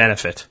 That's not a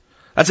benefit.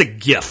 That's a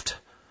gift.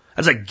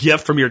 That's a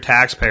gift from your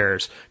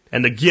taxpayers.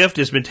 And the gift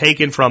has been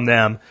taken from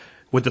them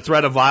with the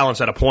threat of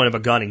violence at a point of a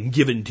gun and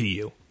given to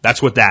you.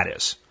 That's what that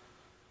is.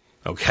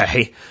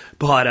 Okay?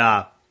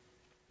 But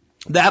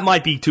that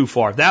might be too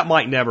far. That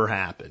might never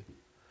happen.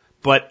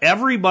 But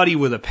everybody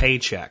with a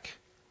paycheck,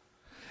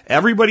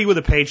 Everybody with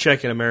a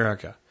paycheck in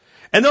America.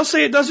 And they'll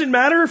say it doesn't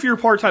matter if you're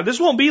part-time. This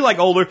won't be like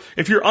older.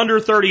 If you're under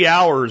 30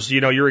 hours,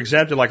 you're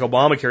exempted like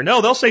Obamacare.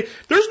 No, they'll say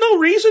there's no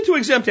reason to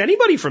exempt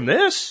anybody from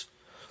this.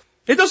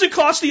 It doesn't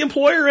cost the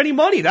employer any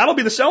money. That'll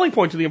be the selling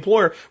point to the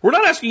employer. We're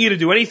not asking you to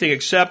do anything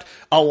except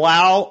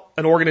allow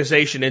an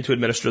organization in to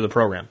administer the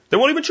program. They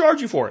won't even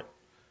charge you for it.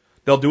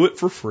 They'll do it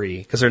for free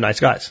because they're nice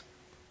guys.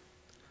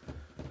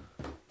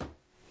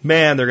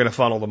 Man, they're going to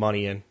funnel the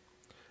money in.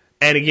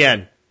 And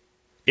again,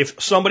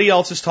 if somebody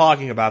else is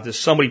talking about this,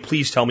 somebody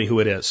please tell me who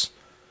it is.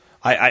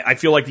 I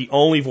feel like the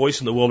only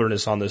voice in the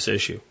wilderness on this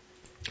issue.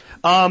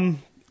 I'm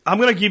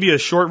going to give you a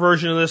short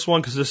version of this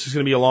one because this is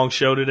going to be a long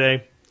show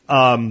today.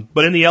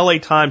 But in the LA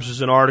Times,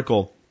 there's an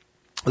article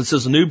that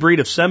says a new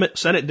breed of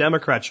Senate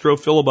Democrats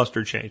drove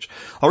filibuster change.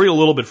 I'll read a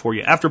little bit for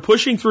you. After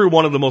pushing through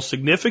one of the most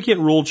significant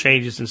rule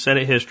changes in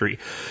Senate history,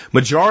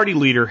 Majority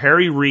Leader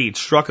Harry Reid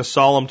struck a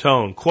solemn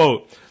tone.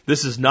 Quote,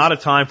 "This is not a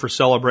time for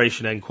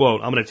celebration," end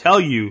quote. I'm going to tell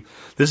you,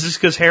 this is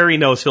because Harry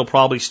knows he'll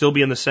probably still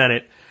be in the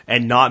Senate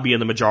and not be in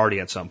the majority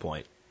at some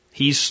point.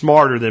 He's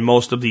smarter than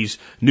most of these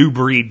new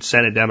breed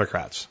Senate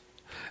Democrats.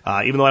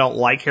 Even though I don't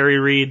like Harry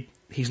Reid,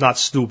 he's not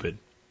stupid.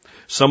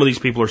 Some of these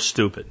people are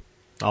stupid.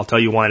 I'll tell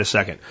you why in a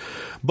second.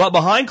 But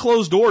behind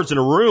closed doors in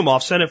a room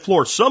off Senate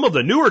floor, some of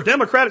the newer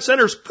Democratic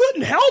senators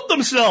couldn't help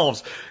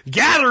themselves,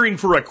 gathering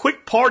for a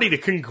quick party to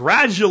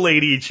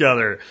congratulate each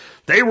other.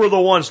 They were the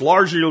ones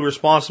largely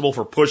responsible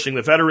for pushing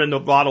the veteran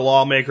Nevada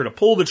lawmaker to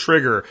pull the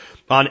trigger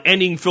on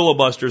ending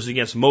filibusters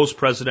against most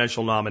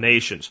presidential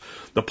nominations.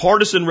 The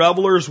partisan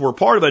revelers were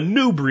part of a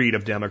new breed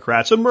of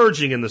Democrats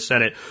emerging in the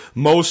Senate,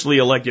 mostly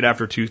elected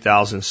after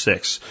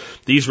 2006.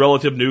 These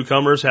relative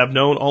newcomers have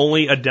known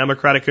only a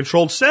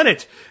Democratic-controlled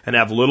Senate and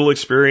have little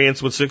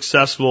experience with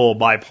successful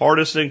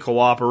bipartisan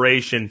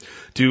cooperation,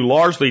 due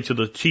largely to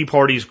the Tea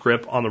Party's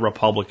grip on the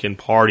Republican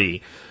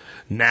Party.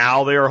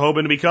 Now they are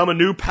hoping to become a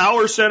new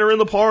power center in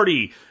the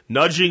party,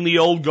 nudging the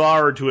old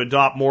guard to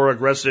adopt more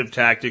aggressive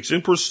tactics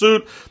in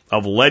pursuit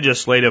of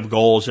legislative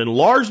goals and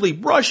largely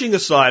brushing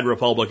aside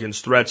Republicans'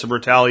 threats of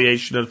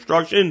retaliation and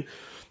obstruction.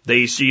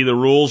 They see the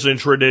rules and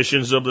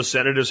traditions of the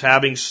Senate as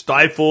having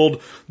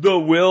stifled the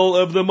will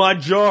of the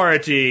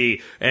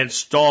majority and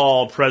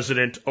stalled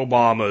President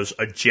Obama's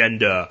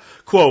agenda.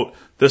 Quote,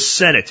 "The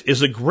Senate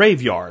is a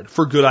graveyard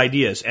for good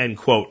ideas," end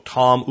quote.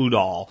 Tom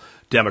Udall,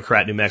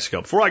 Democrat, New Mexico.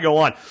 Before I go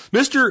on,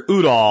 Mr.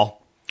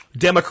 Udall,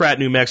 Democrat,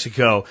 New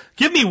Mexico,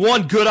 give me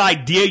one good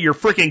idea your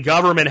freaking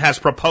government has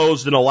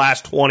proposed in the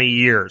last 20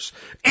 years.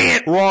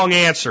 Wrong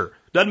answer.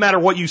 Doesn't matter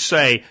what you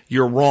say,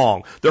 you're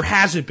wrong. There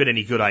hasn't been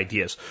any good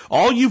ideas.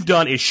 All you've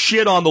done is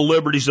shit on the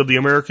liberties of the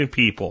American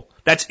people.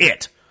 That's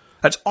it.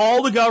 That's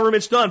all the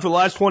government's done for the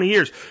last 20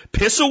 years.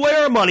 Piss away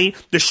our money,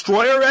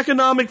 destroy our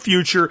economic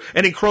future,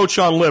 and encroach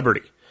on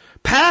liberty.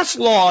 Pass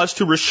laws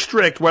to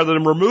restrict rather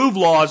than remove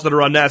laws that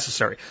are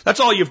unnecessary. That's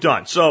all you've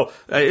done. So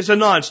it's a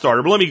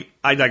non-starter. But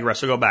I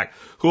digress. I'll go back.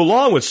 Who,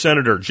 along with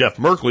Senator Jeff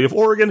Merkley of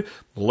Oregon,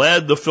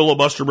 led the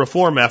filibuster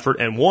reform effort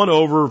and won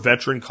over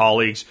veteran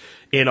colleagues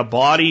in a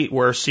body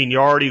where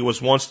seniority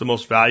was once the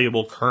most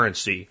valuable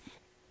currency.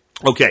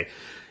 Okay.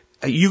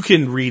 You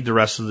can read the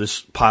rest of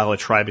this pile of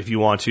tripe if you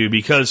want to,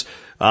 because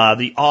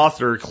the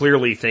author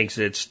clearly thinks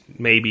it's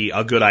maybe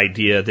a good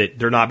idea that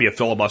there not be a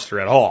filibuster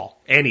at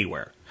all,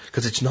 anywhere.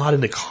 Because it's not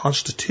in the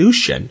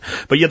Constitution,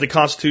 but yet the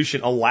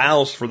Constitution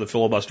allows for the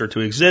filibuster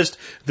to exist.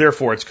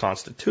 Therefore, it's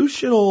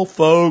constitutional,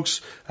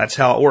 folks. That's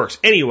how it works.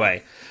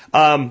 Anyway,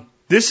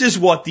 this is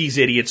what these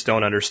idiots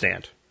don't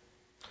understand.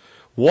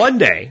 One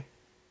day,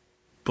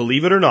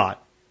 believe it or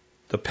not,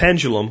 the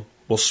pendulum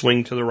will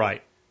swing to the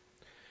right.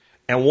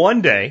 And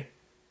one day,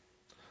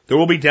 there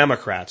will be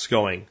Democrats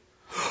going,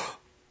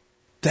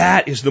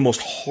 that is the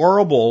most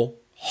horrible,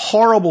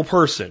 horrible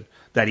person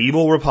that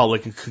evil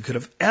Republican could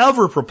have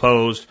ever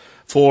proposed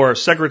for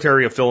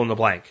Secretary of fill in the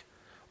blank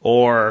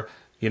or,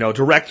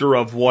 director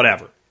of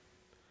whatever.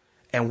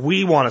 And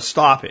we want to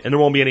stop it, and there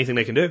won't be anything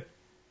they can do.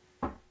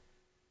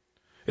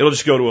 It'll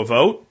just go to a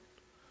vote,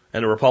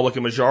 and the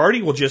Republican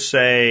majority will just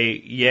say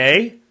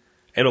yay, and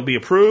it'll be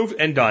approved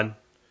and done.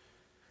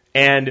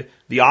 And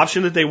the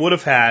option that they would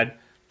have had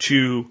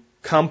to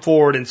come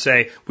forward and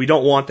say, we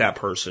don't want that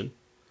person,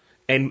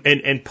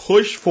 and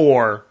push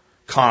for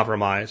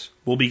compromise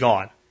will be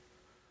gone.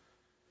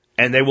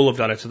 And they will have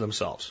done it to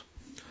themselves.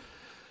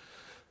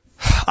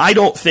 I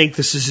don't think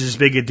this is as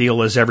big a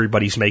deal as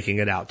everybody's making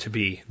it out to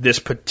be, this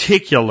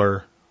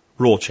particular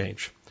rule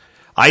change.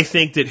 I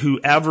think that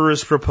whoever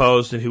is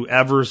proposed and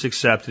whoever is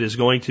accepted is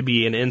going to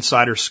be an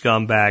insider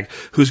scumbag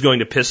who's going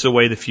to piss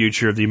away the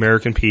future of the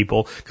American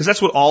people, because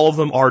that's what all of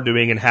them are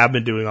doing and have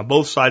been doing on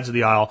both sides of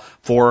the aisle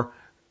for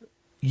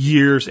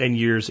years and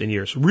years and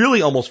years.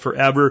 Really almost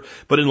forever,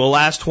 but in the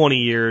last 20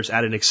 years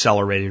at an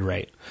accelerated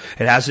rate.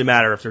 It doesn't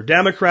matter if they're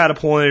Democrat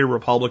appointed or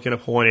Republican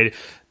appointed.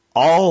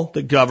 All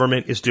the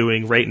government is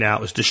doing right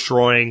now is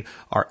destroying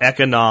our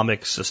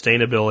economic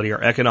sustainability,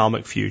 our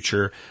economic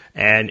future,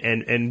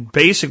 and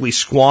basically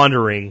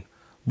squandering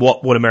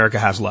what America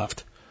has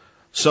left.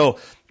 So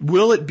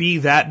will it be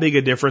that big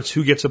a difference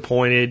who gets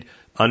appointed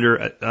under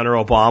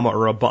Obama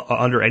or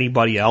under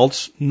anybody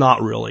else?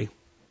 Not really.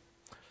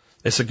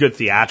 It's a good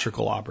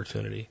theatrical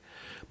opportunity.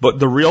 But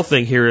the real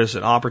thing here is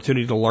an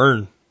opportunity to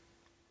learn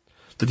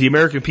that the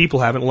American people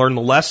haven't learned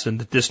the lesson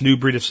that this new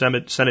breed of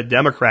Senate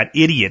Democrat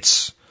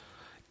idiots,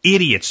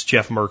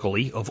 Jeff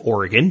Merkley of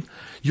Oregon,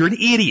 you're an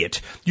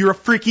idiot. You're a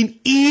freaking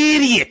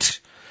idiot.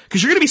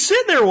 Because you're going to be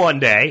sitting there one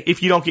day,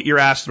 if you don't get your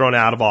ass thrown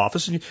out of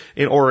office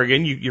in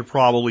Oregon, you're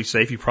probably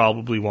safe, you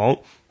probably won't.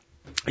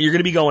 You're going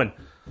to be going,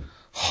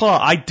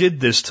 I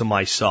did this to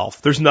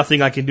myself. There's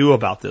nothing I can do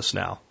about this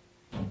now.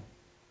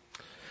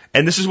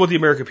 And this is what the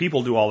American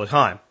people do all the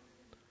time.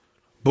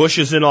 Bush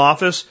is in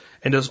office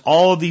and does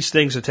all of these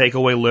things to take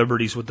away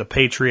liberties with the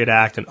Patriot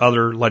Act and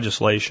other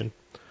legislation.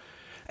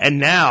 And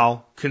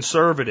now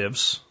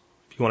conservatives,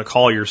 if you want to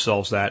call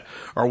yourselves that,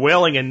 are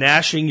wailing and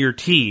gnashing your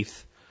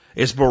teeth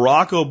as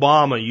Barack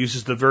Obama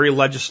uses the very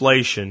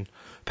legislation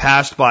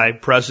passed by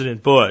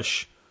President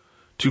Bush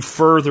to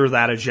further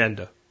that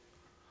agenda.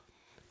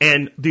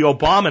 And the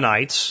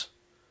Obamanites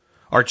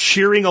are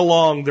cheering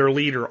along their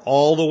leader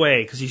all the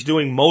way because he's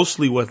doing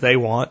mostly what they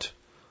want.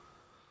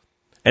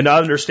 And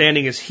not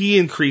understanding as he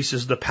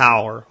increases the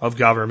power of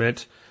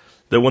government,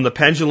 that when the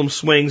pendulum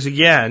swings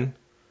again,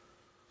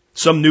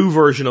 some new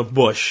version of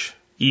Bush,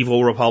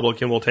 evil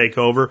Republican, will take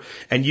over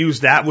and use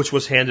that which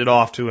was handed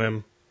off to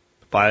him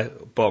by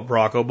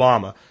Barack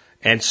Obama,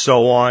 and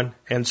so on,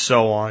 and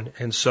so on,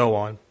 and so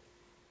on.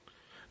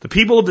 The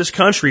people of this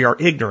country are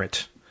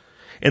ignorant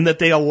in that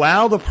they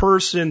allow the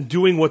person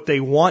doing what they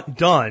want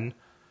done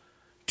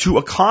to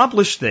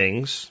accomplish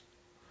things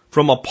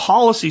from a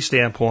policy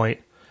standpoint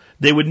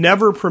they would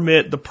never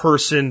permit the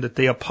person that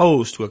they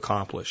oppose to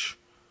accomplish.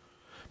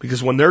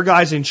 Because when their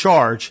guy's in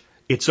charge,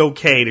 it's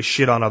okay to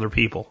shit on other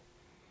people.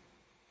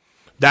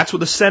 That's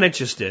what the Senate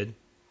just did.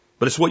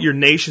 But it's what your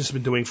nation's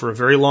been doing for a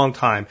very long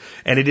time,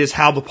 and it is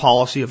how the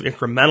policy of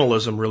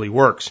incrementalism really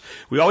works.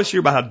 We always hear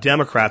about how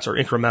Democrats are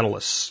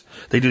incrementalists.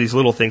 They do these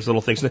little things.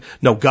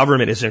 No,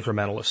 government is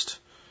incrementalist.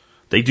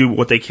 They do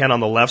what they can on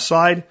the left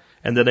side,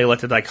 and then they let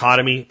the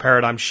dichotomy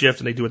paradigm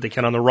shift, and they do what they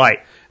can on the right.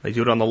 They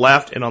do it on the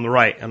left and on the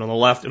right, and on the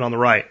left and on the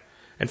right.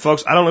 And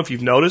folks, I don't know if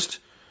you've noticed,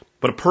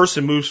 but a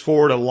person moves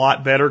forward a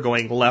lot better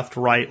going left,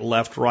 right,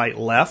 left, right,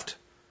 left,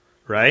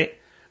 right,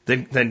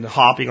 than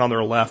hopping on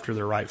their left or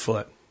their right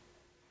foot.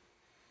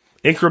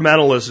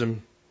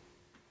 Incrementalism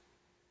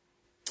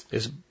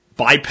is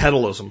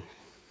bipedalism.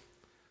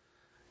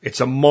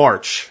 It's a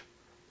march.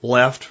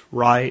 Left,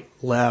 right,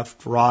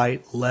 left,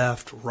 right,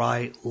 left,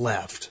 right,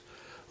 left.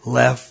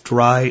 Left,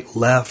 right,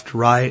 left,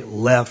 right,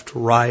 left,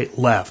 right,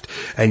 left.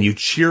 And you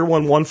cheer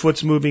when one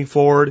foot's moving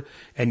forward,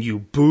 and you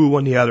boo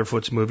when the other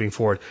foot's moving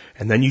forward.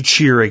 And then you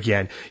cheer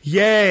again.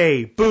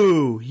 Yay,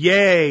 boo,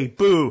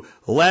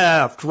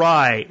 left,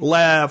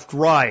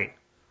 right.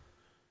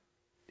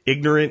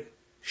 Ignorant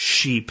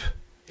sheep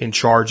in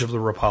charge of the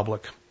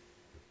republic.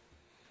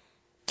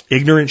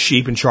 Ignorant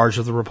sheep in charge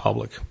of the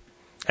republic.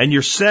 And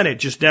your Senate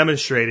just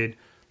demonstrated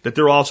that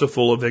they're also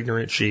full of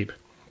ignorant sheep.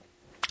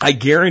 I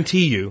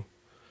guarantee you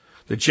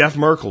that Jeff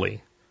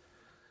Merkley,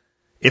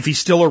 if he's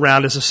still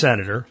around as a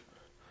senator,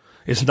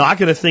 is not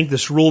going to think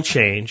this rule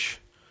change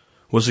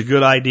was a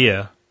good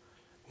idea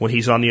when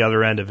he's on the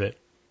other end of it.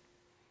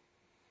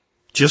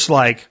 Just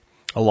like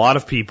a lot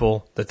of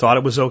people that thought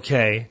it was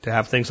okay to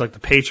have things like the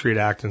Patriot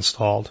Act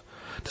installed,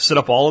 to set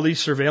up all of these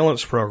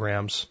surveillance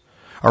programs,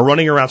 are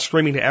running around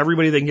screaming to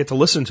everybody they can get to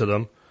listen to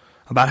them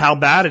about how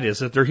bad it is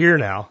that they're here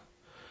now,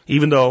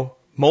 even though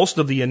most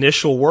of the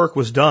initial work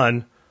was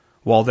done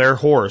while their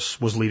horse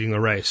was leading the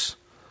race.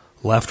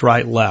 Left,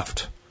 right,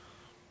 left.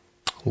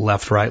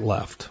 Left, right,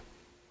 left.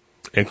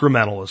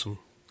 Incrementalism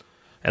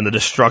and the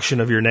destruction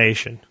of your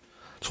nation.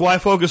 That's why I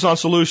focus on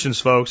solutions,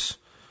 folks.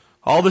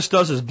 All this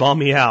does is bum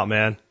me out,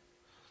 man.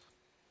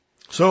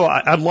 So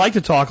I'd like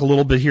to talk a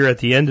little bit here at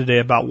the end today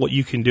about what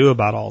you can do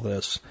about all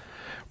this.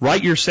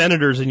 Write your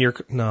senators in your...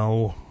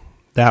 No,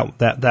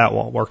 that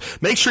won't work.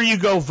 Make sure you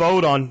go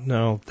vote on...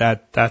 No,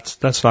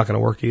 that's not going to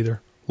work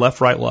either.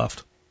 Left, right,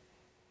 left.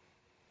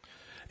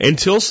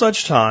 Until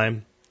such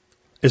time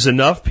as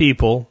enough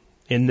people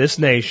in this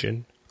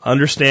nation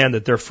understand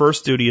that their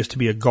first duty is to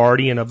be a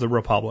guardian of the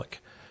republic,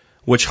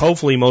 which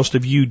hopefully most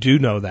of you do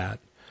know that.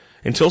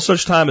 Until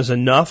such time as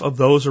enough of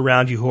those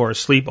around you who are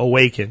asleep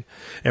awaken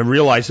and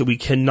realize that we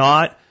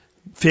cannot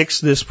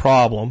fix this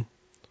problem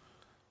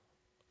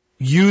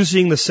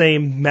using the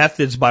same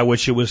methods by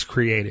which it was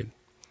created.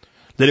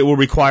 That it will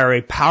require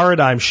a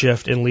paradigm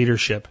shift in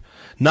leadership.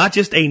 Not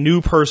just a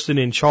new person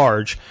in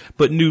charge,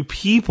 but new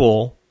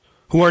people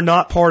who are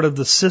not part of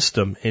the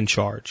system in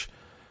charge.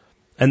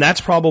 And that's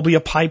probably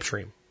a pipe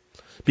dream.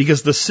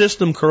 Because the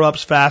system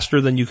corrupts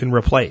faster than you can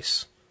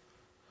replace.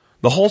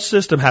 The whole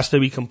system has to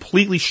be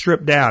completely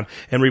stripped down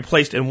and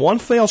replaced in one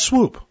fell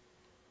swoop.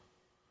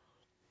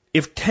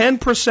 If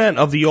 10%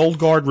 of the old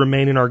guard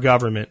remain in our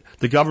government,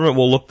 the government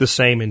will look the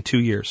same in 2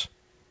 years.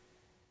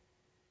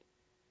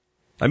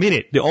 I mean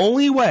it. The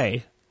only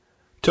way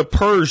to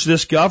purge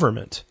this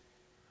government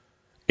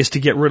is to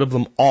get rid of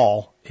them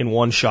all in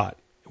one shot.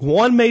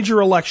 One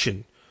major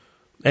election.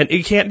 And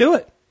you can't do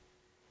it.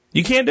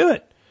 You can't do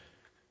it.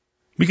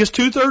 Because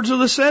 2/3 of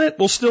the Senate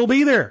will still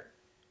be there.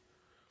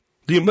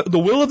 The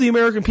will of the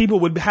American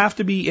people would have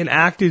to be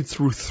enacted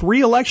through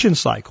 3 election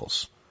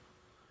cycles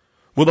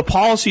with a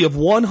policy of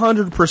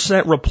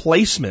 100%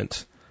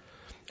 replacement.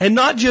 And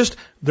not just,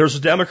 there's a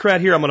Democrat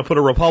here, I'm going to put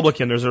a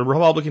Republican. There's a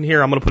Republican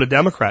here, I'm going to put a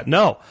Democrat.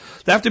 No.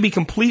 They have to be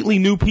completely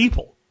new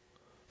people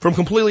from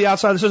completely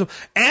outside the system.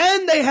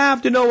 And they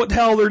have to know what the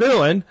hell they're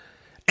doing.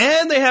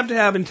 And they have to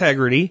have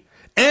integrity.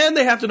 And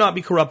they have to not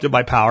be corrupted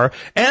by power.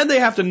 And they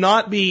have to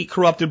not be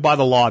corrupted by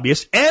the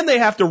lobbyists. And they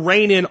have to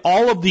rein in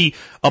all of the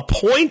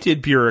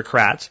appointed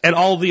bureaucrats and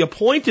all of the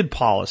appointed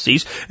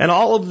policies and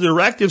all of the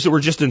directives that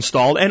were just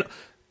installed. And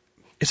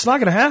it's not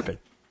going to happen.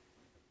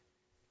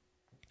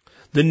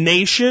 The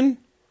nation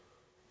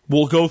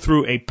will go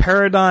through a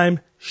paradigm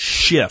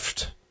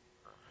shift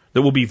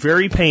that will be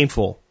very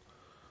painful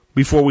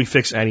before we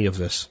fix any of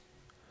this.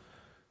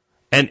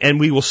 And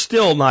we will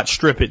still not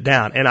strip it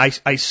down. And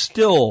I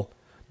still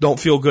don't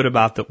feel good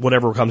about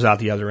whatever comes out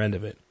the other end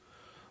of it.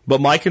 But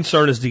my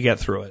concern is to get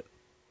through it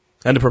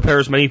and to prepare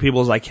as many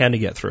people as I can to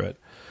get through it.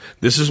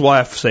 This is why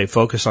I say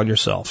focus on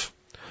yourself.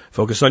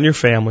 Focus on your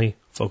family.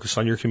 Focus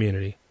on your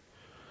community.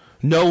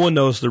 No one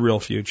knows the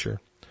real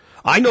future.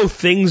 I know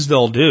things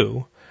they'll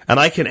do, and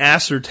I can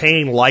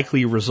ascertain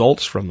likely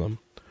results from them.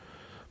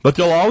 But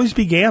there'll always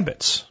be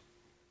gambits.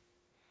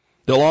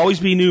 There'll always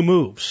be new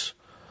moves.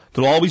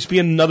 There'll always be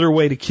another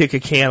way to kick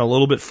a can a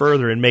little bit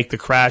further and make the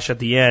crash at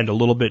the end a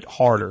little bit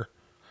harder.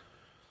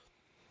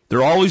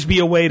 There'll always be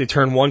a way to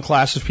turn one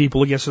class of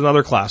people against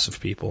another class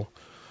of people.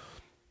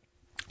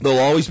 There'll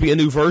always be a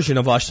new version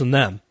of us and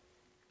them.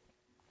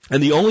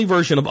 And the only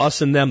version of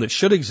us and them that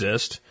should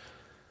exist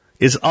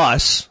is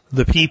us,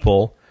 the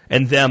people,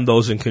 and them,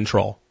 those in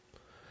control.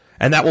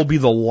 And that will be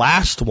the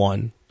last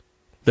one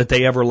that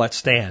they ever let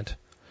stand.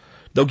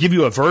 They'll give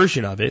you a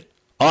version of it.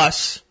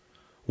 Us,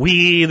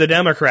 we the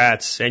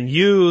Democrats, and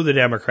you the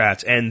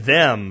Democrats, and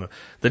them,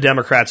 the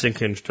Democrats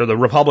or the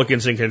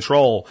Republicans in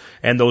control,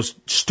 and those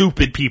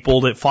stupid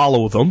people that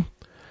follow them,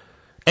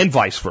 and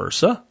vice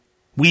versa.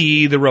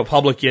 We the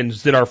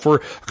Republicans that are for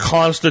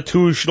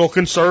constitutional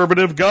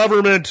conservative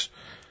government.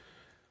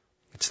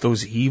 It's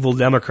those evil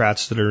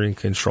Democrats that are in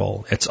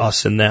control. It's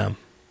us and them.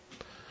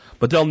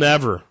 But they'll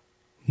never,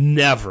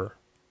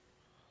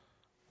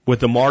 with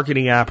the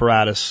marketing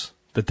apparatus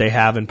that they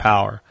have in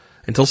power,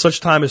 until such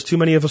time as too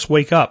many of us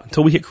wake up,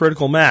 until we hit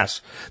critical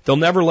mass, they'll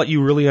never let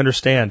you really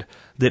understand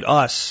that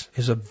us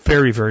is a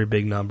very, very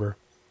big number,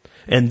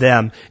 and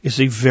them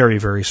is a very,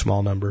 very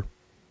small number.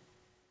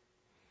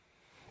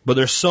 But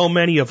there's so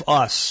many of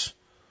us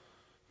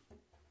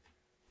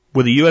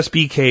with a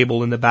USB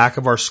cable in the back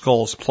of our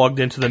skulls plugged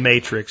into the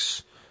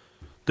matrix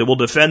that will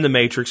defend the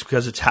matrix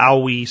because it's how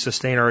we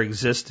sustain our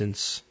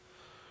existence,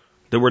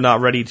 that we're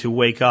not ready to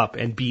wake up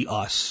and be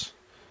us.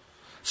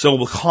 So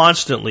we'll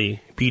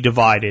constantly be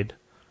divided,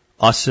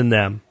 us and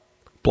them,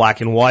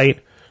 black and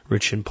white,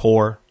 rich and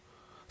poor,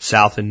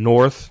 south and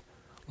north,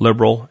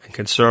 liberal and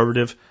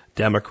conservative,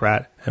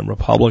 Democrat and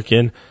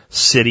Republican,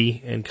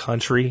 city and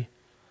country,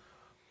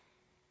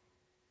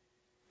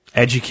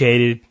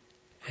 educated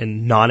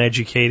and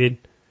non-educated,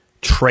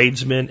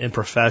 tradesman and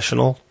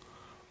professional,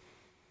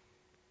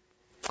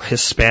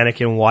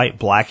 Hispanic and white,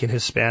 black and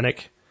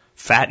Hispanic,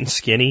 fat and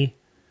skinny,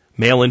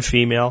 male and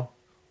female,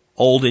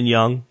 old and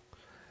young,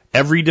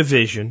 every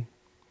division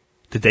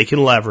that they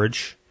can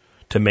leverage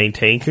to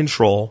maintain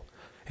control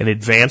and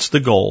advance the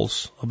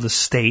goals of the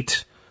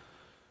state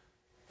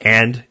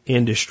and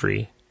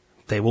industry,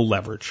 they will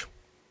leverage.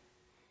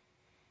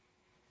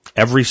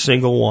 Every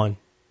single one.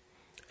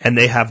 And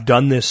they have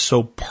done this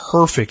so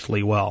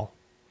perfectly well.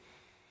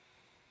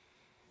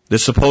 That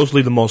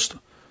supposedly the most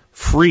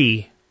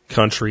free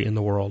country in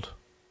the world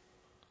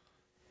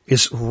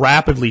is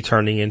rapidly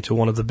turning into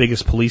one of the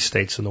biggest police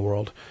states in the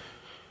world.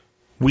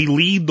 We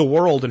lead the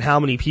world in how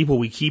many people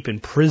we keep in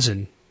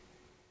prison.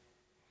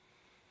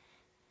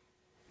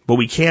 But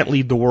we can't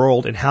lead the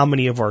world in how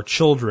many of our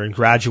children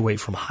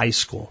graduate from high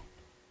school.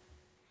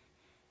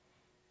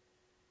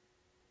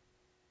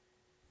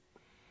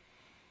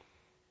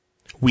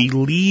 We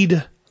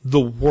lead the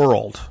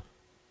world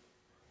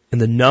in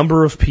the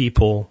number of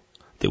people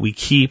that we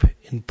keep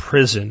in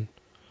prison,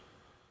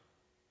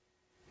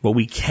 but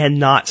we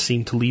cannot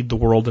seem to lead the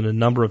world in a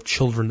number of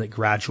children that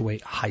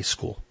graduate high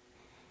school.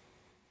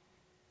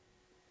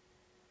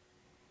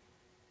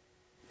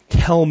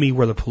 Tell me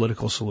where the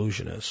political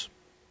solution is.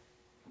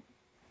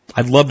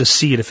 I'd love to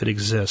see it if it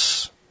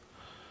exists.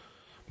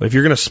 But if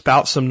you're going to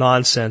spout some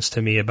nonsense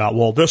to me about,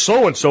 well, this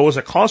so-and-so is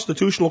a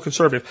constitutional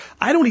conservative,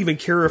 I don't even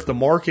care if the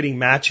marketing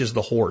matches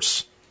the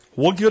horse.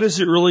 What good is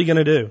it really going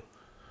to do?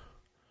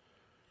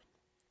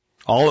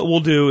 All it will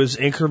do is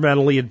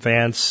incrementally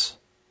advance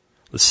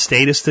the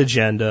statist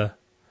agenda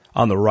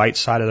on the right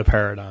side of the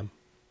paradigm.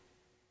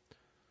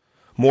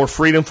 More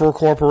freedom for a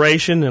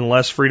corporation and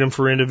less freedom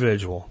for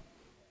individual.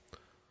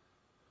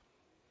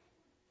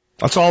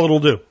 That's all it'll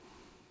do.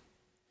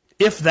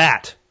 If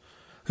that.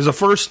 Because the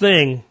first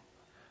thing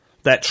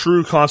that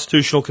true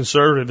constitutional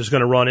conservative is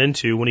going to run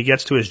into when he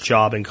gets to his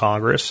job in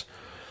Congress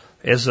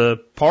as a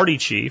party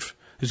chief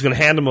who's going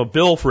to hand him a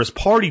bill for his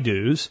party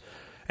dues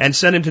and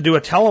send him to do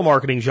a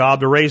telemarketing job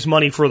to raise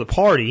money for the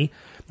party.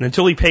 And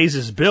until he pays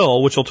his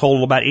bill, which will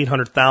total about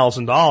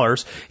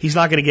 $800,000, he's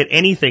not going to get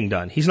anything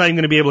done. He's not even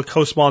going to be able to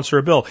co-sponsor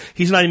a bill.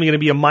 He's not even going to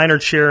be a minor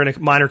chair in a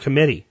minor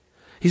committee.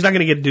 He's not going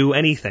to get to do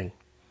anything.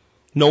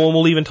 No one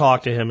will even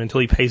talk to him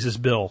until he pays his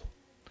bill.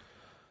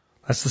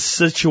 That's the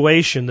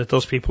situation that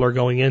those people are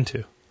going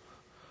into.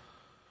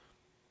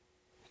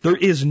 There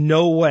is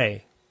no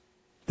way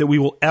that we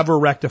will ever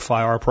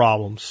rectify our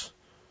problems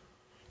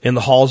in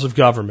the halls of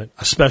government,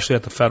 especially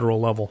at the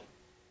federal level.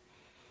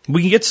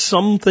 We can get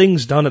some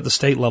things done at the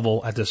state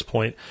level at this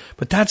point,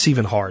 but that's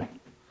even hard.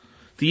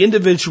 The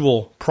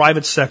individual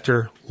private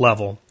sector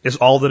level is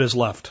all that is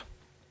left.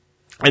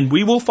 And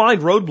we will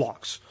find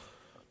roadblocks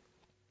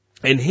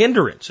and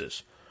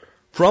hindrances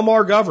from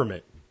our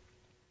government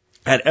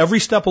at every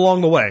step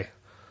along the way,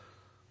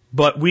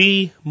 but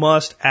we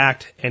must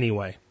act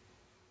anyway.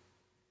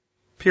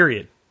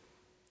 Period.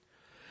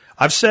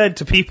 I've said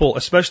to people,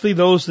 especially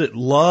those that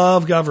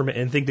love government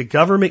and think that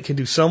government can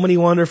do so many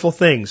wonderful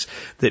things,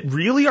 that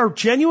really are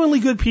genuinely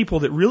good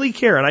people that really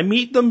care, and I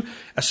meet them,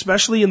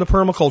 especially in the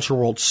permaculture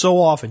world, so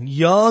often.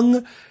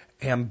 Young,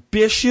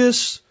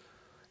 ambitious,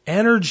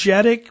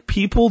 energetic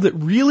people that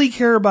really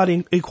care about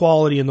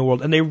equality in the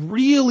world, and they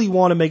really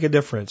want to make a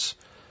difference.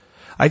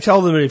 I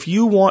tell them that if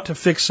you want to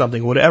fix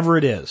something, whatever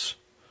it is,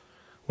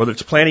 whether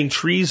it's planting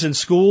trees in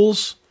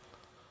schools,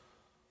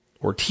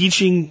 or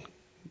teaching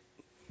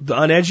the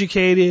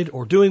uneducated,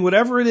 or doing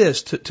whatever it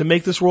is to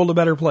make this world a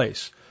better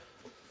place,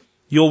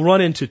 you'll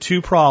run into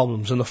two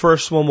problems, and the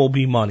first one will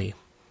be money.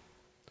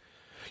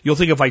 You'll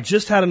think, if I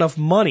just had enough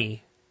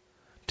money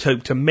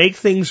to make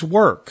things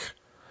work,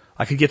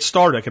 I could get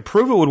started, I could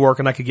prove it would work,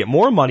 and I could get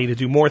more money to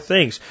do more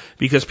things,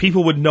 because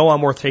people would know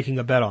I'm worth taking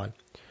a bet on.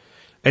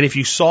 And if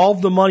you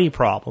solve the money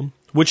problem,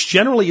 which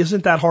generally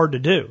isn't that hard to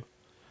do,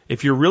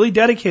 if you're really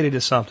dedicated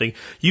to something,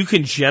 you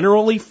can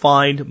generally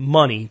find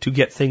money to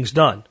get things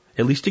done.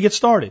 At least to get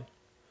started.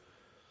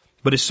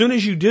 But as soon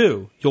as you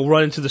do, you'll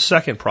run into the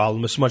second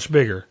problem. It's much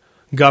bigger.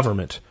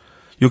 Government.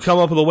 You'll come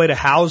up with a way to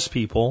house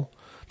people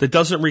that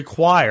doesn't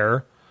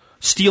require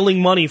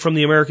stealing money from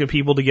the American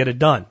people to get it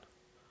done.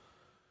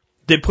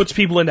 That puts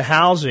people into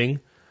housing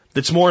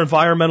that's more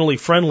environmentally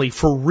friendly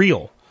for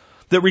real.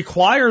 That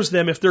requires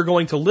them, if they're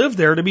going to live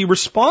there, to be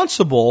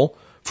responsible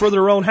for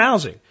their own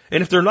housing.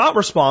 And if they're not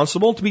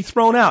responsible, to be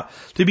thrown out.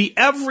 To be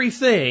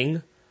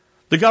everything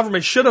the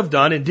government should have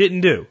done and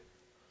didn't do.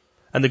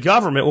 And the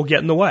government will get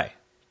in the way.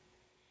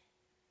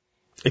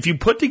 If you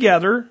put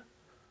together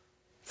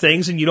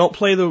things and you don't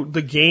play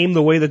the game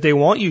the way that they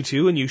want you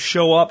to, and you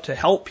show up to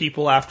help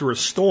people after a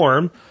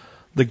storm,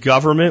 the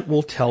government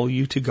will tell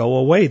you to go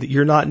away, that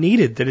you're not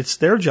needed, that it's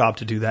their job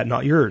to do that,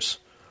 not yours.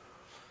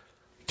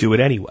 Do it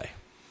anyway.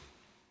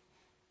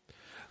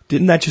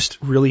 Didn't that just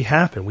really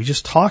happen? We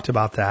just talked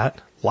about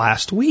that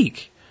last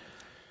week.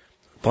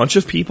 A bunch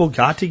of people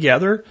got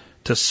together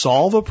to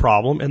solve a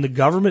problem, and the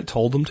government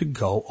told them to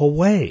go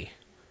away.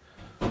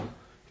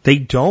 They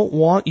don't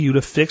want you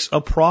to fix a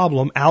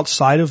problem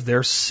outside of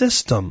their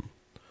system,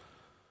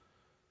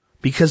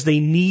 because they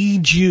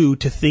need you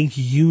to think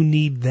you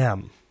need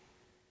them.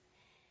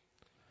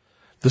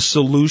 The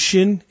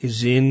solution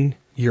is in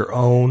your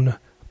own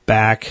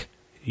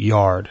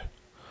backyard.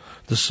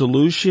 The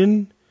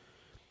solution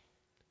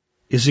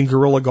is in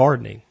guerrilla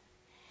gardening.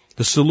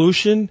 The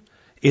solution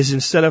is,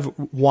 instead of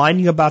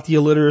whining about the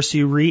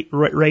illiteracy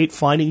rate,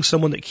 finding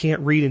someone that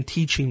can't read and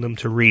teaching them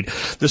to read.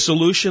 The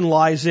solution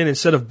lies in,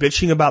 instead of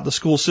bitching about the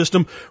school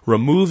system,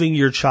 removing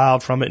your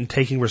child from it and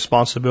taking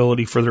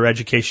responsibility for their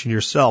education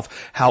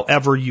yourself.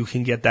 However you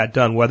can get that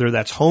done, whether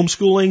that's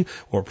homeschooling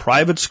or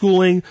private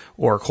schooling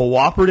or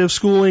cooperative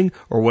schooling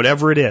or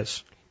whatever it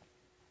is.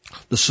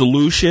 The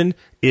solution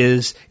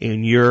is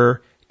in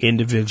your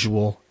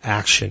individual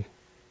action.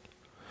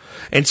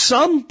 At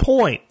some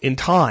point in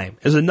time,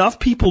 as enough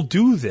people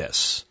do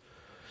this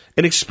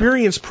and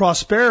experience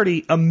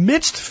prosperity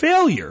amidst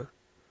failure,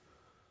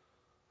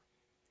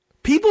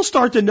 people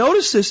start to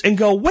notice this and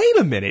go, wait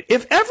a minute,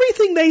 if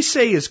everything they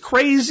say is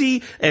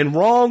crazy and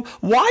wrong,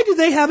 why do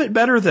they have it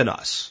better than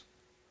us?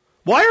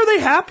 Why are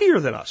they happier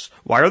than us?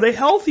 Why are they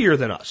healthier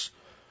than us?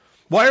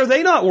 Why are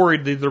they not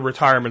worried that their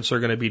retirements are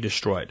going to be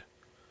destroyed?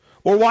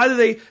 Or why do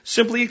they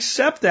simply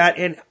accept that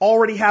and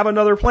already have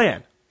another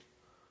plan?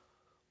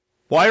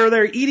 Why are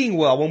they eating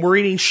well when we're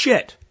eating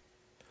shit?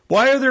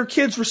 Why are their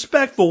kids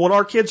respectful when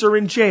our kids are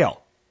in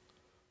jail?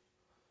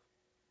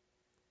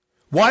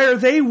 Why are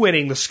they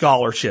winning the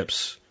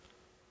scholarships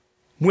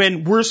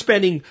when we're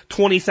spending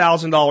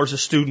 $20,000 a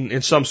student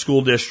in some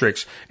school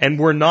districts and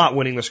we're not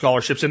winning the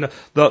scholarships? And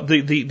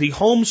the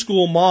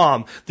homeschool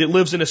mom that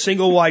lives in a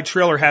single wide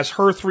trailer has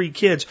her 3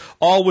 kids,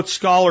 all with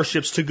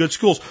scholarships to good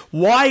schools.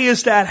 Why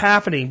is that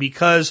happening?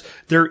 Because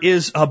there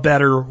is a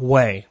better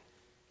way.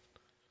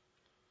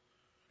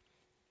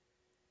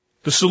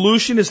 The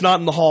solution is not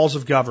in the halls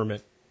of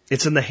government.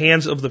 It's in the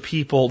hands of the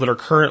people that are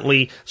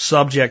currently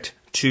subject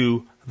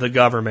to the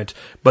government.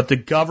 But the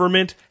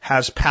government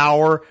has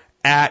power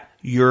at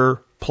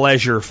your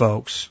pleasure,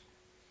 folks.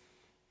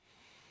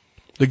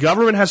 The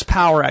government has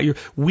power out here.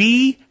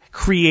 We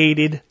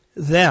created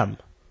them.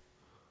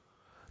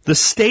 The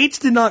states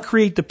did not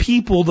create the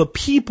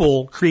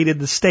people created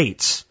the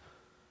states.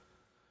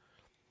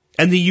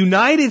 And the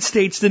United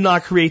States did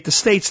not create the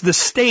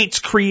states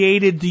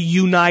created the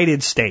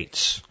United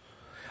States.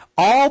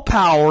 All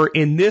power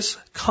in this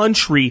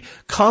country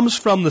comes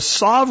from the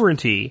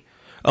sovereignty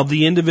of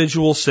the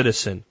individual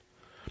citizen.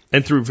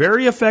 And through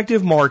very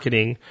effective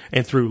marketing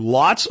and through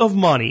lots of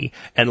money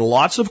and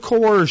lots of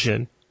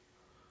coercion,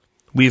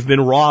 we've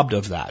been robbed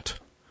of that.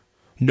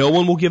 No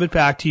one will give it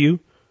back to you.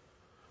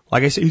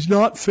 Like I said, it's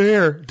not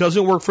fair. It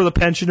doesn't work for the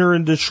pensioner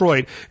in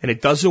Detroit, and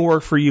it doesn't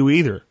work for you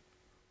either.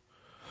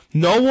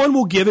 No one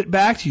will give it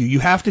back to you. You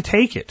have to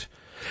take it.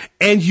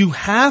 And you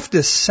have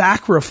to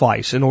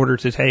sacrifice in order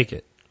to take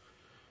it.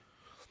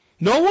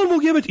 No one will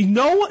give it to you.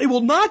 No one, it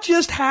will not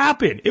just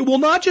happen. It will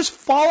not just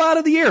fall out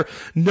of the air.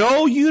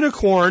 No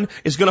unicorn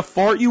is going to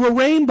fart you a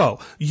rainbow.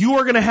 You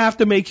are going to have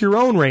to make your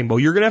own rainbow.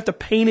 You're going to have to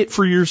paint it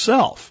for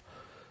yourself.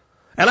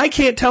 And I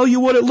can't tell you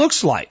what it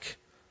looks like.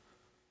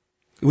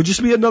 It would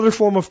just be another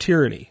form of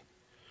tyranny.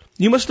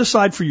 You must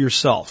decide for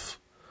yourself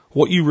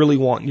what you really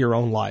want in your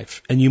own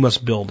life, and you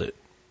must build it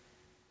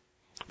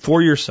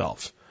for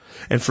yourself.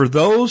 And for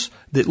those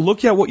that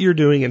look at what you're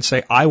doing and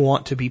say, I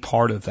want to be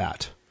part of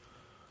that,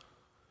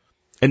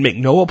 and make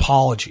no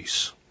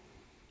apologies.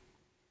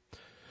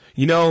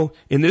 You know,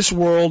 in this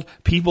world,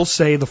 people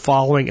say the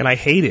following, and I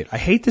hate it. I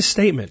hate this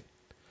statement.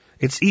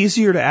 It's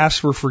easier to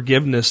ask for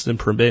forgiveness than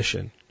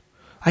permission.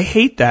 I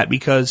hate that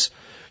because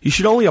you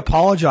should only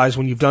apologize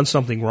when you've done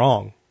something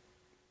wrong.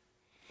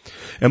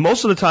 And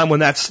most of the time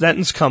when that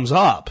sentence comes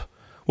up,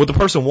 what the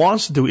person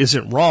wants to do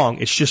isn't wrong,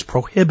 it's just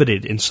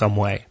prohibited in some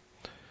way.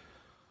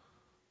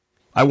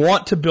 I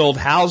want to build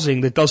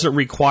housing that doesn't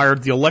require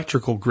the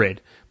electrical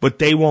grid, but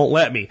they won't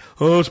let me.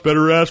 Oh, it's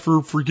better to ask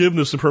for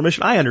forgiveness than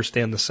permission. I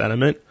understand the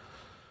sentiment.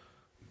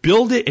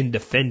 Build it and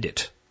defend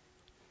it.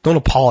 Don't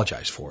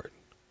apologize for it.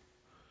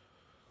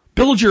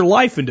 Build your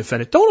life and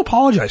defend it. Don't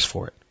apologize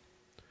for it.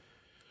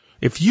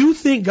 If you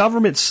think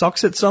government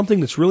sucks at something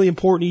that's really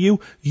important to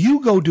you,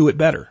 you go do it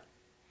better.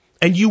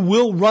 And you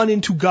will run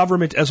into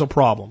government as a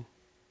problem.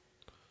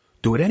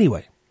 Do it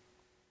anyway.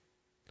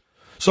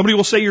 Somebody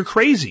will say you're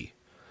crazy,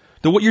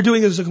 that what you're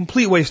doing is a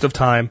complete waste of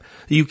time,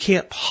 that you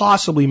can't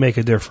possibly make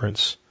a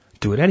difference.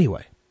 Do it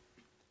anyway.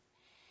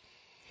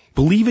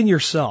 Believe in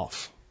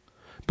yourself.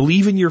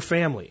 Believe in your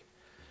family.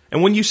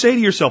 And when you say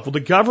to yourself, well, the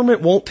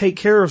government won't take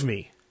care of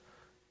me,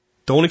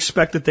 don't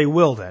expect that they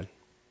will then.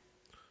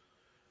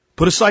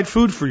 Put aside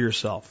food for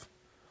yourself.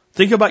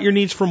 Think about your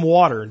needs from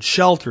water and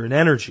shelter and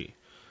energy.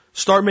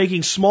 Start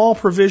making small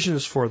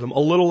provisions for them a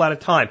little at a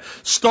time.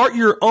 Start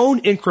your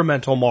own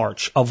incremental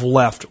march of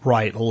left,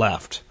 right,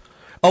 left.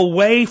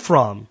 Away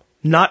from,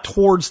 not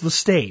towards the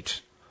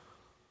state.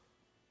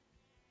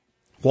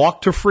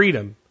 Walk to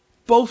freedom,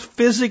 both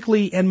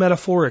physically and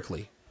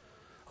metaphorically.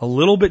 A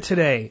little bit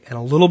today and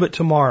a little bit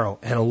tomorrow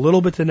and a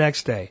little bit the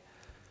next day.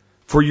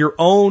 For your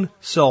own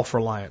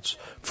self-reliance,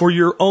 for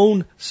your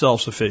own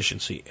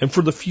self-sufficiency, and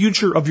for the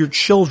future of your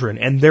children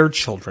and their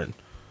children.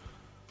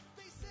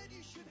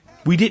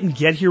 We didn't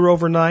get here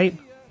overnight.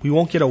 We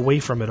won't get away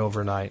from it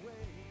overnight.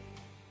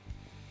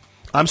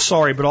 I'm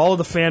sorry, but all of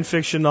the fan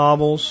fiction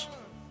novels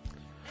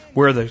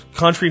where the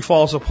country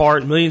falls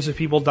apart, millions of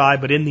people die,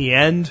 but in the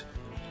end,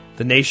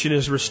 the nation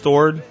is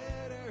restored.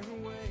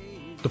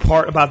 The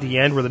part about the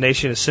end where the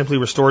nation is simply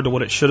restored to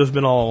what it should have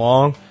been all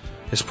along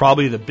is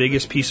probably the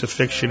biggest piece of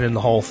fiction in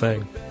the whole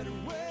thing.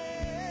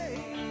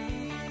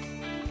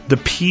 The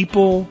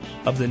people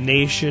of the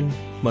nation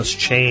must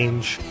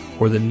change,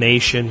 or the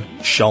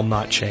nation shall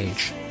not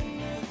change.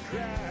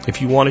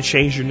 If you want to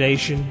change your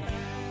nation,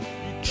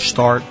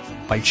 start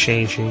by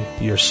changing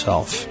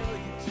yourself.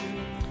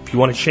 If you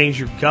want to change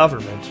your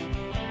government,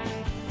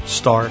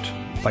 start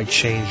by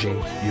changing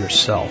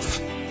yourself.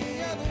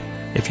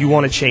 If you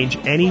want to change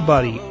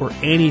anybody or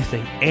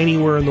anything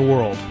anywhere in the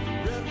world,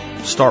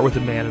 start with the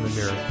man in the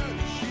mirror.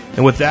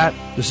 And with that,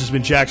 this has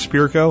been Jack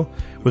Spirko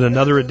with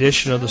another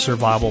edition of the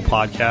Survival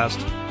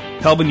Podcast,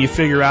 helping you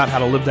figure out how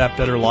to live that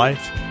better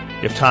life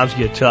if times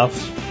get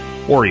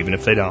tough, or even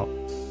if they don't.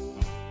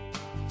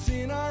 It's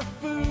in our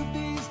food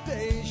these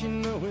days, you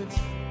know it's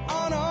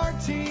on our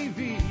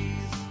TVs.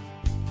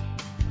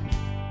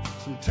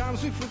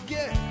 Sometimes we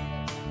forget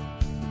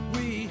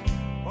we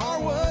are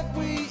what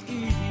we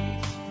eat.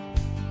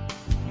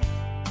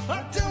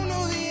 I don't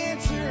know the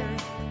answer.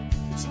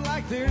 It's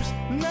like there's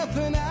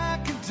nothing I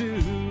can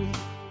do.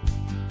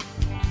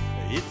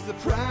 It's the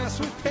price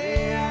we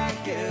pay, I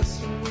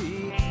guess, when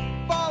we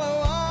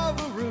follow all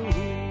the rules.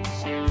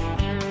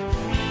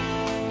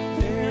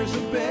 There's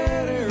a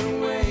better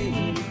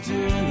way to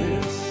do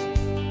this.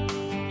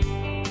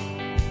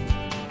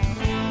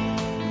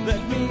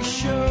 Let me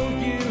show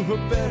you a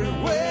better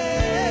way.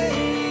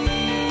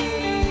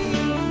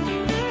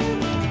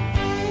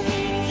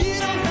 You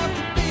don't have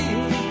to be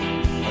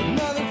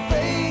another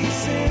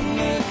face in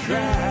the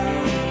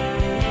crowd.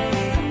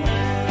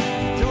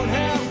 You don't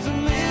have to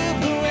live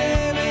the way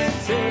they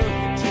tell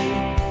you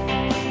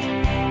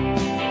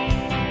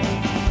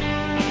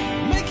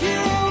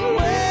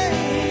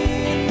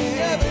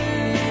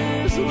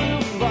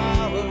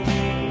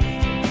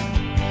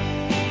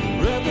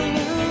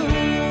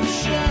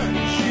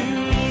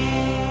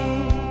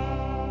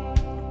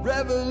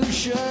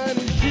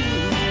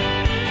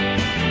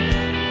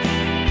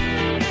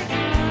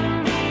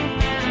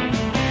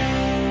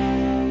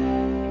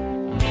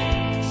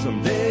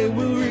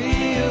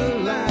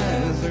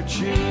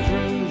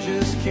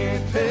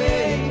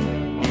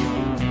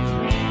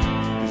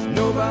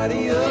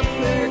everybody up.